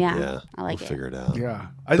insulin. Yeah, I like we'll it. figure it out. Yeah.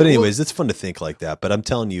 But anyways, it's fun to think like that. But I'm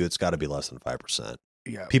telling you, it's got to be less than 5%.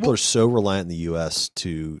 Yeah. People Well, are so reliant in the U.S.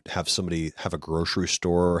 to have somebody have a grocery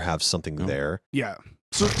store or have something there. Yeah.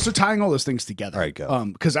 So tying all those things together. All right, go.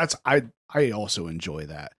 Because that's I also enjoy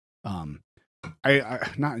that. I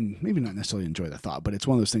maybe not necessarily enjoy the thought, but it's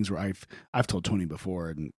one of those things where I've told Tony before,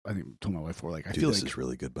 and I think told my wife before. Like I Dude, feel this like is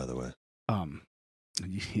really good, by the way.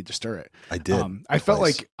 you need to stir it. I did. I felt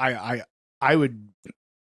Twice. like I would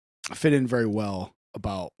fit in very well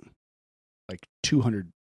about like 200,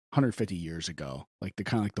 150 years ago, like the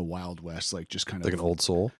kind of like the Wild West, like just kind of Like an old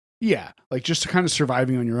soul. Yeah, like just kind of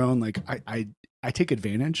surviving on your own. Like I take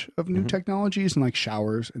advantage of new technologies and like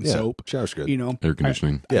showers and Yeah, soap. shower's good. You know, Air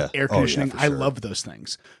conditioning. Yeah. air Oh, yeah, conditioning. for I sure. love those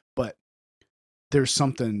things, but there's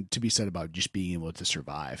something to be said about just being able to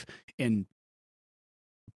survive. And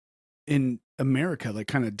in America, like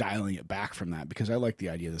kind of dialing it back from that, because I like the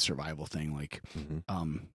idea of the survival thing. Like,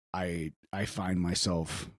 Mhm. I find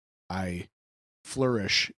myself, I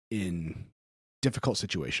flourish in difficult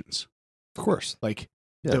situations. Of course. Like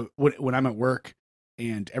Yeah. when I'm at work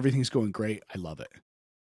and everything's going great, I love it.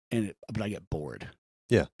 But I get bored.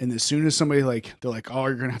 Yeah. And as soon as somebody they're like, oh,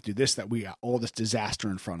 you're gonna have to do this, that we got all this disaster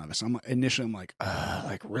in front of us. I'm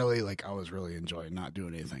like, really? Like I was really enjoying not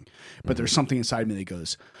doing anything. But there's something inside me that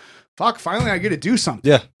goes, fuck, finally I get to do something.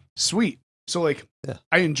 Yeah. Sweet. So like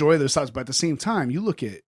I enjoy those thoughts, but at the same time, you look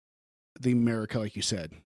at the America, like you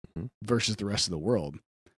said, versus the rest of the world.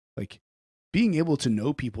 Like being able to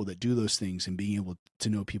know people that do those things and being able to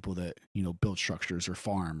know people that, build structures or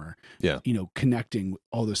farm or, connecting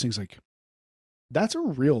all those things, like that's a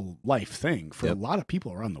real life thing for a lot of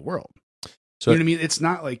people around the world. So you know what I mean? It's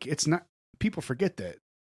not, people forget that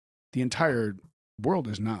the entire world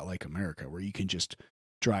is not like America where you can just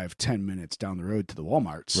drive 10 minutes down the road to the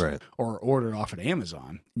Walmarts Right. or order it off at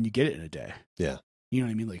Amazon and you get it in a day. Yeah. You know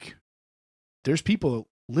what I mean? Like there's people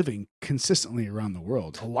living consistently around the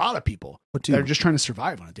world. A lot of people that are just trying to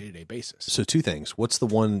survive on a day-to-day basis. So two things. What's the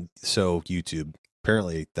one? So YouTube,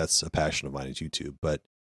 apparently that's a passion of mine is YouTube, but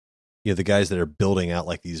the guys that are building out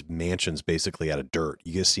like these mansions basically out of dirt.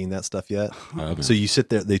 You guys seen that stuff yet? So you sit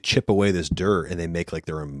there, they chip away this dirt and they make like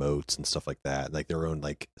their own moats and stuff like that. Like their own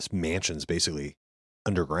like mansions basically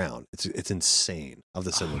underground. It's insane. I'll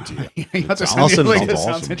have to send one to you. You have to send I'll me a send link. it That to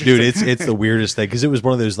sounds you. Dude, interesting. it's the weirdest thing because it was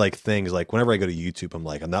one of those like things like whenever I go to YouTube, I'm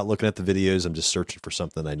like, I'm not looking at the videos. I'm just searching for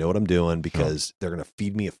something. I know what I'm doing because they're going to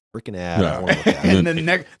feed me a freaking ad. I don't wanna look at it. And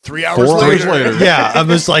then 3 hours 4 hours later. later. Yeah. I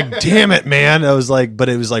was like, damn it, man. I was like, but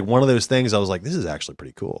it was like one of those things I was like, this is actually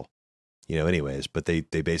pretty cool. Anyways, but they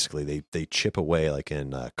basically they chip away like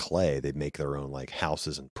in clay. They make their own like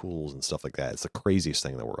houses and pools and stuff like that. It's the craziest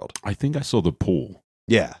thing in the world. I think I saw the pool.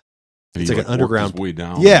 Yeah. And It's he, like an worked underground his way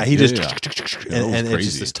down. Yeah, he just Yeah, that and was it's just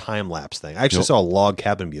crazy. this time lapse thing. I actually Yep. saw a log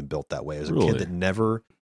cabin being built that way. As a Really? kid that never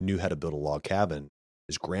knew how to build a log cabin,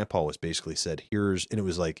 his grandpa was basically said, "Here's," and it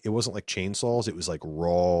was like it wasn't like chainsaws. It was like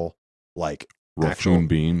raw, like Raccoon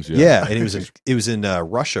beams. yeah, and it was in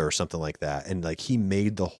Russia or something like that, and like he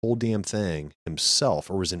made the whole damn thing himself,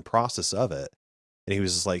 or was in process of it, and he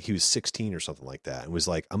was just like he was 16 or something like that, and was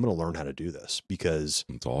like, "I'm going to learn how to do this because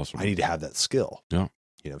it's awesome. I need to have that skill." Yeah,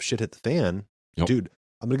 if shit hit the fan, Yep. dude,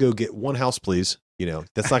 I'm going to go get one house, please.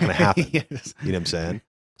 That's not going to happen. Yes. You know what I'm saying?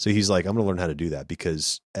 So he's like, I'm going to learn how to do that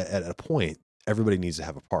because at a point, everybody needs to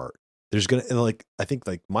have a part. there's gonna, and like, I think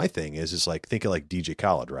like my thing is like, think of like DJ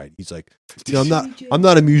Khaled, right? He's like, you know, I'm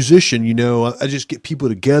not a musician, you know, I just get people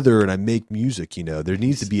together and I make music, you know. There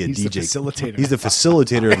needs to be a He's DJ the facilitator. He's the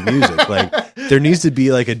facilitator of the music. Like, there needs to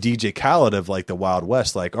be like a DJ Khaled of like the Wild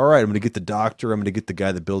West. Like, all right, I'm going to get the doctor. I'm going to get the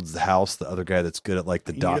guy that builds the house. The other guy that's good at like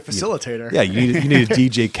the You need a facilitator. Yeah, you need a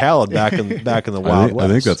DJ Khaled back in the Wild West.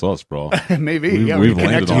 I think that's us, bro. Maybe. We've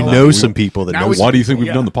landed on You that. know some people that know. Why do you think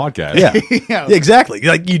we've done the podcast? Yeah, exactly.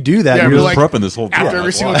 Like you do that. Yeah, You're we're just like, prepping this whole time. After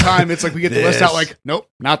every single time, it's like we get the list out. Like, nope,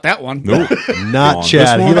 not that one. Nope, not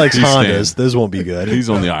Chad. He likes He's Hondas. staying. Those won't be good. He's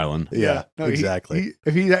on the island. Yeah, No, exactly.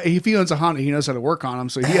 If he owns a Honda, he knows how to work on them.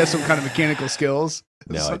 So he has some kind of mechanical skills.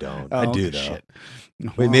 No, I don't. Oh, I do okay, though. shit.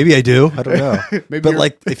 Wait, maybe I do. I don't know. Maybe But you're-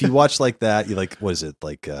 like, if you watch like that, you like, what is it?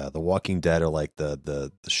 Like The Walking Dead or like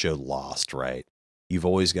the show Lost, right? You've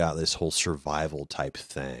always got this whole survival type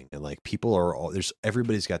thing, and like people are all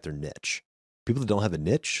everybody's got their niche. People that don't have a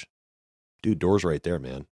niche, dude, doors right there,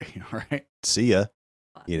 man. All right. See ya.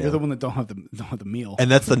 You know, You're the one that don't have the meal.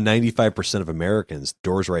 and that's the 95% of Americans.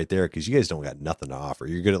 Doors right there because you guys don't got nothing to offer.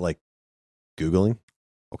 You're good at like Googling.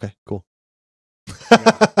 Okay, cool.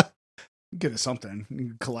 Get us something. You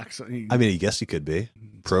can collect something. I mean, I guess you could be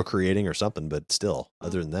procreating or something, but still,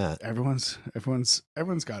 other than that, everyone's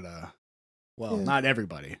got a. Well, Yeah. not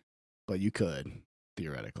everybody, but you could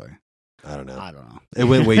theoretically. I don't know. I don't know. It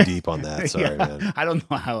went way deep on that. Sorry, Yeah, man. I don't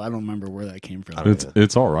know how. I don't remember where that came from.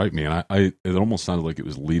 It's all right, man. It almost sounded like it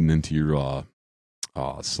was leading into your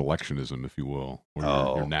selectionism, if you will, or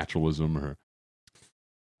your naturalism or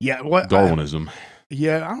Yeah, what Darwinism.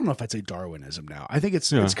 Yeah, I don't know if I'd say Darwinism now. I think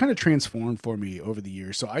it's kind of transformed for me over the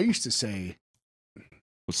years. So I used to say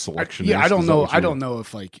What selection? I don't is that know. what I you don't were- know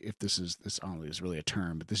if like if this I don't know if it's really a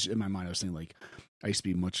term, but this in my mind I was saying like I used to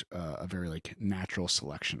be much a very like natural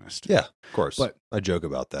selectionist. Yeah, of course. But I joke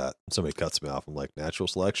about that. Somebody cuts me off. I'm like, natural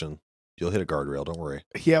selection. You'll hit a guardrail. Don't worry.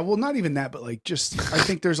 yeah, well, not even that, but like just I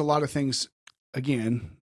think there's a lot of things.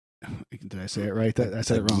 Again, did I say it right? That I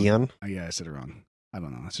said it wrong. Again? Yeah, I said it wrong. I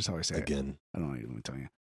don't know. That's just how I say it. Again. I don't even want to tell you.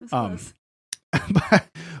 That's close.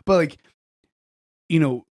 But like, you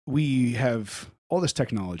know, we have all this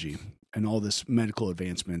technology and all this medical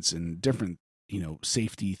advancements and different, you know,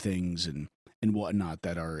 safety things and whatnot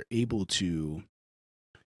that are able to,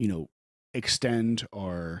 you know, extend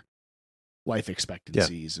our life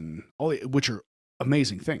expectancies and all, which are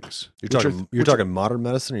amazing things. You're talking modern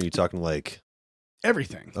medicine, or are you talking like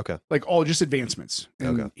everything? Okay, like all just advancements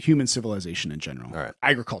in human civilization in general. All right,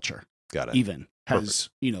 agriculture. Got it. Even has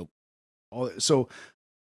you know all so.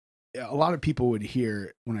 A lot of people would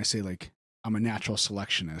hear when I say like I'm a natural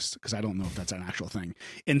selectionist, because I don't know if that's an actual thing,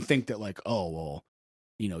 and think that like, oh well,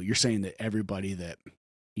 you know, you're saying that everybody that,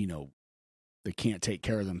 you know, they can't take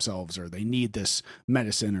care of themselves or they need this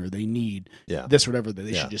medicine or they need this or whatever, that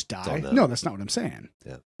they should just die. No, that's not what I'm saying.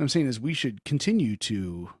 Yeah. What I'm saying is we should continue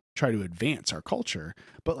to try to advance our culture,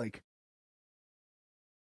 but like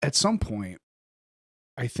at some point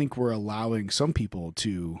I think we're allowing some people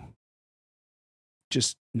to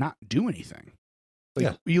just not do anything.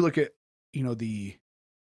 Like you look at, you know,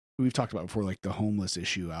 we've talked about before, like the homeless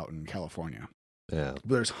issue out in California. Yeah.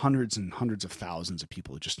 There's hundreds and hundreds of thousands of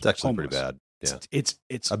people just It's actually homeless. pretty bad. Yeah.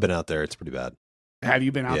 It's I've been out there. It's pretty bad. Have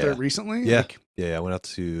you been out there recently? Yeah. Like, yeah. I went out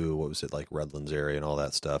to, what was it, like Redlands area and all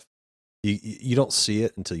that stuff. You don't see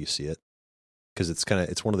it until you see it. Because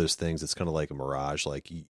it's one of those things that's kind of like a mirage. Like,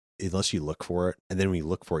 unless you look for it. And then when you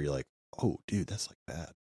look for it, you're like, oh, dude, that's like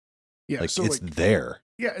bad. yeah. Like, So it's like, there.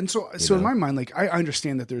 yeah. And so You in know? my mind, like I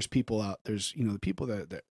understand that there's people there's, you know, the people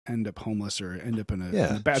that end up homeless or end up in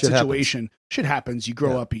a bad shit situation. Shit happens. You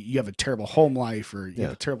grow up, you have a terrible home life or you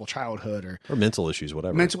have a terrible childhood or mental issues,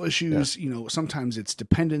 whatever. Mental issues, you know, sometimes it's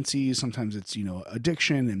dependencies, sometimes it's, you know,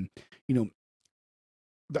 addiction. And, you know,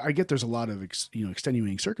 I get there's a lot of,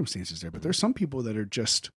 extenuating circumstances there, but there's some people that are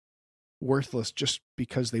just worthless just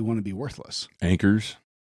because they want to be worthless. Anchors.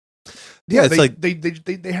 Yeah, it's like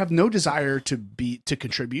they have no desire to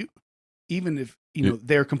contribute, even if, you know,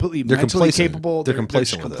 they're completely they're mentally complacent. capable. They're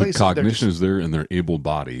complacent with it. The cognition is there and they're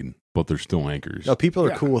able-bodied, but they're still anchors. No, people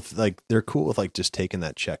are cool with they're cool with like just taking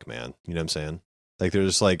that check, man. You know what I'm saying? Like they're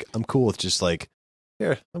just like, I'm cool with just like,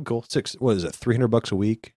 here, I'm cool. What is it? $300 a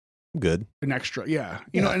week? I'm good. An extra, yeah.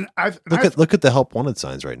 You know, and look at the help wanted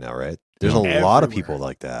signs right now, right? There's a lot of Everywhere. people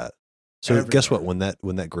like that. So guess what? When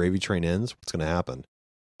that gravy train ends, what's going to happen?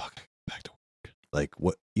 Fuck, back to work. Like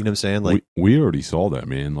what? You know what I'm saying? Like we already saw that,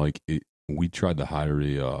 man. Like we tried to hire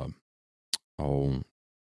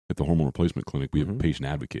at the hormone replacement clinic. We have patient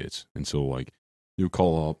advocates, and so like you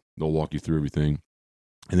call up, they'll walk you through everything.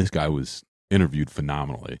 And this guy was interviewed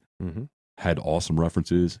phenomenally. Had awesome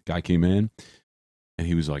references. Guy came in, And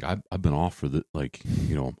he was like, I've been off for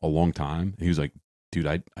a long time. And he was like, dude,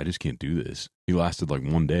 I just can't do this. He lasted like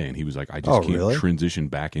 1 day, and he was like, I just can't really? transition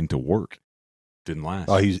back into work. Didn't last.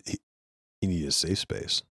 Oh, he needed a safe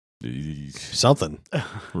space. Something.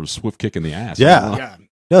 Or a swift kick in the ass. Yeah.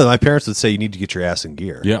 No, my parents would say you need to get your ass in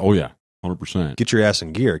gear. Yeah. Oh, yeah. 100%. Get your ass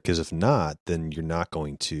in gear, because if not, then you're not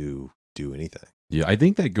going to do anything. Yeah, I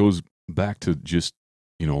think that goes back to just,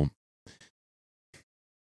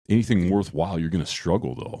 anything worthwhile, you're going to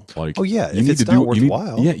struggle, though. Like, oh, yeah. You If need it's to not do,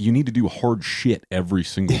 worthwhile. you need to do hard shit every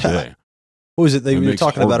single day. What was it they It were makes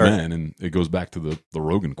talking hard about? men, and it goes back to the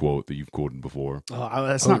Rogan quote that you've quoted before. Oh,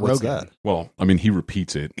 that's not what's Rogan. that? Well, I mean, he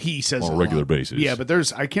repeats it He says on it a a regular lot. basis. Yeah, but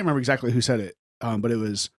I can't remember exactly who said it. But it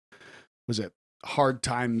was it hard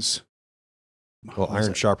times? Well, What was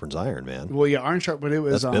iron it? sharpens iron, man. Well, yeah, iron sharp, but it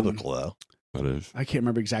was That's biblical, though. That is. I can't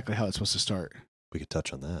remember exactly how it's supposed to start. We could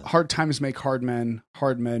touch on that. Hard times make hard men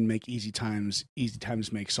make easy times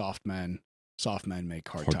make soft men make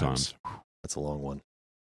hard times. That's a long one.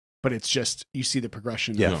 But it's just, you see the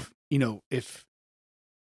progression Yeah. of,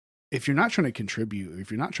 if you're not trying to contribute,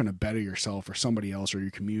 if you're not trying to better yourself or somebody else or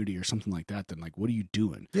your community or something like that, then like, what are you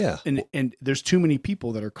doing? Yeah. And there's too many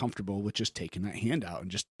people that are comfortable with just taking that handout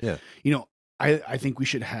and just, I think we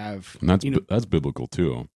should have, And that's biblical,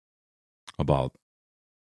 too, about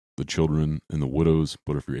the children and the widows.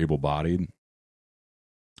 But if you're able-bodied,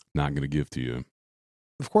 not going to give to you.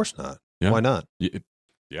 Of course not. Yeah. Why not?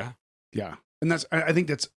 Yeah. Yeah. And I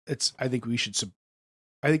think we should,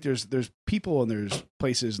 I think there's people and there's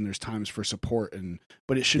places and there's times for support,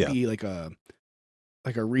 but it should be like a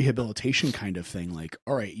rehabilitation kind of thing. Like,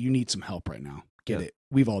 all right, you need some help right now. Get it.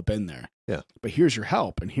 We've all been there. Yeah. But here's your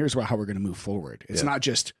help, and here's how we're going to move forward. It's not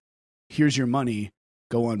just, here's your money,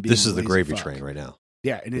 go on. This is the gravy train right now.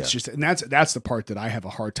 Yeah, and it's just, and that's the part that I have a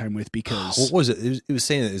hard time with, because What was it? It was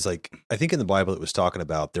saying it's like, I think in the Bible it was talking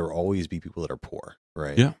about there will always be people that are poor,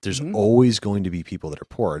 right? Yeah. There's always going to be people that are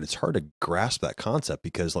poor, and it's hard to grasp that concept,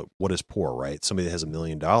 because like, what is poor, right? Somebody that has $1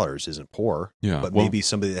 million isn't poor, Yeah. but Well, maybe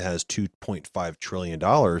somebody that has $2.5 trillion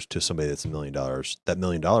to somebody that's $1 million, that $1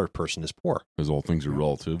 million person is poor, because all things are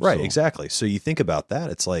relative. right? so- Exactly. So you think about that,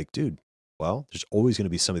 it's like, dude, well, there's always going to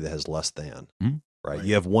be somebody that has less than, right?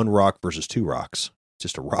 You have one rock versus two rocks.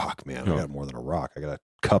 Just a rock, man. I Yeah. got more than a rock. I got a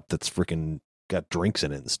cup that's freaking got drinks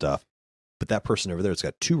in it and stuff. But that person over there that's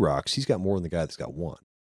got two rocks, he's got more than the guy that's got one.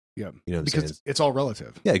 Yeah. You know what I'm because saying? it's all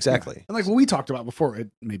relative. Yeah, exactly. Yeah. And like what we talked about before,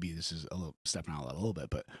 maybe this is a little stepping out a little bit,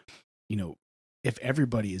 but if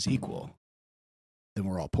everybody is equal, then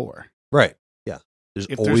we're all poor. Right. Yeah. There's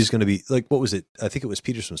If always there's- going to be, like, what was it? I think it was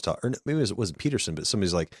Peterson's talk, or maybe it wasn't Peterson, but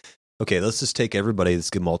somebody's like, okay, let's just take everybody, let's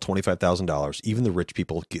give them all $25,000. Even the rich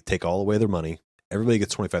people take all away their money. Everybody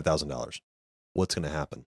gets $25,000. What's going to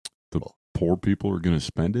happen? The poor people are going to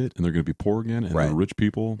spend it, and they're going to be poor again, and Right. the rich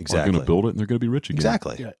people are Exactly. going to build it, and they're going to be rich again.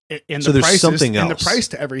 Exactly. Yeah. And So the there's prices, something and the else. price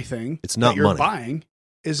to everything It's not that you're money. buying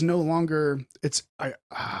is no longer, it's,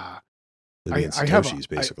 Living in I have Satoshis,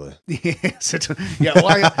 basically. yeah. Well,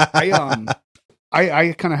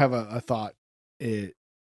 I kind of have a thought that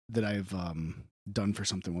I've done for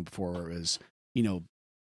something before is,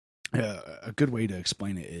 a good way to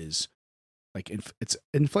explain it is like it's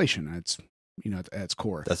inflation. It's at its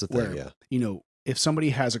core. That's the thing. Where, Yeah. If somebody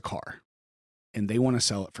has a car and they want to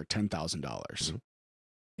sell it for $10,000, Mm-hmm.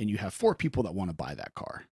 and you have 4 people that want to buy that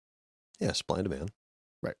car, Yeah. Supply and demand.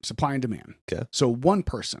 right? Supply and demand. Okay. So one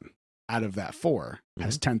person out of that 4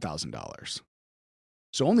 has Mm-hmm. $10,000.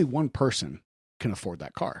 So only one person can afford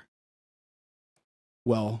that car.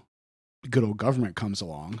 Well, good old government comes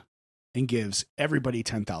along and gives everybody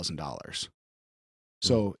 $10,000.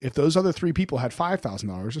 So if those other 3 people had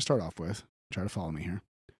 $5,000 to start off with, try to follow me here.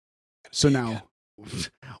 So now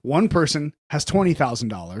one person has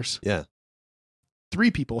 $20,000. Yeah.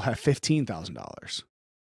 3 people have $15,000.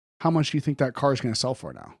 How much do you think that car is going to sell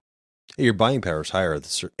for now? Your buying power is higher.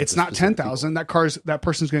 It's not 10,000. That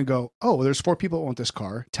person's going to go, oh, well, there's 4 people that want this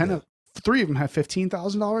car. 3 of them have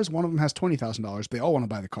 $15,000. One of them has $20,000. They all want to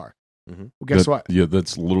buy the car. Mm-hmm. Well, guess what? Yeah,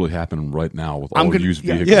 that's literally happening right now with I'm all gonna- used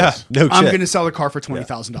yeah. vehicles. Yeah. No I'm shit. going to sell the car for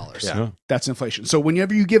 $20,000. Yeah. That's inflation. So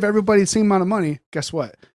whenever you give everybody the same amount of money, guess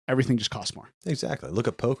what? Everything just costs more. Exactly. Look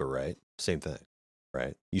at poker, right? Same thing,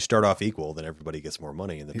 right? You start off equal, then everybody gets more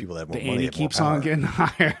money, and the people that have more The money ante have keeps more power. on getting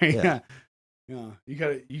higher. Yeah. Yeah. You got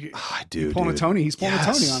to, you Dude, pulling a Tony. He's pulling a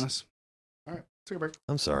Tony Yes. on us. All right. Take a break.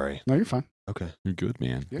 I'm sorry. No, you're fine. Okay. You're good,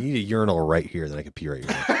 man. You need a urinal right here, then I can pee right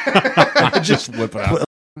here. Just whip it out.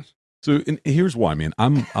 So and here's why, man.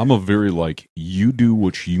 I'm a very like, you do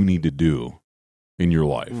what you need to do in your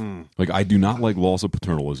life. Like, I do not like laws of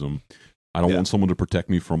paternalism. I don't want someone to protect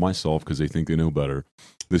me from myself because they think they know better.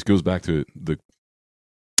 This goes back to the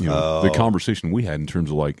the conversation we had in terms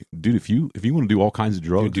of like, dude, if you want to do all kinds of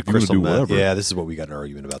drugs, do if you want to do whatever. Yeah, this is what we got in an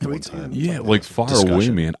argument about the one time. Yeah, like fire away,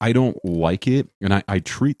 man. I don't like it, and I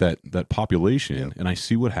treat that population, and I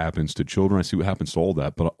see what happens to children. I see what happens to all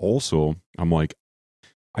that, but also I'm like,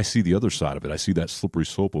 I see the other side of it. I see that slippery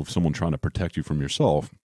slope of someone trying to protect you from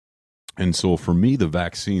yourself. And so for me, the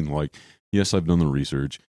vaccine, like, yes, I've done the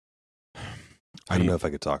research. I don't know if I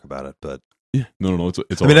could talk about it, but yeah, no,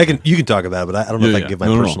 it's. I mean, you can talk about it, but I don't know if I can give my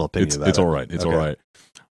personal opinion about it. It's all right. It's all right.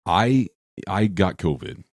 I got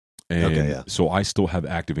COVID, and so I still have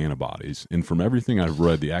active antibodies. And from everything I've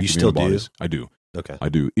read, the active antibodies, I do. Okay, I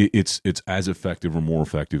do. It's as effective or more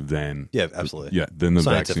effective than absolutely. Than the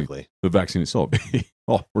vaccine. The vaccine itself.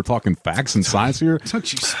 Oh, we're talking facts and science here.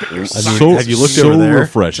 Don't you spit your have you looked over there?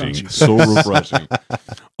 Refreshing. So refreshing.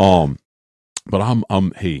 But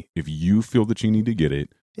I'm hey, if you feel that you need to get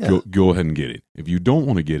it, go ahead and get it. If you don't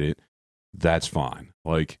want to get it, that's fine.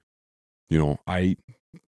 Like,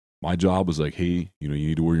 my job was like, hey, you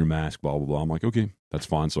need to wear your mask, blah blah blah. I'm like, okay, that's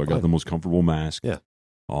fine. So I got the most comfortable mask. Yeah.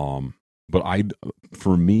 But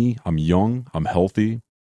for me, I'm young, I'm healthy.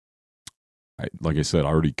 Like I said, I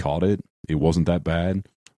already caught it. It wasn't that bad.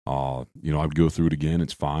 I'd go through it again.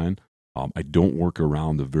 It's fine. I don't work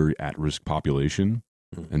around a very at-risk population.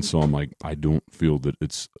 And so I'm like, I don't feel that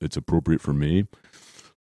it's appropriate for me.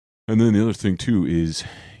 And then the other thing too is,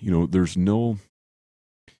 there's no,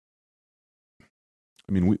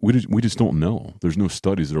 I mean, we just don't know. There's no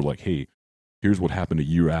studies that are like, hey, here's what happened a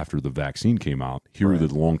year after the vaccine came out. Here are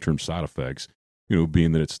the long-term side effects,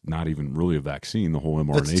 being that it's not even really a vaccine, the whole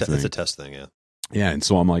mRNA thing. It's a test thing, yeah. Yeah, and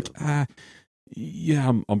so I'm like,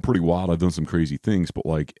 I'm pretty wild. I've done some crazy things, but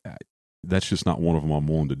like, that's just not one of them I'm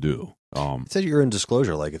willing to do. It said you're in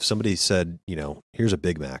disclosure. Like if somebody said, here's a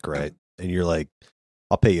Big Mac, right? And you're like,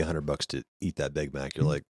 I'll pay you $100 to eat that Big Mac. You're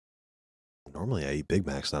like, normally I eat Big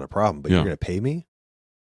Macs, not a problem, but you're going to pay me?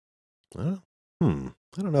 I don't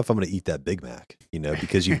know if I'm going to eat that Big Mac,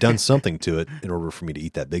 because you've done something to it in order for me to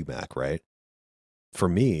eat that Big Mac, right? For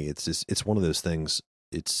me, it's one of those things.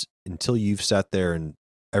 It's until you've sat there and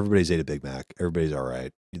everybody's ate a Big Mac, everybody's all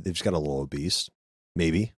right. They've just got a little obese,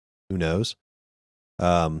 maybe, who knows?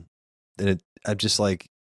 And I'm just like,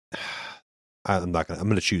 I'm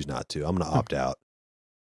going to choose not to. I'm going to opt out.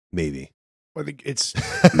 Maybe. I think it's,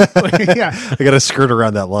 I got to skirt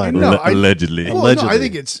around that line. No, allegedly. No, I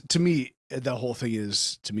think it's, to me, the whole thing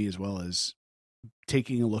is, to me as well, as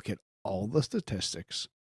taking a look at all the statistics,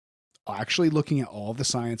 actually looking at all the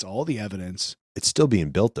science, all the evidence. It's still being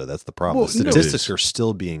built, though. That's the problem. The statistics are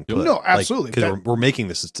still being put. No, absolutely. Because we're making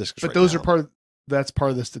the statistics but those are that's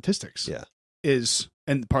part of the statistics. Yeah.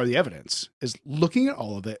 And part of the evidence is looking at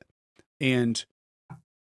all of it and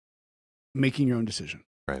making your own decision.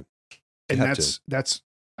 Right. And that's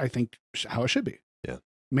I think how it should be. Yeah.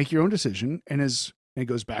 Make your own decision. And it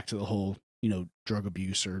goes back to the whole, drug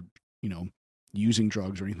abuse or, using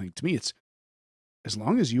drugs or anything. To me, it's as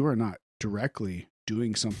long as you are not directly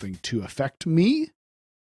doing something to affect me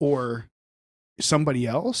or somebody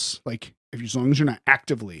else, like as long as you're not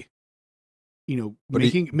actively,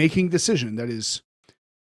 making decision that is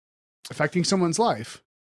affecting someone's life,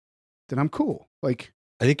 then I'm cool. Like,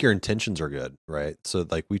 I think your intentions are good, right? So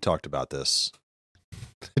like we talked about this.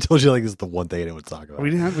 I told you like this is the one thing I didn't want to talk about.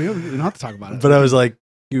 We don't have to talk about it. But I was like,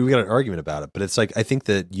 we got an argument about it. But it's like I think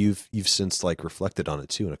that you've since like reflected on it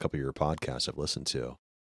too in a couple of your podcasts I've listened to.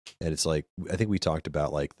 And it's like I think we talked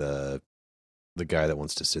about like the guy that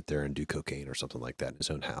wants to sit there and do cocaine or something like that in his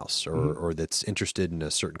own house, or that's interested in a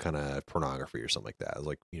certain kind of pornography or something like that. I was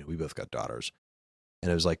like, we both got daughters.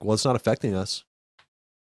 And I was like, well, it's not affecting us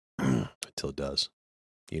until it does.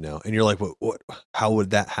 And you're like, what, how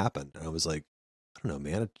would that happen? And I was like, I don't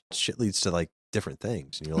know, man. Shit leads to like different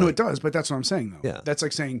things. And you're no, like, it does, but that's what I'm saying though. Yeah. That's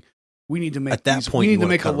like saying we need to make at that point, we need to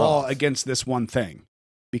make a law against this one thing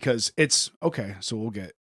because it's okay. So we'll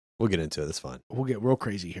get into it. That's fine. We'll get real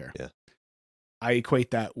crazy here. Yeah. I equate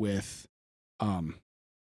that with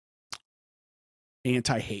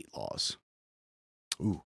anti-hate laws.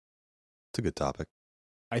 Ooh, it's a good topic.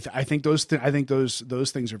 I think those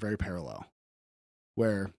things are very parallel,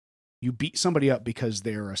 where you beat somebody up because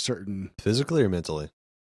they're a certain physically or mentally.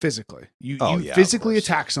 Physically, you physically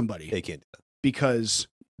attack somebody. They can't do that because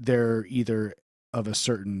they're either of a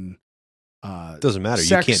certain doesn't matter.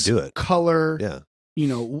 Sex, you can't do it. Color, yeah.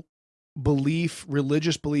 Belief,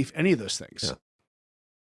 religious belief, any of those things. Yeah.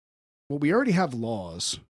 Well, we already have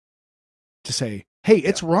laws to say, hey,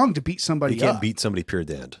 it's wrong to beat somebody up. You can't beat somebody, period,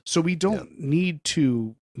 the end. So we don't need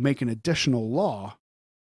to make an additional law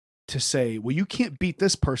to say, well, you can't beat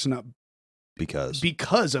this person up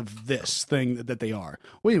because of this thing that they are.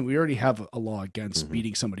 Wait, we already have a law against Mm-hmm.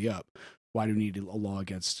 beating somebody up. Why do we need a law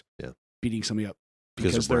against beating somebody up?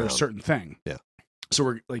 Because Because they're they're a brown. certain thing. Yeah. So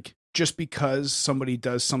we're like, just because somebody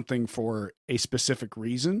does something for a specific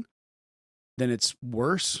reason, then it's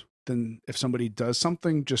worse than if somebody does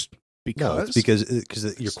something just because. No, it's because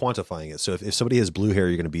you're quantifying it. So if somebody has blue hair,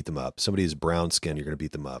 you're going to beat them up. Somebody has brown skin, you're going to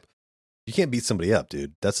beat them up. You can't beat somebody up,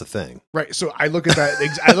 dude. That's the thing. Right. So I look at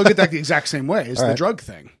that. I look at that the exact same way as All the right. drug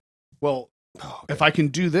thing. Well, if I can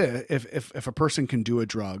do this, if a person can do a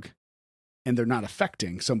drug, and they're not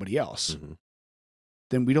affecting somebody else, Mm-hmm.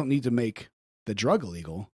 then we don't need to make the drug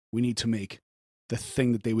illegal. We need to make the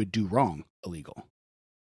thing that they would do wrong illegal.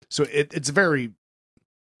 So it's very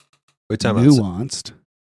Wait, time out. nuanced.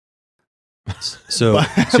 So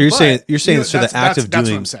But- you're saying but, you know, so the that's- act of that's what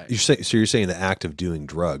doing I'm saying. you're saying the act of doing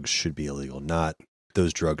drugs should be illegal, not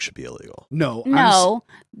those drugs should be illegal. No, No,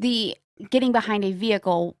 the getting behind a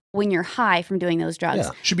vehicle when you're high from doing those drugs.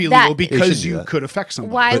 Yeah. should be That- illegal because you could affect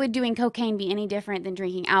somebody. Why But- would doing cocaine be any different than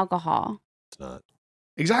drinking alcohol? It's not.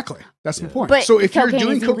 Exactly. That's the Yeah. point. But So if you're cocaine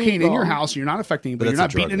doing is cocaine in your illegal. house, you're not affecting But anybody. You're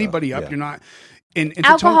that's a not beating drug, though. anybody up. Yeah. You're not. And to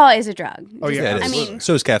Alcohol is a drug. Oh, yeah, Yeah, it I is. mean,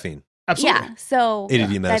 So is caffeine. Absolutely. yeah. So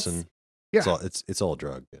ADD that's- medicine. Yeah. It's all a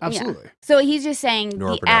drug. Yeah. Absolutely. So he's just saying the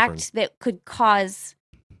Norepinephrine. act that could cause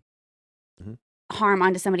Mhm. harm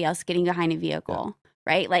onto somebody else getting behind a vehicle,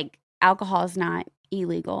 right? Like alcohol is not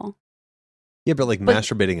illegal. Yeah, but like But-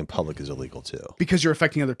 masturbating in public is illegal too Because you're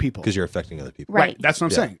affecting other people. because you're affecting other people. Right. That's what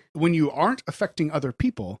I'm Yeah. saying. When you aren't affecting other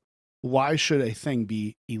people, why should a thing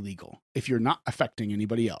be illegal if you're not affecting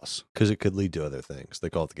anybody else? Because it could lead to other things. They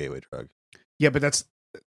call it the gateway drug. Yeah, but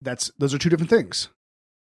those are two different things.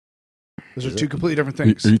 Those Is are two it? completely different Are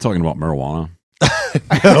things. you talking about marijuana?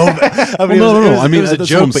 No, but- I mean, no. I mean, it was a that's what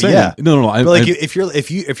joke, I'm but saying. yeah. No. But like, if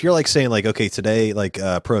you're like saying like, okay, today like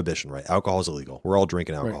prohibition, right? Alcohol is illegal. We're all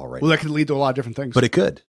drinking alcohol, right? Well, that could lead to a lot of different things. But it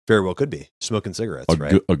could very well could be smoking cigarettes,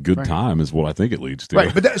 right? a good Right. time is what I think it leads to.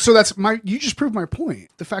 right, but so that's you just proved my point.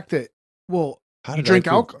 The fact that How you did I drink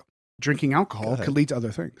prove- alcohol, drinking Go alcohol ahead. could lead to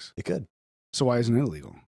other things. It could, So why isn't it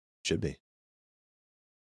illegal? should be.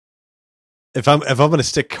 If I'm going to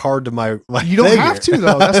stick hard to my You don't thing have here. to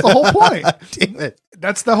though. That's the whole point. Damn it.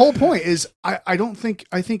 That's the whole point. Is I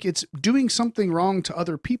think it's doing something wrong to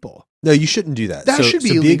other people. No, you shouldn't do that. That so, should be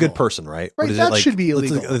so be a illegal. good person, right? Right, What is that it like? should be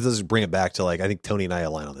let's- illegal. Let's just bring it back to like I think Tony and I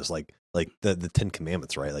align on this, like the 10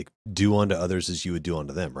 Commandments, right? Like do unto others as you would do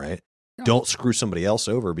unto them, right? Yeah. Don't screw somebody else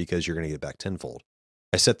over because you're going to get back tenfold.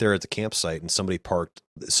 I sat there at the campsite and somebody parked.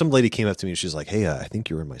 Some lady came up to me and she's like, "Hey, I think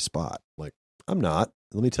you're in my spot." I'm like, I'm not.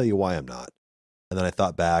 Let me tell you why I'm not. And then I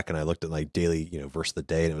thought back and I looked at like daily, verse of the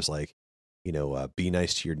day, and it was like, be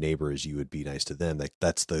nice to your neighbor as you would be nice to them. Like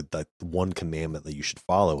that's the one commandment that you should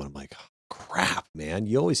follow. And I'm like, oh, crap, man,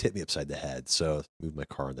 you always hit me upside the head. So move my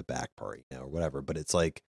car in the back part, or whatever. But it's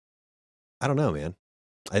like, I don't know, man.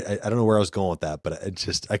 I don't know where I was going with that, but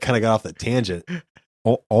I kind of got off that tangent.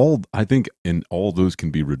 All I think, and all those can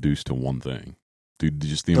be reduced to one thing, dude.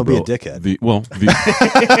 Just the Don't be a umbrella. dickhead. The You know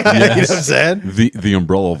yes, what I'm saying? the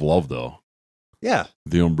umbrella of love, though. Yeah.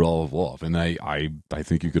 The umbrella of love, and I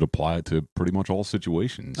think you could apply it to pretty much all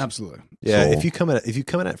situations. Absolutely. Yeah, So- if you come at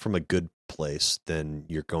it from a good place, then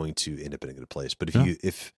you're going to end up in a good place. But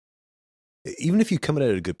even if you come at it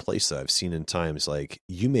at a good place, though, I've seen in times like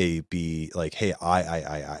you may be like, "Hey,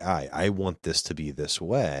 I want this to be this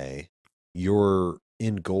way." Your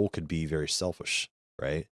end goal could be very selfish,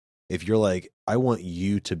 right? If you're like, "I want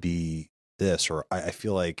you to be this," or I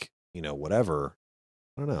feel like whatever.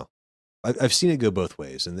 I don't know. I've seen it go both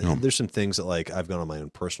ways, and there's some things that like I've gone on my own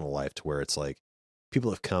personal life to where it's like people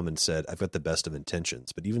have come and said I've got the best of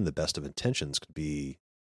intentions, but even the best of intentions could be,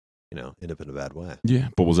 end up in a bad way. Yeah,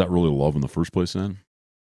 but was that really love in the first place then?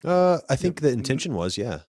 I think the intention was,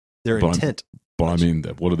 their But intent. But I mean,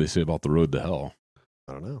 what do they say about the road to hell?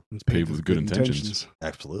 I don't know. It's Paved with good intentions.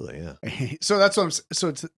 Absolutely, yeah. So that's what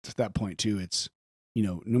so to that point too. It's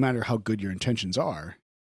no matter how good your intentions are,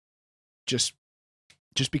 just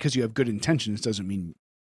because you have good intentions doesn't mean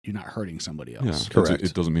you're not hurting somebody else. Yeah, Correct.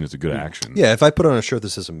 It doesn't mean it's a good action. Yeah, if I put on a shirt that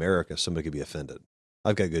says America, somebody could be offended.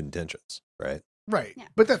 I've got good intentions, right? Right. Yeah.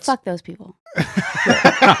 But that's Fuck those people.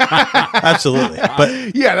 Absolutely.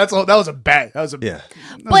 But yeah, that's all. That was a bad. That was a yeah. that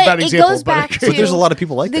was a But bad it example, goes back But there's a to lot of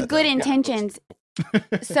people like the that. good intentions.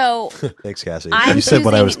 So Thanks, Cassie. I'm You said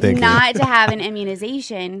what I was choosing thinking. not to have an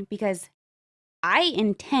immunization because I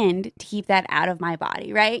intend to keep that out of my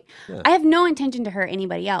body, right? Yeah. I have no intention to hurt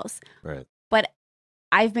anybody else. Right. But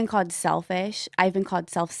I've been called selfish. I've been called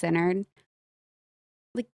self-centered.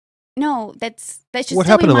 Like, no, that's just What still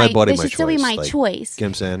happened be to my body, that my should still be choice? my Like, choice. You know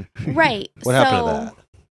what I'm saying? Right. What happened to that?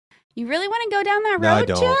 You really want to go down that No, I road,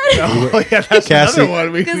 don't. Chad? Oh, yeah, that's Cassie- another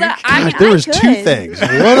one. Because Gosh, there was two things.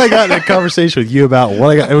 One I got in a conversation with you about. One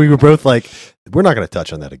I got, and we were both like, we're not going to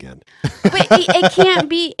touch on that again. But it can't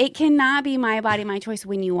be. It cannot be my body, my choice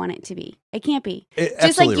when you want it to be. It can't be.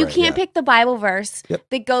 Just like you can't pick the Bible verse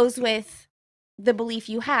that goes with the belief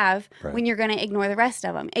you have when you're going to ignore the rest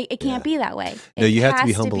of them. It can't be that way. No, you have to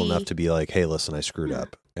be has humble enough to be like, hey, listen, I screwed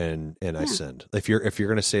up and I sinned. If you're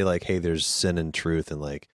going to say like, hey, there's sin and truth and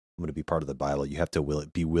like I'm going to be part of the Bible, you have to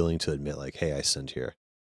be willing to admit like, hey, I sinned here.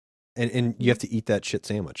 And you have to eat that shit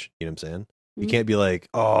sandwich. You know what I'm saying? You can't be like,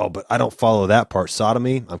 oh, but I don't follow that part.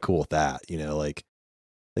 Sodomy, I'm cool with that. You know, like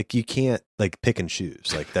you can't like pick and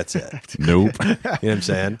choose. Like that's it. Nope. You know what I'm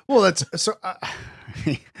saying? Well, that's so.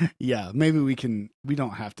 Yeah, maybe we don't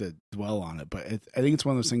have to dwell on it, but I think it's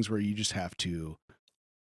one of those things where you just have to.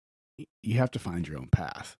 You have to find your own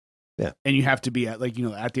path. Yeah, and you have to be at the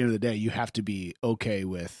end of the day, you have to be okay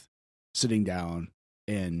with sitting down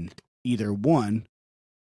and either one.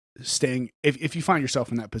 Staying if you find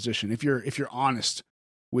yourself in that position, if you're honest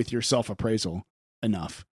with your self-appraisal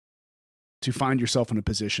enough to find yourself in a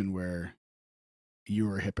position where you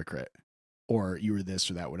were a hypocrite or you were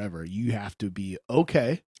this or that, whatever, you have to be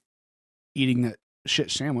okay eating that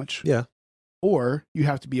shit sandwich. Yeah. Or you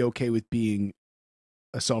have to be okay with being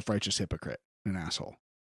a self-righteous hypocrite, an asshole.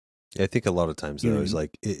 Yeah, I think a lot of times though is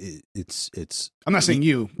like it's. I'm not saying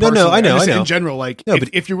you. No, I know. In general, like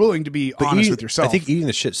if you're willing to be honest with yourself, I think eating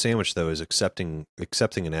the shit sandwich though is accepting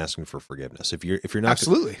and asking for forgiveness. If you're not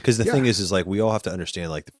absolutely, because the thing is like we all have to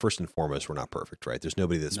understand like first and foremost we're not perfect, right? There's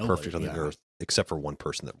nobody that's perfect on the earth except for one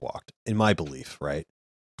person that walked. In my belief, right?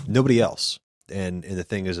 Nobody else. And the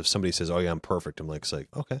thing is, if somebody says, "Oh yeah, I'm perfect," I'm like, it's like,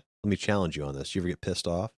 okay, let me challenge you on this. You ever get pissed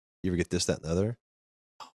off? You ever get this, that, and the other?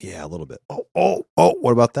 Yeah, a little bit. Oh,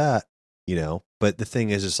 what about that? You know, but the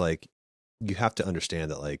thing is like, you have to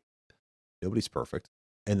understand that like nobody's perfect.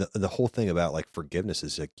 And the whole thing about like forgiveness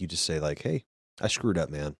is like, you just say like, hey, I screwed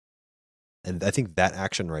up, man. And I think that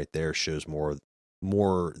action right there shows more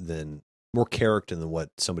character than what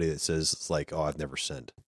somebody that says it's like, oh, I've never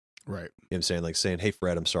sinned. Right. You know what I'm saying? Like saying, hey,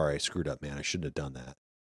 Fred, I'm sorry. I screwed up, man. I shouldn't have done that.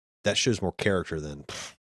 That shows more character than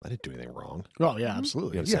I didn't do anything wrong. Oh yeah,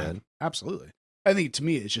 absolutely. You know what I'm saying? Absolutely. I think to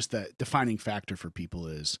me, it's just that defining factor for people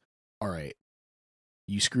is, all right,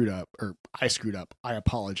 you screwed up, or I screwed up. I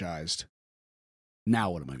apologized. Now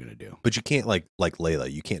what am I going to do? But you can't like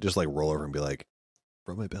Layla. You can't just like roll over and be like,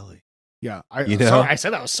 rub my belly. Yeah, sorry, I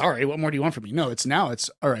said I was sorry. What more do you want from me? No, it's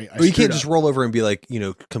all right. But you can't just roll over and be like,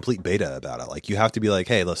 complete beta about it. Like you have to be like,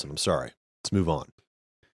 hey, listen, I'm sorry. Let's move on.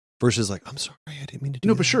 Versus like, I'm sorry, I didn't mean to do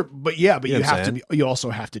that. No, but sure. But you have to be, you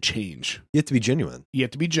also have to change. You have to be genuine. You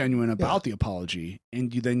have to be genuine about the apology.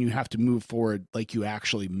 And then you have to move forward like you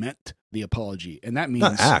actually meant the apology. And that means...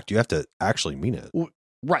 Not act. You have to actually mean it.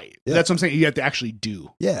 Right. Yeah. That's what I'm saying. You have to actually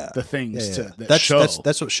do the things that show.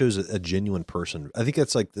 That's what shows a genuine person. I think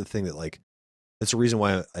that's like the thing that like, that's the reason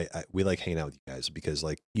why we like hanging out with you guys, because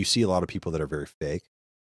like you see a lot of people that are very fake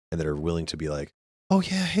and that are willing to be like, oh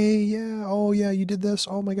yeah, hey, yeah, oh yeah, you did this,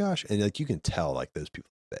 oh my gosh. And like you can tell like those people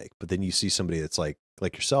are fake. But then you see somebody that's like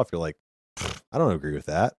yourself, you're like, I don't agree with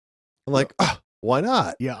that. I'm like, why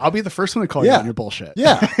not? Yeah, I'll be the first one to call you on your bullshit.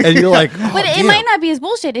 Yeah. And you're like, oh, but it might not be his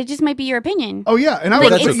bullshit, it just might be your opinion. Oh yeah. And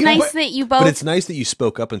it's nice that you both. But it's nice that you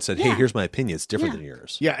spoke up and said, hey, here's my opinion. It's different than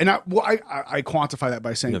yours. Yeah. And I quantify that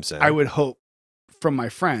by saying, I would hope from my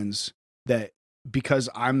friends that because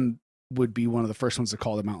would be one of the first ones to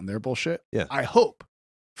call them out on their bullshit. Yeah. I hope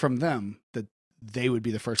from them that they would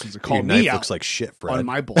be the first ones to call your me knife out looks like shit, Fred. on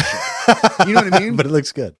my bullshit. You know what I mean? But it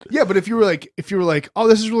looks good. Yeah, but if you were like, oh,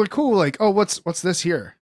 this is really cool. Like, oh, what's this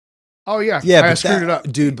here? Oh yeah, I screwed it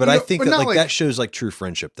up, dude. But I think that like that shows like true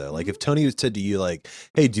friendship, though. Like if Tony said to you, like,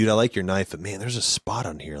 "Hey, dude, I like your knife, but man, there's a spot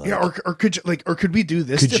on here." Like, yeah, or could we do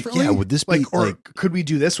this differently? would this be could we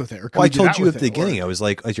do this with it? Or I told you at the beginning, I was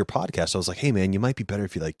like, at your podcast, I was like, "Hey, man, you might be better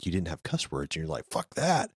if you didn't have cuss words." And you're like, "Fuck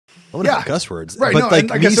that." I want to have cuss words, right? But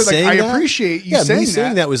like I said, I appreciate you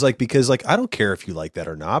saying that was like because like I don't care if you like that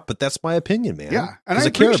or not, but that's my opinion, man. Yeah, and I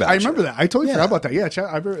care about. I remember that. I totally forgot about that. Yeah,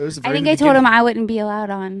 I think I told him I wouldn't be allowed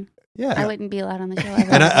on. Yeah, I wouldn't be allowed on the show.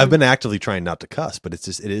 And I've been actively trying not to cuss, but it's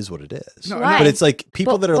just it is what it is. No, why? But it's like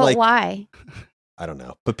people that are like, why? I don't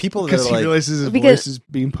know. But people that are like, because he realizes his voice is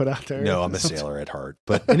being put out there. No, I'm a sailor at heart.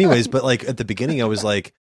 But anyways, but like at the beginning, I was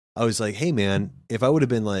like, hey man, if I would have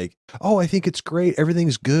been like, oh, I think it's great,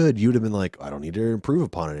 everything's good, you would have been like, I don't need to improve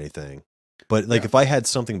upon anything. But like if I had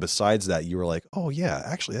something besides that, you were like, oh yeah,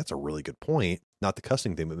 actually that's a really good point. Not the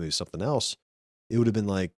cussing thing, but maybe something else. It would have been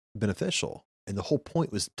like beneficial. And the whole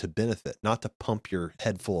point was to benefit, not to pump your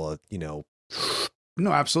head full of,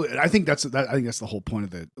 No, absolutely. I think that's the whole point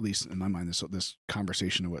of it, at least in my mind, this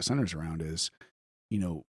conversation of what centers around is,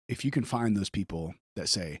 if you can find those people that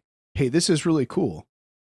say, hey, this is really cool,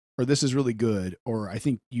 or this is really good, or I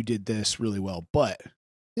think you did this really well, but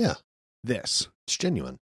this. It's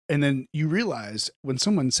genuine. And then you realize when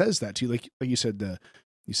someone says that to you, like you said,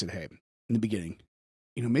 hey, in the beginning,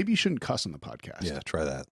 maybe you shouldn't cuss on the podcast. Yeah, try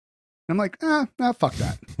that. I'm like, fuck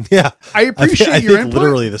that. Yeah. I appreciate your input.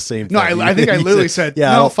 Literally the same thing. No, I think I literally said,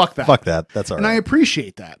 no, fuck that. Fuck that. That's all right. And I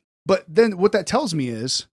appreciate that. But then what that tells me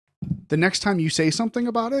is the next time you say something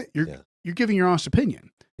about it, you're giving your honest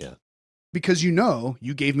opinion. Yeah. Because you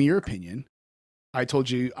gave me your opinion. I told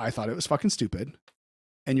you I thought it was fucking stupid.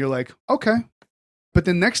 And you're like, okay. But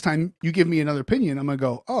then next time you give me another opinion, I'm going to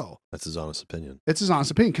go, oh. That's his honest opinion. It's his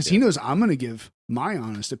honest opinion because he knows I'm going to give my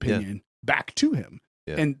honest opinion back to him.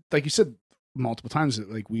 Yeah. And like you said multiple times,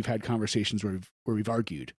 like we've had conversations where we've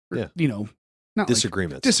argued, or, not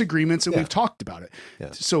disagreements, and we've talked about it. Yeah.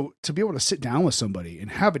 So to be able to sit down with somebody and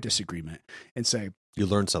have a disagreement and say, you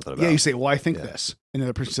learn something about it. Yeah, you say, well, I think this. And the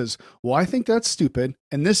other person says, well, I think that's stupid.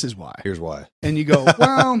 And this is why. Here's why. And you go,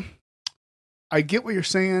 well, I get what you're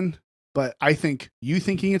saying, but I think you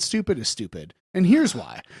thinking it's stupid is stupid. And here's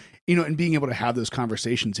why. And being able to have those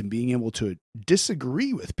conversations and being able to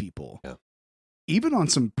disagree with people. Yeah. Even on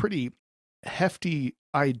some pretty hefty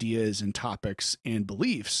ideas and topics and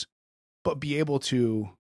beliefs, but be able to,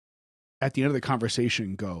 at the end of the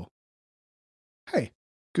conversation, go, hey,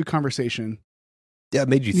 good conversation. Yeah, it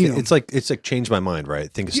made you think. It's like change my mind,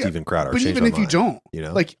 right? Think of Steven Crowder. But even if you don't,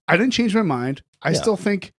 like I didn't change my mind. I still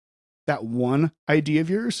think that one idea of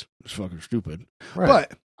yours is fucking stupid. Right.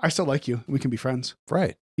 But I still like you. We can be friends.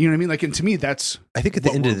 Right. You know what I mean? Like, and to me, that's. I think at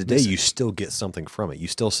the end of the day, you still get something from it. You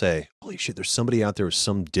still say, holy shit, there's somebody out there with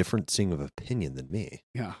some differencing of opinion than me.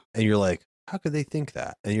 Yeah. And you're like, how could they think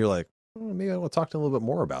that? And you're like, maybe I want to talk to them a little bit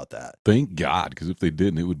more about that. Thank God, because if they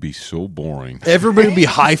didn't, it would be so boring. Everybody would be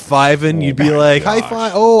high-fiving. You'd be like, high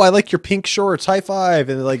five. Oh, I like your pink shorts. High five.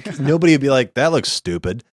 And like, nobody would be like, that looks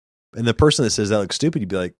stupid. And the person that says that looks stupid, you'd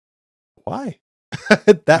be like, why?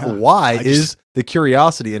 Why is the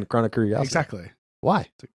curiosity and chronic curiosity. Exactly. Why?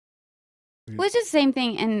 Well, it's just the same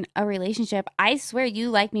thing in a relationship. I swear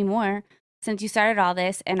you like me more since you started all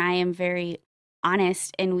this, and I am very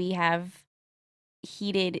honest, and we have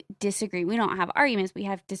heated disagree. We don't have arguments. We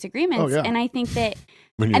have disagreements. Oh, yeah. And I think that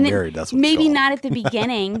when you're married, that's what's maybe called. not at the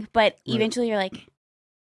beginning, but eventually you're like,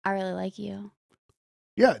 I really like you.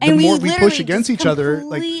 Yeah, the more we push against each other,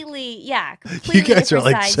 like completely, you guys are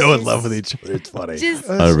like so in love with each other. It's funny.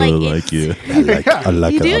 I really like you. I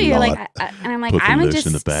like you it do. a You're lot. like, and I'm like, Put the I'm lotion just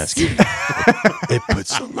in the basket. It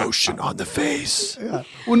puts the lotion on the face. Yeah.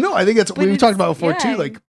 Well, no, I think that's what we talked about before too. Yeah.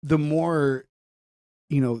 Like the more,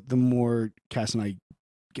 the more Cass and I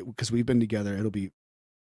get, because we've been together. We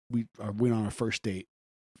went on our first date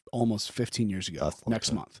almost 15 years ago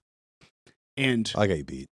next month, and I got you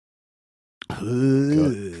beat.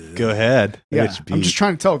 Go ahead. Yeah, I'm just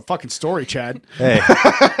trying to tell a fucking story, Chad. Hey,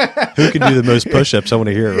 who can do the most push-ups? I want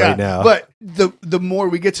to hear it right now. But the more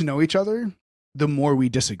we get to know each other, the more we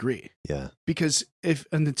disagree. Yeah. Because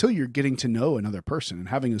until you're getting to know another person and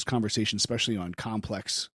having this conversation, especially on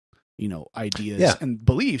complex, ideas and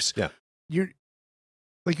beliefs, you're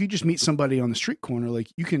like, you just meet somebody on the street corner, like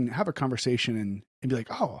you can have a conversation and be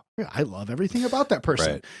like, oh, yeah, I love everything about that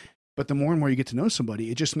person. Right. But the more and more you get to know somebody,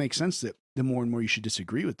 it just makes sense that the more and more you should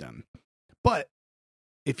disagree with them. But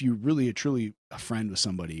if you really are truly a friend with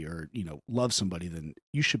somebody or, love somebody, then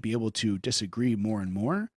you should be able to disagree more and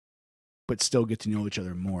more, but still get to know each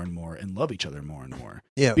other more and more and love each other more and more.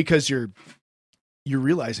 Yeah. Because you're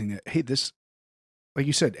realizing that, hey, this, like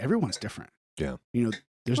you said, everyone's different. Yeah.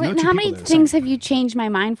 There's Wait, no and two how people many that are the things same. have you changed my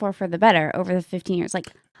mind for the better over the 15 years? Like,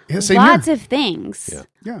 same lots here. of things.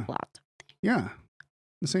 Yeah. Lots. Yeah.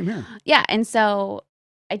 The same here. Yeah. And so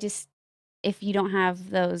if you don't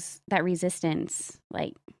have that resistance,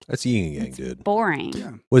 like, that's yin and yang, dude. Boring.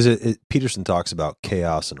 Yeah. Was it Peterson talks about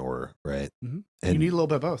chaos and order, right? Mm-hmm. And you need a little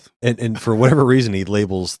bit of both. And for whatever reason, he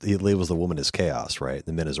labels the woman as chaos, right?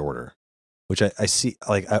 The men as order, which I see.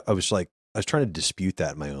 Like I was trying to dispute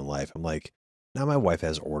that in my own life. I'm like, now my wife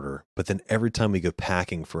has order, but then every time we go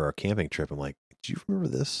packing for our camping trip, I'm like, do you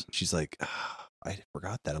remember this? She's like, I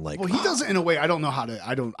forgot that. I'm like, well, he does it in a way I don't know how to.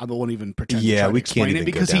 I won't even pretend. Yeah, to try to we explain can't it even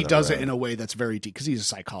because go he down does that it road. in a way that's very deep because he's a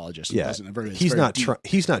psychologist. Yeah, he's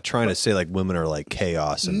not trying to say like women are like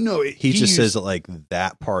chaos. And no, he just says that like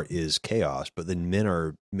that part is chaos, but then men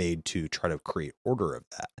are made to try to create order of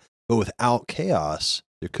that. But without chaos,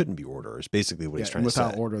 there couldn't be order. Is basically what he's trying to say.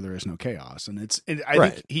 Without order, there is no chaos, and I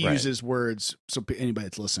think he uses words. So anybody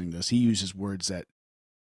that's listening to this, he uses words that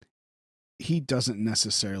he doesn't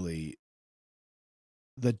necessarily.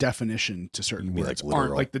 The definition to certain words like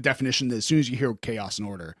aren't like the definition that as soon as you hear chaos and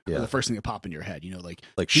order, Yeah. are the first thing that pop in your head. You know, like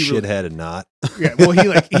shithead really, and not. Yeah. Well,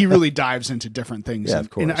 he really dives into different things. Yeah, of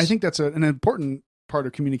course. And I think that's an important part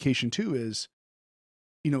of communication too. Is,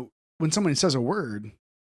 you know, when someone says a word,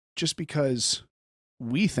 just because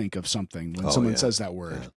we think of something when someone says that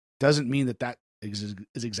word doesn't mean that is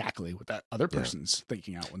exactly what that other person's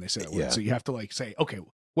thinking out when they say that word. So you have to like say, okay,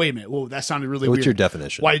 wait a minute. Well, that sounded really weird. What's your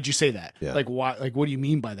definition? Why did you say that? Yeah. Like, why? Like, what do you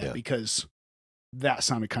mean by that? Because that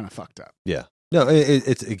sounded kind of fucked up. Yeah. No,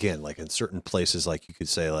 it's again, like in certain places, like you could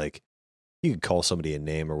say, like, you could call somebody a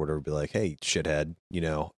name or whatever, be like, hey, shithead, you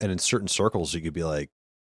know, and in certain circles, you could be like,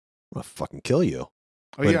 I'm going to fucking kill you.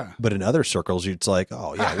 Oh, But in other circles, it's like,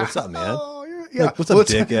 oh, yeah, what's up, man? Oh, yeah. Like, what's up,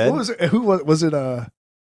 dickhead? What was it?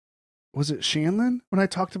 Was it Shanlon when I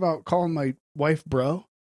talked about calling my wife bro?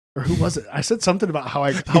 Or who was it? I said something about how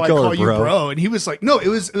I call you bro, and he was like, "No, it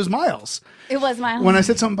was Miles." It was Miles. When I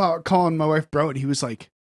said something about calling my wife bro, and he was like,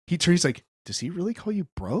 he's like, "Does he really call you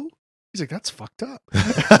bro?" He's like, "That's fucked up."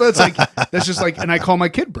 But it's like that's just like, and I call my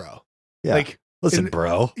kid bro. Yeah. Like, listen,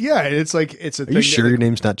 bro. Yeah, it's like it's a. Are you sure your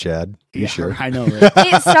name's not Chad? Are you sure? I know. Right?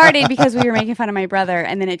 It started because we were making fun of my brother,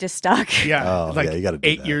 and then it just stuck. Yeah, like you got to.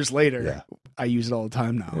 8 years later, I use it all the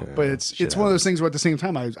time now. Yeah, but it's one of those things where at the same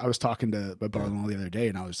time, I was talking to my brother-in-law the other day,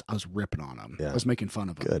 and I was ripping on him. I was making fun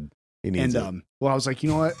of him. Good. He needs it. Well, I was like, you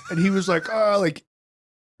know what? And he was like, like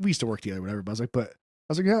we used to work together, whatever. But I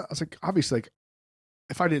was like, yeah. I was like, obviously, like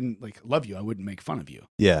if I didn't like love you, I wouldn't make fun of you.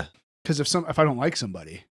 Yeah. Because if I don't like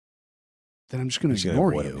somebody, then I'm just going to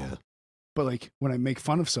ignore you. Him, But like when I make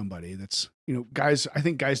fun of somebody, that's, you know, guys, I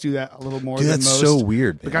think guys do that a little more Dude, than that's most. so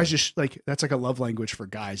weird. But guys just like, that's like a love language for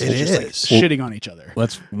guys. It it's is. just like shitting on each other.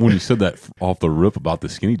 That's when you said that off the rip about the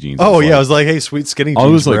skinny jeans. Oh, I was like, hey, sweet skinny jeans, I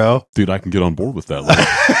was like, bro. dude, I can get on board with that.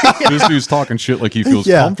 Like, this dude's talking shit like he feels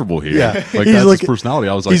comfortable here. Yeah. Like that's his personality.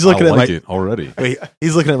 I was like, I like it already. Wait,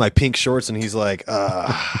 he's looking at my pink shorts and he's like,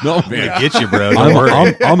 no, man, I get you, bro.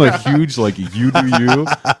 I'm a huge, like, you do you.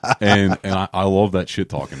 And I love that shit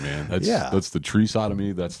talking, man. That's the tree side of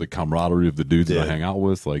me. That's the camaraderie of the dudes that I hang out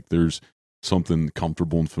with. Like, there's something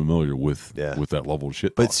comfortable and familiar with that level of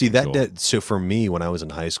shit. But see so for me, when I was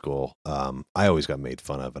in high school, I always got made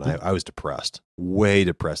fun of, and I was depressed, way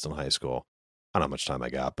depressed in high school. I don't know how much time I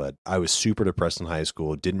got, but I was super depressed in high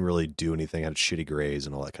school. Didn't really do anything. Had shitty grades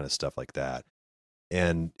and all that kind of stuff like that.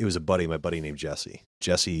 And it was my buddy named Jesse.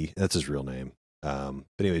 Jesse, that's his real name. But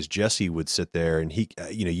anyways, Jesse would sit there and he,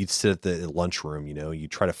 you know, you'd sit at the lunchroom, you know, you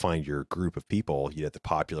try to find your group of people. You had the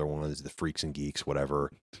popular ones, the freaks and geeks, whatever.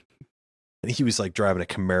 And he was like driving a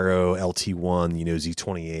Camaro LT1, you know,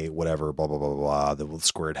 Z28, whatever, blah, blah, blah, blah, the little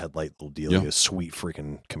squared headlight little deal. Yep. A sweet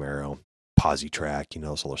freaking Camaro, posi track, you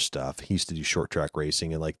know, this other stuff. He used to do short track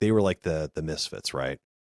racing, and like they were like the misfits, right?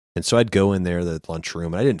 And so I'd go in there, the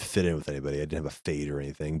lunchroom, and I didn't fit in with anybody. I didn't have a fade or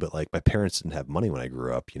anything, but like my parents didn't have money when I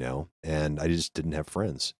grew up, you know, and I just didn't have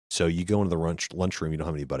friends. So you go into the lunchroom, you don't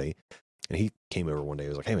have anybody. And he came over one day. He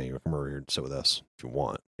was like, hey, man, you come over here and sit with us if you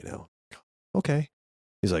want, you know. Okay.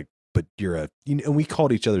 He's like, but you're and we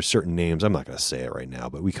called each other certain names. I'm not going to say it right now,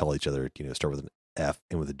 but we call each other, you know, start with an F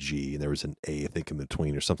and with a G, and there was an A, I think, in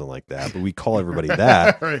between or something like that. But we call everybody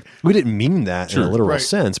that. Right. We didn't mean that in a literal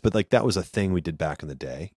sense, but like that was a thing we did back in the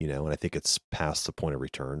day, you know, and I think it's past the point of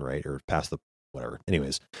return, right? Or past the whatever.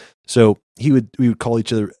 Anyways, so we would call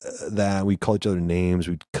each other that, we'd call each other names,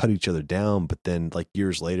 we'd cut each other down. But then like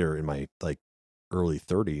years later in my like early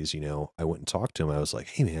 30s, you know, I went and talked to him. I was like,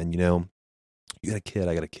 hey man, you know, you got a kid,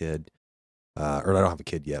 I got a kid. Or I don't have a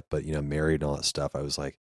kid yet, but you know, married and all that stuff. I was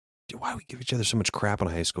like, dude, why do we give each other so much crap in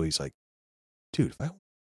high school? He's like, dude, if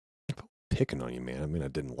I'm picking on you, man, I mean, I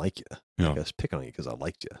didn't like you. I was picking on you because I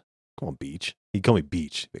liked you. Come on, Beach. He'd call me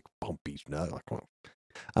Beach. Like, come on, Beach. No, like, come on.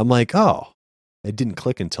 I'm like, oh, it didn't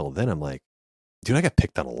click until then. I'm like, dude, I got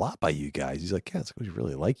picked on a lot by you guys. He's like, yeah, it's because we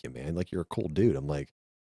really like you, man. Like, you're a cool dude. I'm like,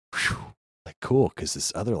 whew. Like, cool, because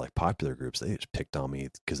this other like popular groups, they just picked on me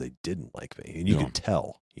because they didn't like me, and you could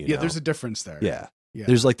tell. You know? There's a difference there. Yeah.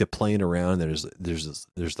 There's like the playing around. There's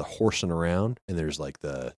the horsing around, and there's like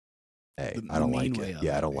the hey, I don't like you.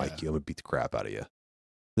 Yeah, I don't like you. I'm gonna beat the crap out of you.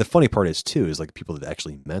 The funny part is too is like people that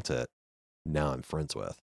actually meant it. Now I'm friends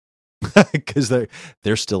with because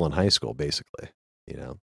they're still in high school, basically. You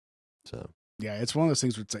know, so yeah, it's one of those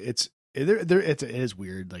things where it is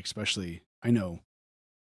weird. Like, especially I know.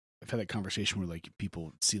 I've had that conversation where like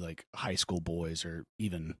people see like high school boys or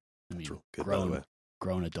even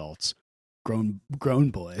grown adults, grown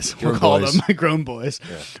boys. We'll call them grown boys.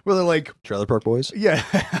 Yeah. Where they're like Trailer Park Boys. Yeah,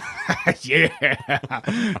 yeah,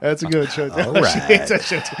 that's a good show. All right.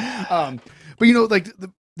 But you know, like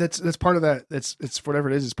that's part of that. It's whatever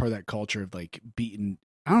it is. It's part of that culture of like beating.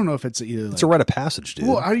 I don't know if it's either. It's a rite of passage, dude.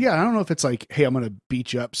 Well, I don't know if it's like, hey, I'm gonna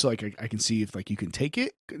beat you up so like I can see if like you can take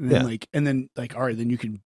it, and then all right, then you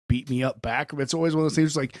can beat me up back. It's always one of those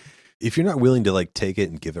things like, if you're not willing to like take it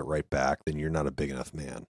and give it right back, then you're not a big enough man.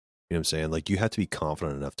 You know what I'm saying? Like you have to be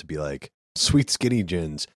confident enough to be like sweet skinny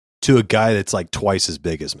jeans to a guy that's like twice as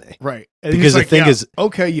big as me. Right. And because the thing is,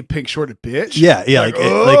 okay, you pink shorted bitch. Yeah. Yeah. Like,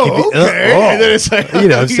 and then it's like, you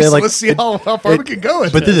know, I'm saying like, let's see how far we can go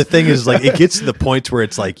with But then this. the thing is like, it gets to the point where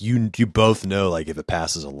it's like, you both know, like if it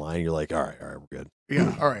passes a line, you're like, all right, we're good.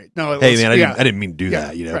 Yeah. All right. No, hey man, I didn't mean to do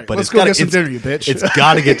that, you know, right. but let's it's go gotta, get some dinner, you bitch. It's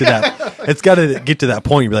got to get to that. It's got to get to that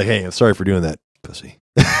point. You'd be like, hey, I'm sorry for doing that, pussy.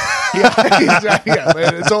 Exactly.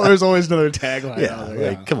 There's always another tagline. Yeah, out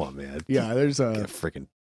there. like, come on, man. Yeah, there's a freaking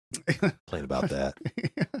playing about that.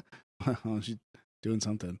 Oh, she's doing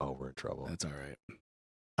something. Oh, we're in trouble. That's all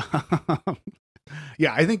right.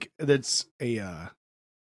 Yeah, I think that's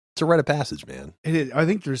it's a rite of passage, man. It is. I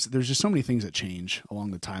think there's just so many things that change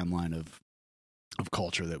along the timeline of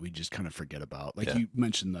culture that we just kind of forget about. Like you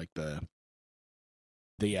mentioned, like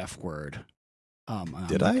the F word.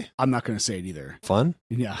 Did I? I'm not going to say it either. Fun?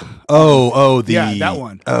 Yeah. That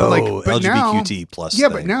one. Oh, but LGBT now, plus. Yeah,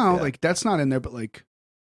 thing. but now like that's not in there. But like,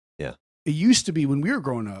 yeah, it used to be when we were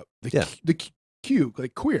growing up. The Q,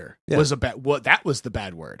 like queer, was a bad. What that was the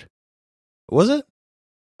bad word. Was it?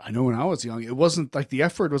 I know when I was young, it wasn't like the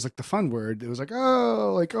F word was like the fun word. It was like,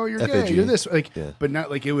 oh, you're F-A-G. gay, you're this, like, but not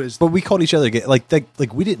like it was. But we called each other gay. Like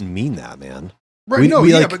we didn't mean that, man. Right?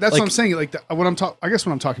 Like, but that's what I'm saying. Like, what I'm I guess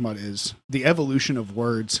what I'm talking about is the evolution of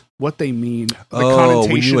words, what they mean, the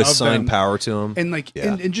connotation when you of assign them, power to them, and like,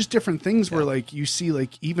 and just different things where like you see like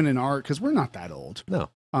even in our because we're not that old. No.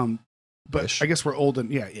 But ish. I guess we're old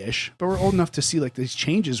and ish. But we're old enough to see like these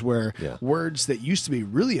changes where words that used to be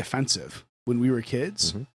really offensive when we were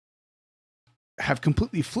kids have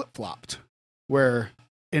completely flip flopped.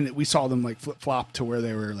 And we saw them like flip flop to where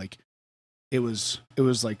they were like, it was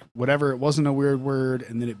like whatever. It wasn't a weird word,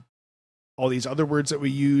 and then all these other words that we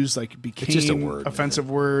use like became just a word, offensive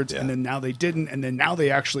words, and then now they didn't, and then now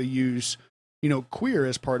they actually use queer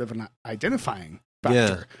as part of an identifying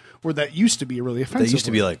factor. Where that used to be really offensive. They used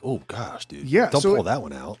to be like, oh gosh, dude. Yeah. Don't pull that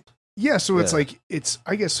one out. Yeah. So it's like,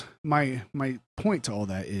 I guess my point to all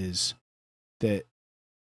that is that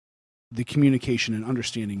the communication and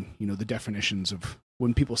understanding, the definitions of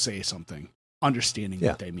when people say something, understanding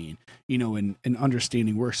what they mean, and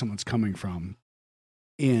understanding where someone's coming from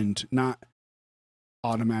and not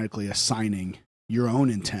automatically assigning your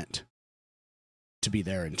own intent to be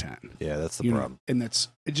their intent. Yeah, that's the problem. And it's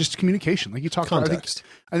just communication. Like you talked about,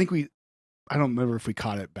 I think I don't remember if we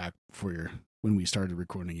caught it back when we started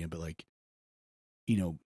recording it, but like,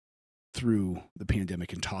 through the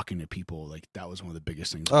pandemic and talking to people, like that was one of the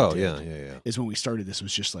biggest things. Oh yeah. Is when we started this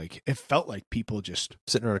was just like, it felt like people just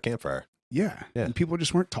sitting around a campfire. Yeah. And people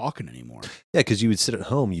just weren't talking anymore. Yeah. Cause you would sit at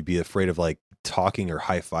home. You'd be afraid of like talking or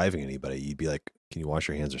high-fiving anybody. You'd be like, can you wash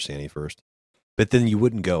your hands or sanitize first? But then you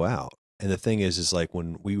wouldn't go out. And the thing is like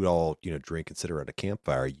when we would all, drink and sit around a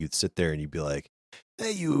campfire, you'd sit there and you'd be like,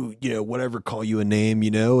 hey, whatever, call you a name,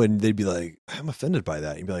 and they'd be like, I'm offended by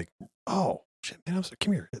that. And you'd be like, oh, shit, man, I'm sorry.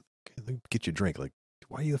 Come here. Let me get you a drink. Like,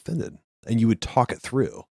 why are you offended? And you would talk it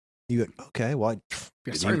through. You'd be like, okay, well,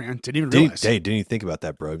 sorry, man. Didn't even realize. Didn't even think about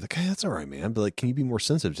that, bro. I'd be like, hey, that's all right, man. But like, can you be more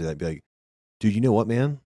sensitive to that? I'd be like, dude, you know what,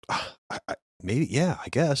 man? Maybe, yeah, I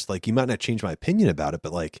guess. Like, you might not change my opinion about it,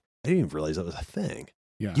 but like, I didn't even realize that was a thing.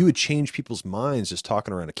 Yeah. You would change people's minds just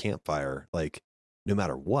talking around a campfire, like no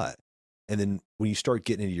matter what. And then when you start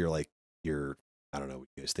getting into your, I don't know what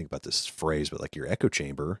you guys think about this phrase, but like your echo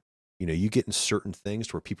chamber, you get in certain things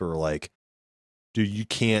to where people are like, dude, you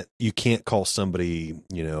can't call somebody,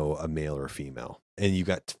 a male or a female. And you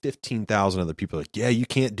got 15,000 other people like, yeah, you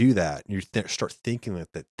can't do that. And you start thinking like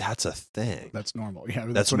that's a thing. That's normal. Yeah.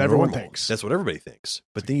 That's what everyone thinks. That's what everybody thinks.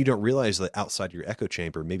 But then you don't realize that outside your echo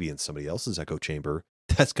chamber, maybe in somebody else's echo chamber,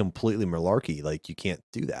 that's completely malarkey. Like you can't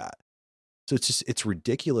do that. So it's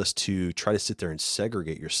ridiculous to try to sit there and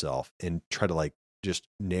segregate yourself and try to like just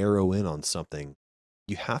narrow in on something.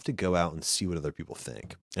 You have to go out and see what other people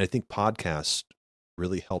think. And I think podcasts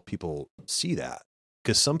really help people see that,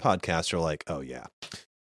 because some podcasts are like, oh yeah,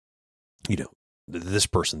 this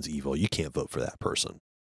person's evil. You can't vote for that person.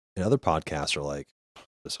 And other podcasts are like,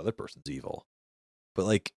 this other person's evil. But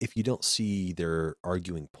like, if you don't see their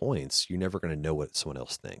arguing points, you're never going to know what someone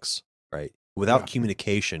else thinks, right? Without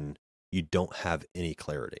communication, you don't have any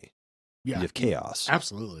clarity. Yeah. You have chaos.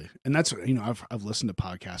 Absolutely. And that's, I've listened to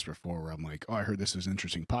podcasts before where I'm like, oh, I heard this was an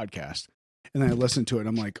interesting podcast. And then I listened to it and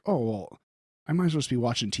I'm like, oh, well, I might as well just be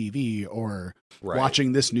watching TV or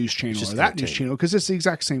watching this news channel or that news channel because it's the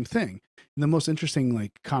exact same thing. And the most interesting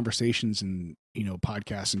like conversations and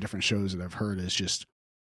podcasts and different shows that I've heard is just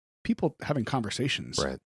people having conversations.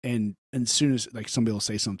 Right. And as soon as like somebody will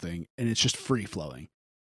say something and it's just free flowing,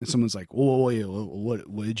 and someone's like, "Whoa,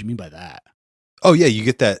 what did you mean by that?" Oh yeah, you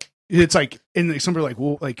get that. It's like, and like somebody like,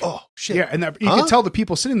 "Well, like, oh shit, yeah," and that, you can tell the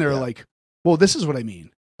people sitting there are like, "Well, this is what I mean."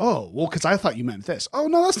 Oh, well, because I thought you meant this. Oh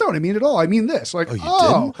no, that's not what I mean at all. I mean this. Like, you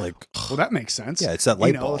didn't? Like, well, that makes sense. Yeah, it's that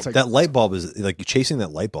light bulb. It's like, that light bulb is like chasing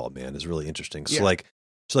that light bulb, man, is really interesting. So like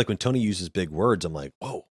when Tony uses big words, I'm like,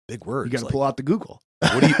 whoa, big words. You got to pull out the Google.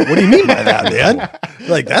 What do you mean by that, man?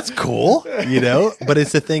 Like, that's cool, But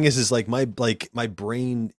it's the thing is like my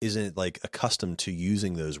brain isn't like accustomed to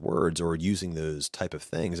using those words or using those type of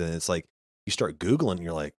things, and it's like you start Googling, and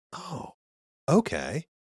you're like, oh, okay,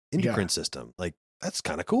 endocrine system, like that's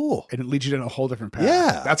kind of cool, and it leads you down a whole different path.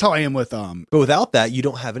 Yeah, that's how I am with But without that, you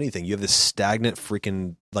don't have anything. You have this stagnant,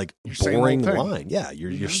 freaking like boring line. Yeah,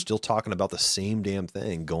 you're still talking about the same damn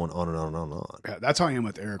thing, going on and on and on and on. Yeah, that's how I am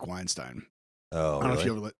with Eric Weinstein. Oh, I don't know if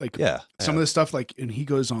you ever like some of the stuff like, and he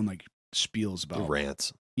goes on like spiels about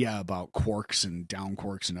rants. Yeah, about quarks and down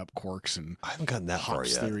quarks and up quarks, and I haven't gotten that far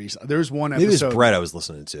yet. Theories. There's one episode. Maybe it was Brett I was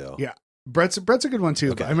listening to. Yeah, Brett's a good one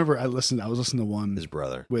too. Okay. But I remember I was listening to one his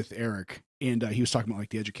brother with Eric, and he was talking about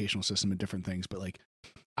like the educational system and different things. But like,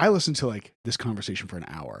 I listened to like this conversation for an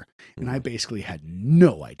hour, and I basically had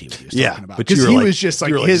no idea what he was talking about. Because he was just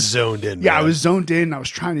like zoned in. Yeah, man. I was zoned in. And I was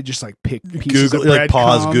trying to just like pick pieces Google, of bread like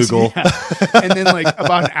pause crumbs. Google, and then like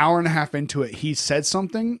about an hour and a half into it, he said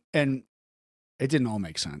something, and it didn't all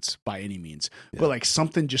make sense by any means. But like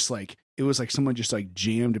something just like it was like someone just like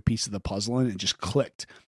jammed a piece of the puzzle in and it just clicked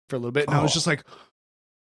for a little bit, and I was just like,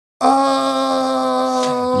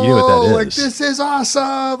 oh, you know what that is. Like, this is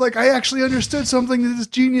awesome. Like, I actually understood something that this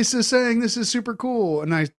genius is saying. This is super cool.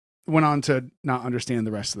 And I went on to not understand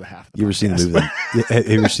the rest of the half. Of the you ever seen the movie? Have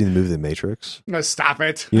you ever seen the movie The Matrix? No, stop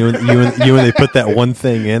it. You when they put that one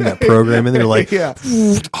thing in, that program in, they're like,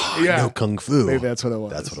 no kung fu. Maybe that's what it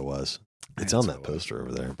was. That's what it was. It's on that poster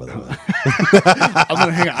over there, by the way. I'm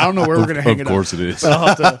gonna hang. I don't know where we're gonna hang it. Of course, it is. I'll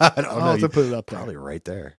have to put it up there. Probably right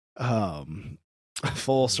there.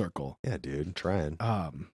 Full circle. Yeah, dude, I'm trying.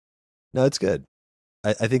 No, it's good.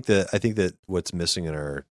 I think that what's missing in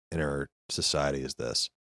our society is this.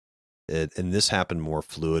 And this happened more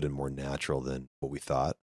fluid and more natural than what we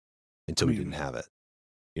thought until we didn't have it.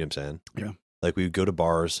 You know what I'm saying? Yeah. Like we would go to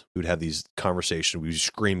bars, we would have these conversations, we would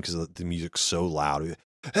scream because the music's so loud. We'd,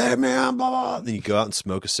 hey man, blah, blah. Then you go out and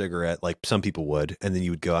smoke a cigarette, like some people would, and then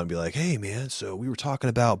you would go out and be like, hey man, so we were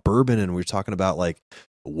talking about bourbon and we were talking about like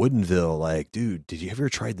Woodinville, like, dude, did you ever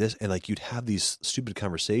tried this? And like you'd have these stupid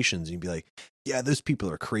conversations and you'd be like, yeah, those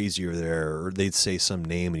people are crazy over there, or they'd say some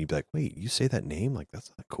name and you'd be like, wait, you say that name? Like,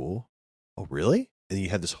 that's not cool. Oh, really? And you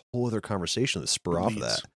had this whole other conversation that spur off of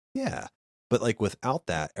that. Yeah. But like without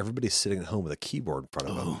that, everybody's sitting at home with a keyboard in front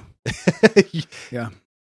of them. Yeah.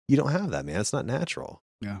 You don't have that, man. It's not natural.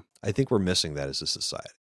 Yeah. I think we're missing that as a society,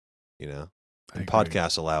 you know? And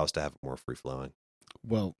podcasts allow us to have it more free flowing.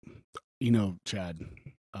 Well, you know, Chad,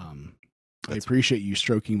 I appreciate you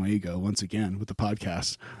stroking my ego once again with the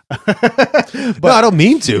podcast. But, no, I don't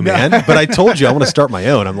mean to, man. But I told you I want to start my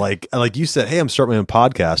own. I'm like you said, hey, I'm starting my own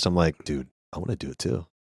podcast. I'm like, dude, I want to do it too.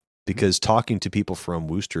 Because talking to people from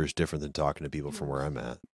Worcester is different than talking to people from where I'm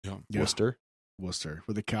at. Yeah. Worcester? Worcester.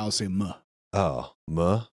 Where the cows say muh. Oh,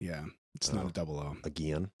 muh? Yeah. It's not a double O.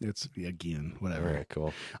 Again? It's again, whatever. All right,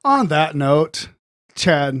 cool. On that note,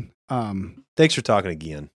 Chad. Thanks for talking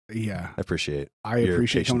again. Yeah. I appreciate I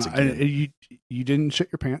appreciate coming on. You didn't shit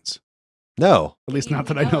your pants? No. At least not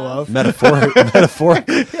that I know of. Metaphor.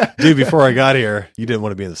 Yeah. Dude, before I got here, you didn't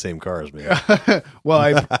want to be in the same car as me.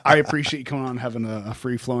 Well, I appreciate you coming on, having a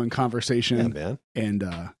free-flowing conversation. Yeah, man. And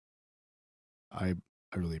I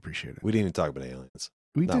really appreciate it. We didn't even talk about aliens.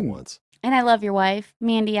 We not didn't. Once. And I love your wife.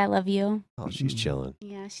 Mandy, I love you. Oh, she's chilling.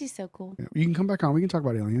 Yeah, she's so cool. Yeah, you can come back on. We can talk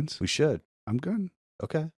about aliens. We should. I'm good.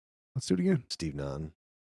 Okay. Let's do it again. Steve Nunn.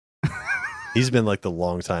 He's been like the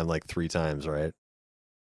long time, like 3 times, right?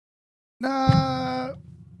 I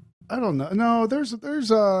don't know. No, there's been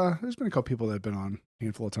a couple people that have been on a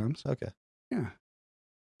handful of times. Okay. Yeah.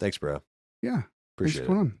 Thanks, bro. Yeah. Appreciate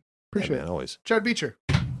it. Appreciate it. Always. Chad Beecher.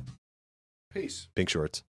 Peace. Pink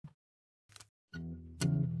shorts.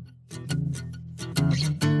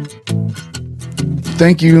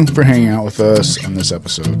 Thank you for hanging out with us on this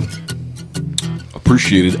episode.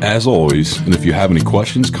 Appreciated as always, and if you have any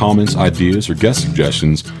questions, comments, ideas, or guest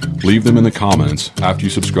suggestions, leave them in the comments after you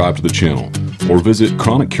subscribe to the channel, or visit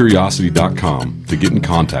chroniccuriosity.com to get in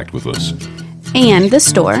contact with us. and the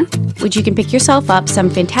store, which you can pick yourself up some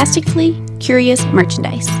fantastically curious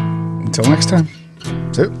merchandise. Until next time.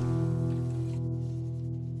 That's it.